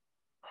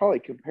probably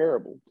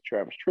comparable to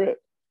Travis Tritt.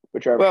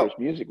 But Travis Tritt's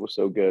music was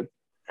so good.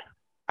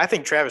 I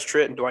think Travis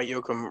Tritt and Dwight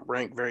Yoakam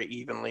rank very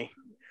evenly.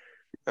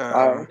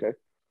 Okay.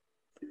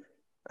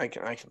 I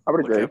can I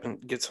would look agree. up and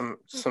get some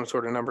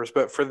sort of numbers,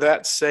 but for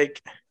that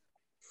sake,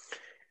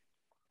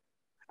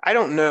 I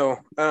don't know.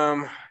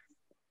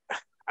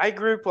 I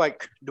group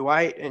like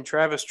Dwight and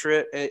Travis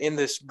Tritt in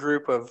this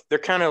group of they're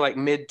kind of like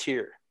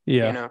mid-tier.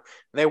 Yeah.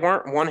 They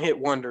weren't one-hit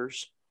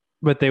wonders,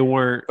 but they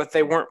weren't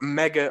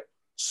mega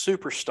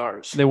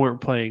superstars. They weren't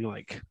playing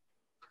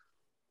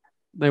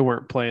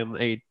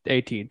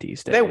AT&T Stadium.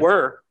 They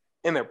were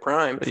in their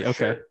prime. Okay.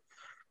 Sure.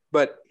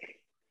 But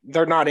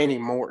they're not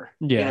anymore.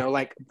 Yeah.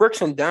 Like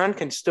Brooks and Dunn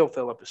can still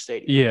fill up a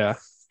stadium. Yeah.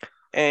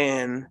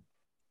 And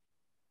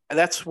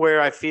that's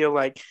where I feel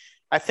like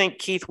I think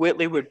Keith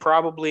Whitley would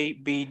probably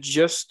be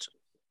just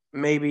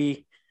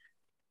maybe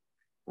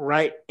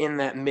right in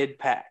that mid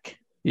pack.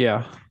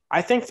 Yeah.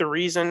 I think the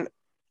reason,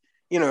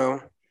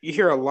 you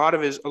hear a lot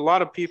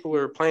of people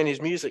are playing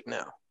his music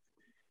now.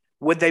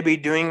 Would they be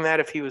doing that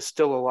if he was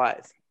still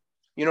alive?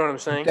 You know what I'm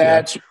saying?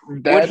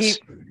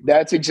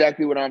 That's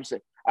exactly what I'm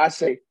saying. I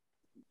say,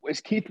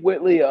 is Keith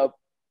Whitley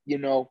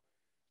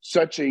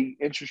such a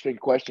interesting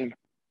question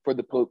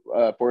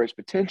for his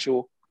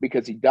potential?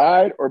 because he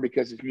died or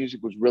because his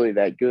music was really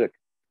that good.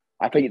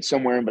 I think it's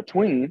somewhere in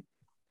between.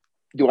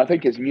 Do I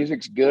think his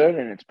music's good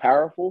and it's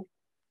powerful?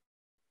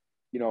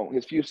 You know,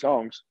 his few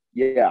songs,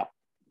 yeah.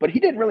 But he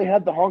didn't really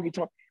have the honky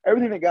tonk.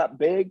 Everything that got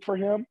big for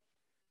him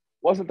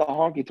wasn't the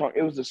honky tonk.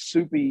 It was the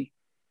soupy,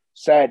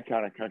 sad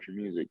kind of country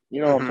music.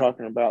 You know what I'm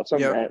talking about?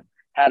 Something that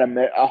had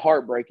a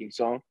heartbreaking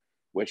song,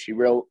 which he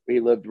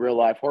lived real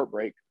life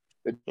heartbreak.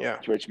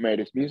 Which made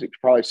his music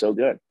probably so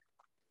good.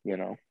 You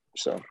know,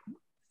 so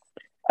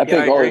I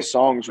think all his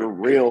songs were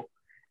real,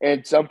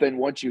 and something.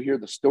 Once you hear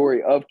the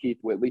story of Keith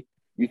Whitley,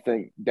 you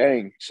think,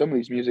 dang, some of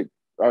this music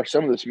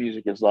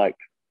is like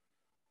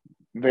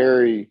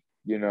very,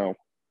 you know,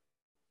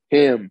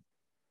 him,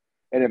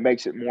 and it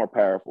makes it more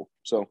powerful.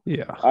 So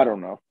I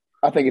don't know.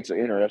 I think it's an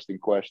interesting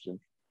question.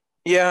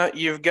 Yeah,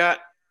 you've got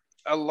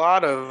a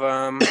lot of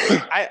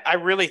I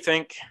really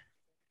think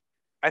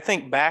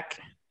back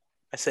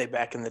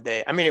in the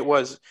day. I mean, it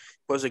was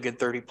a good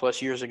 30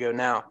 plus years ago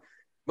now,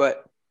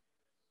 but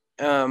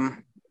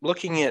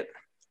looking at,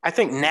 I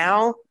think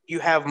now you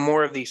have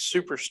more of these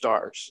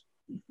superstars.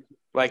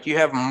 Like you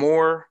have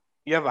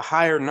a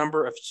higher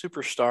number of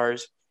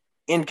superstars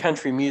in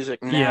country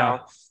music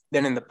now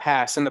than in the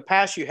past. In the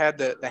past, you had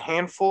the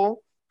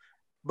handful,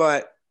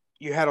 but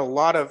you had a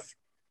lot of,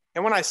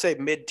 and when I say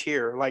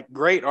mid-tier, like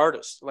great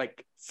artists,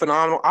 like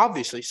phenomenal,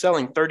 obviously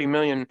selling 30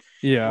 million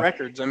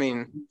records. I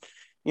mean,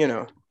 you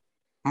know,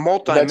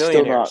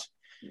 multi-millionaires.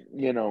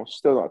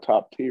 Still not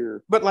top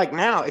tier. But like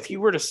now, if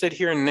you were to sit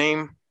here and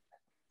name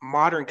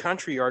modern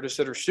country artists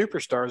that are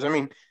superstars, I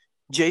mean,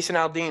 Jason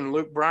Aldean,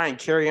 Luke Bryan,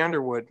 Carrie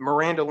Underwood,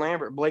 Miranda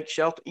Lambert, Blake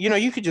Shelton, you know,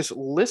 you could just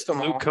list them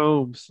Luke all.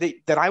 Combs.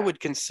 That I would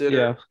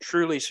consider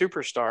truly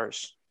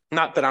superstars.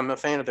 Not that I'm a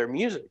fan of their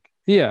music.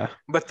 Yeah.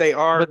 But they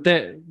are. But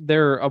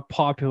they're a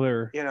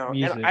popular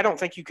music. And I don't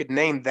think you could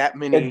name that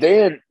many and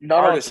then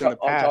artists in the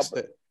past.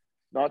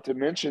 Not to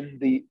mention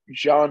the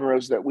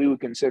genres that we would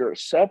consider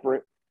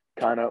separate,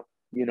 kind of,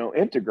 you know,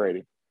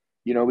 integrating.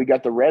 You know, we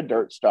got the red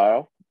dirt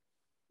style,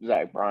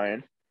 Zach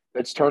Bryan,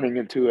 that's turning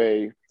into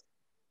a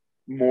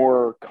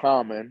more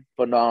common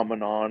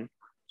phenomenon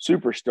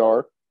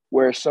superstar,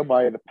 whereas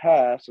somebody in the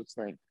past, let's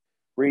think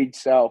Reed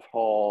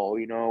Southall,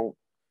 you know,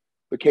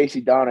 the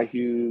Casey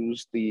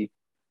Donahues, the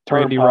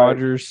Randy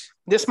Rogers.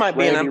 This might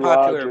be an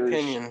unpopular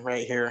opinion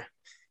right here.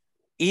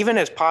 Even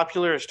as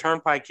popular as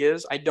Turnpike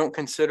is, I don't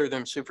consider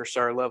them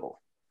superstar level.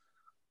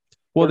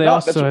 Well, they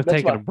also have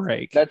taken a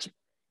break.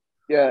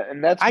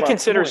 I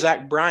consider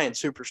Zach Bryan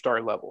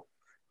superstar level.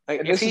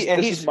 Like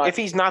if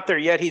he's not there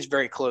yet, he's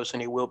very close,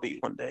 and he will be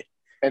one day.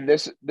 And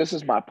this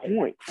is my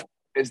point: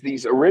 is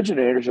these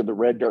originators of the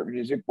red dirt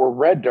music were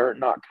red dirt,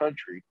 not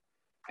country,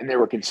 and they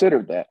were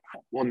considered that.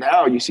 Well,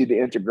 now you see the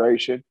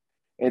integration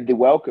and the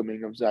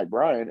welcoming of Zach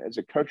Bryan as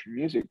a country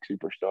music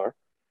superstar,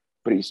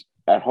 but he's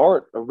at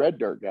heart a red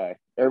dirt guy.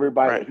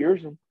 Everybody that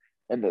hears him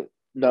and that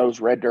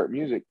knows red dirt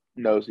music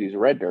knows he's a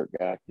red dirt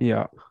guy.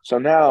 Yeah. So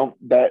now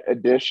that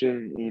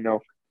addition, you know,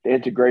 the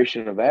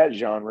integration of that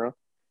genre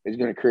is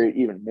going to create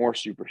even more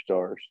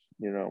superstars.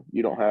 You know,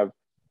 you don't have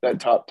that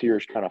top tier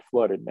is kind of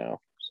flooded now.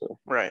 So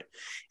right,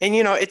 and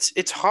you know,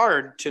 it's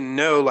hard to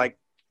know. Like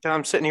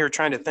I'm sitting here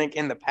trying to think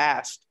in the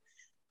past.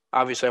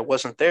 Obviously, I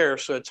wasn't there,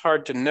 so it's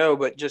hard to know.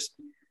 But just,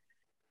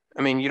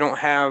 I mean, you don't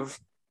have.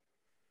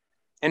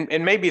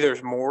 And maybe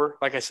there's more,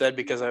 like I said,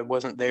 because I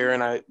wasn't there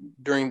and I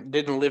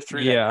didn't live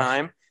through that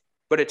time.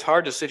 But it's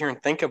hard to sit here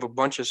and think of a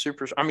bunch of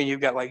supers. I mean,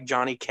 you've got like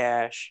Johnny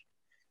Cash,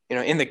 you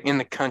know, in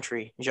the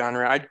country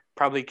genre. I'd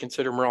probably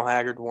consider Merle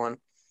Haggard one.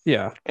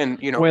 Yeah. And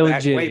you know,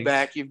 way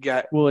back, you've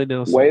got Willie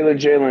Nelson, Waylon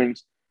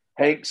Jennings,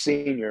 Hank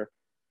Sr.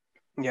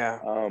 Yeah,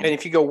 and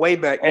if you go way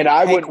back, and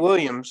Hank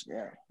Williams,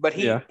 but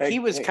he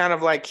was kind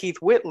of like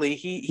Keith Whitley.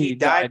 He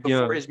died before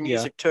young. His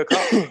music took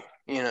off.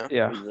 You know.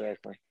 Yeah.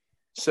 Exactly.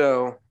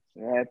 So.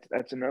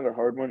 That's another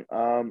hard one.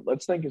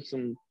 Let's think of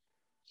some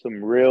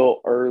real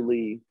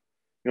early,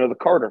 you know, the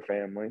Carter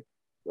family.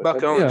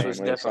 Buck Owens was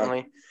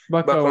definitely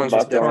Buck Owens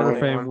was Carter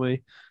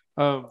family.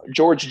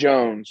 George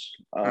Jones,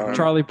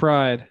 Charlie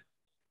Pride.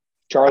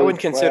 I wouldn't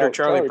consider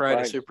Charlie Pride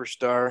a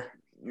superstar.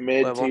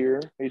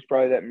 Mid-tier. He's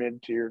probably that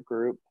mid-tier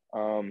group.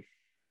 I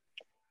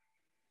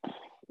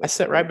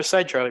sat right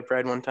beside Charlie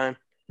Pride one time.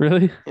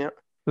 Really? Yeah.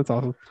 That's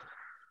awesome.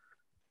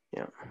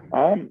 Yeah.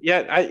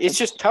 It's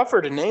just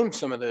tougher to name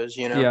some of those,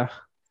 you know. Yeah.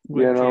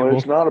 You know,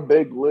 it's not a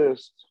big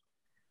list.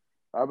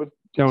 I would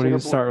don't even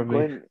start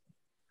with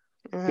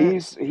me.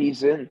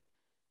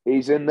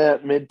 He's in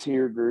that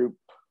mid-tier group.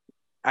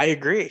 I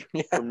agree.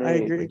 Yeah, I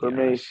agree. For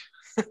me.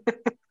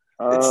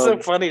 It's so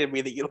funny to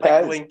me that you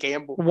like Glenn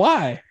Campbell.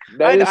 Why?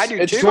 I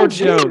do too. George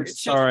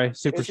Jones. Sorry,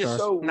 superstar. It's just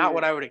so not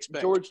what I would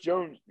expect. George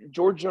Jones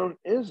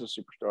is a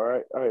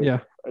superstar.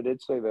 I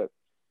did say that.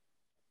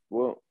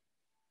 Well,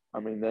 I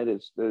mean that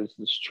is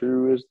as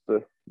true as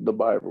the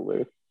Bible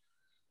is.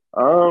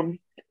 And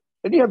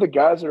you have the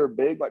guys that are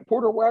big, like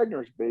Porter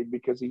Wagner's big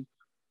because he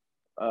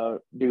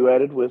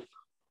duetted with,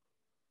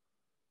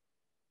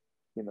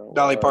 you know,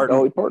 Dolly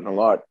Parton a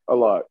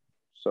lot.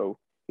 So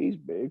he's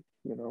big,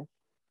 you know.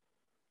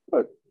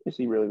 But Is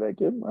he really that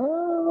good?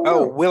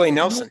 Willie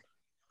Nelson.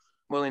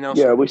 Willie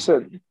Nelson. Yeah, we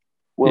said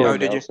Willie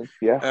did Nelson.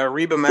 Yeah.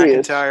 Reba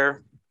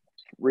McEntire.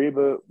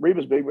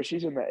 Reba's big, but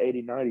she's in the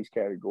 80s, 90s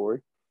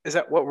category. Is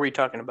that what were you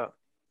talking about?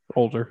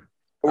 Older.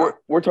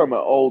 We're talking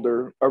about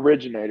older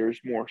originators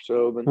more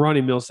so than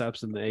Ronnie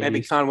Millsap's in the 80s.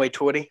 Maybe Conway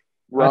Twitty.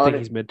 I think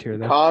he's mid-tier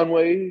though.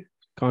 Conway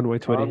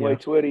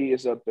Twitty. Twitty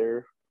is up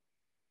there.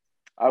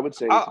 I would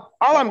say. All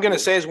I'm going to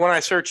say is when I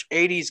search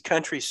 80s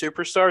country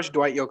superstars,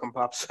 Dwight Yoakam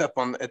pops up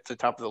at the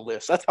top of the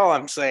list. That's all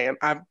I'm saying.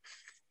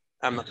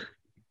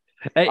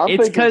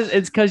 It's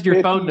because your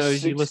 50, phone knows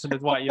 60. you listen to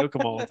Dwight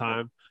Yoakam all the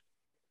time.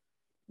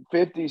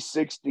 50,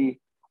 60.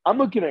 I'm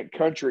looking at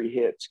country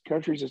hits,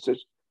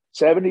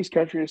 70s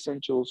country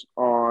essentials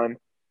on,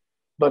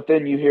 but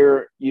then you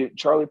hear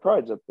Charlie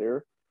Pride's up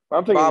there.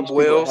 I'm thinking Bob these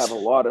Wills have a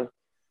lot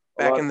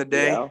back in the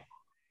day. Yeah.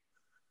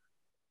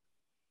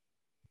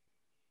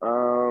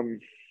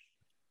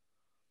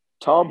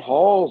 Tom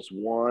Hall's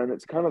one.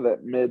 It's kind of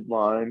that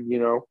midline,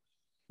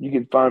 You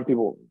can find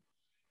people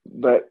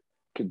that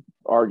could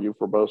argue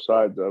for both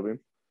sides of him.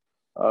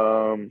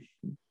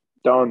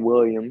 Don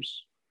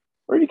Williams.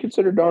 Where do you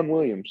consider Don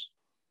Williams?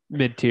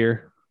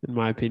 Mid-tier, in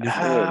my opinion.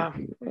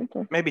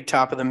 Okay. Maybe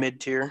top of the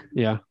mid-tier.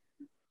 Yeah.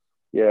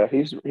 Yeah,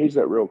 he's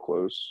that real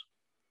close.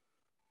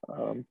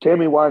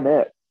 Tammy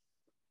Wynette,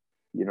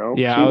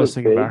 Yeah, I was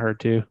thinking about her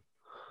too.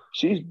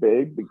 She's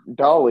big.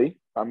 Dolly.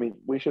 I mean,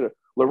 we should have.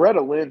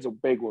 Loretta Lynn's a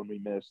big one we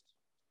missed.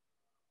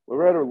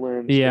 Loretta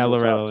Lynn. Yeah,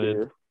 Loretta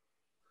Lynn.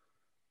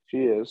 She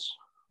is.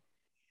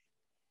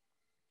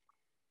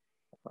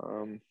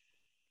 Talk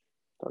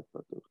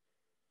about those.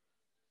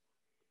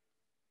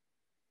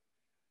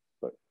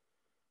 But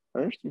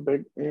there's some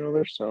big,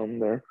 there's some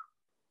there.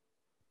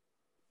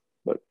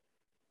 But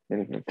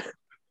anything.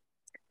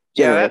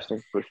 Yeah,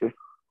 interesting for sure.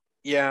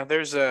 Yeah,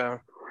 there's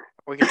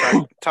we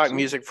could talk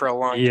music for a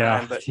long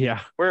time, but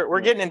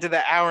we're getting into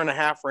the hour and a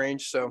half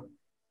range, so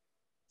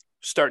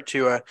start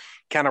to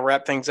kind of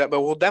wrap things up.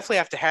 But we'll definitely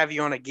have to have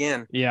you on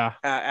again. Yeah.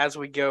 As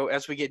we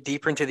get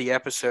deeper into the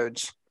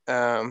episodes.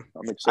 I'm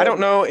excited. I don't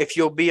know if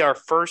you'll be our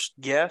first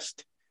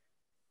guest.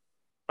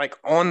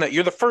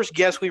 You're the first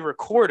guest we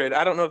recorded.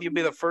 I don't know if you'll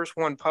be the first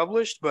one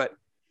published, but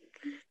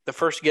the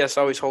first guest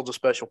always holds a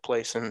special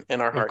place in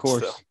our hearts. Of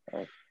course.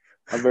 So.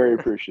 I'm very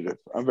appreciative.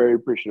 I'm very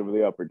appreciative of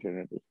the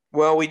opportunity.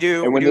 Well, we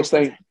do. And when this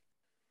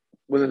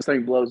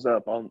thing blows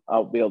up,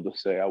 I'll be able to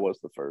say I was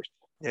the first.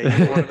 Yeah,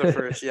 you're one of the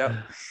first.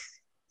 Yeah.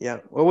 Yeah.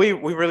 Well, we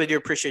really do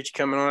appreciate you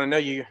coming on. I know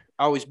you're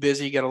always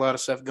busy. You got a lot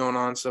of stuff going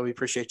on, so we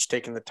appreciate you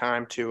taking the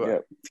time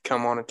to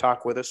come on and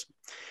talk with us.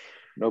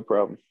 No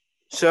problem.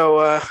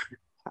 So,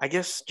 I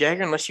guess,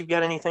 Jagger, unless you've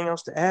got anything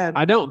else to add.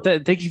 I don't.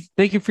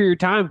 Thank you for your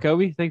time,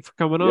 Kobe. Thanks for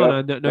coming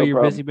on. I know you're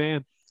a busy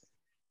man.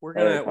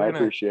 I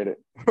appreciate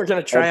it. We're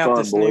gonna try out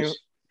this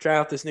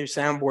new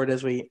soundboard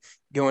as we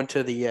go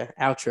into the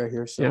outro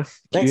here. So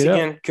thanks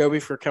again, Kobe,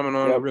 for coming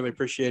on. I really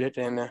appreciate it.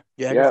 And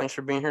Jagger, thanks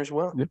for being here as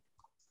well. Yep.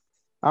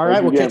 All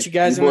right, we'll catch you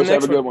guys in the next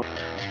one. Have a good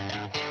one.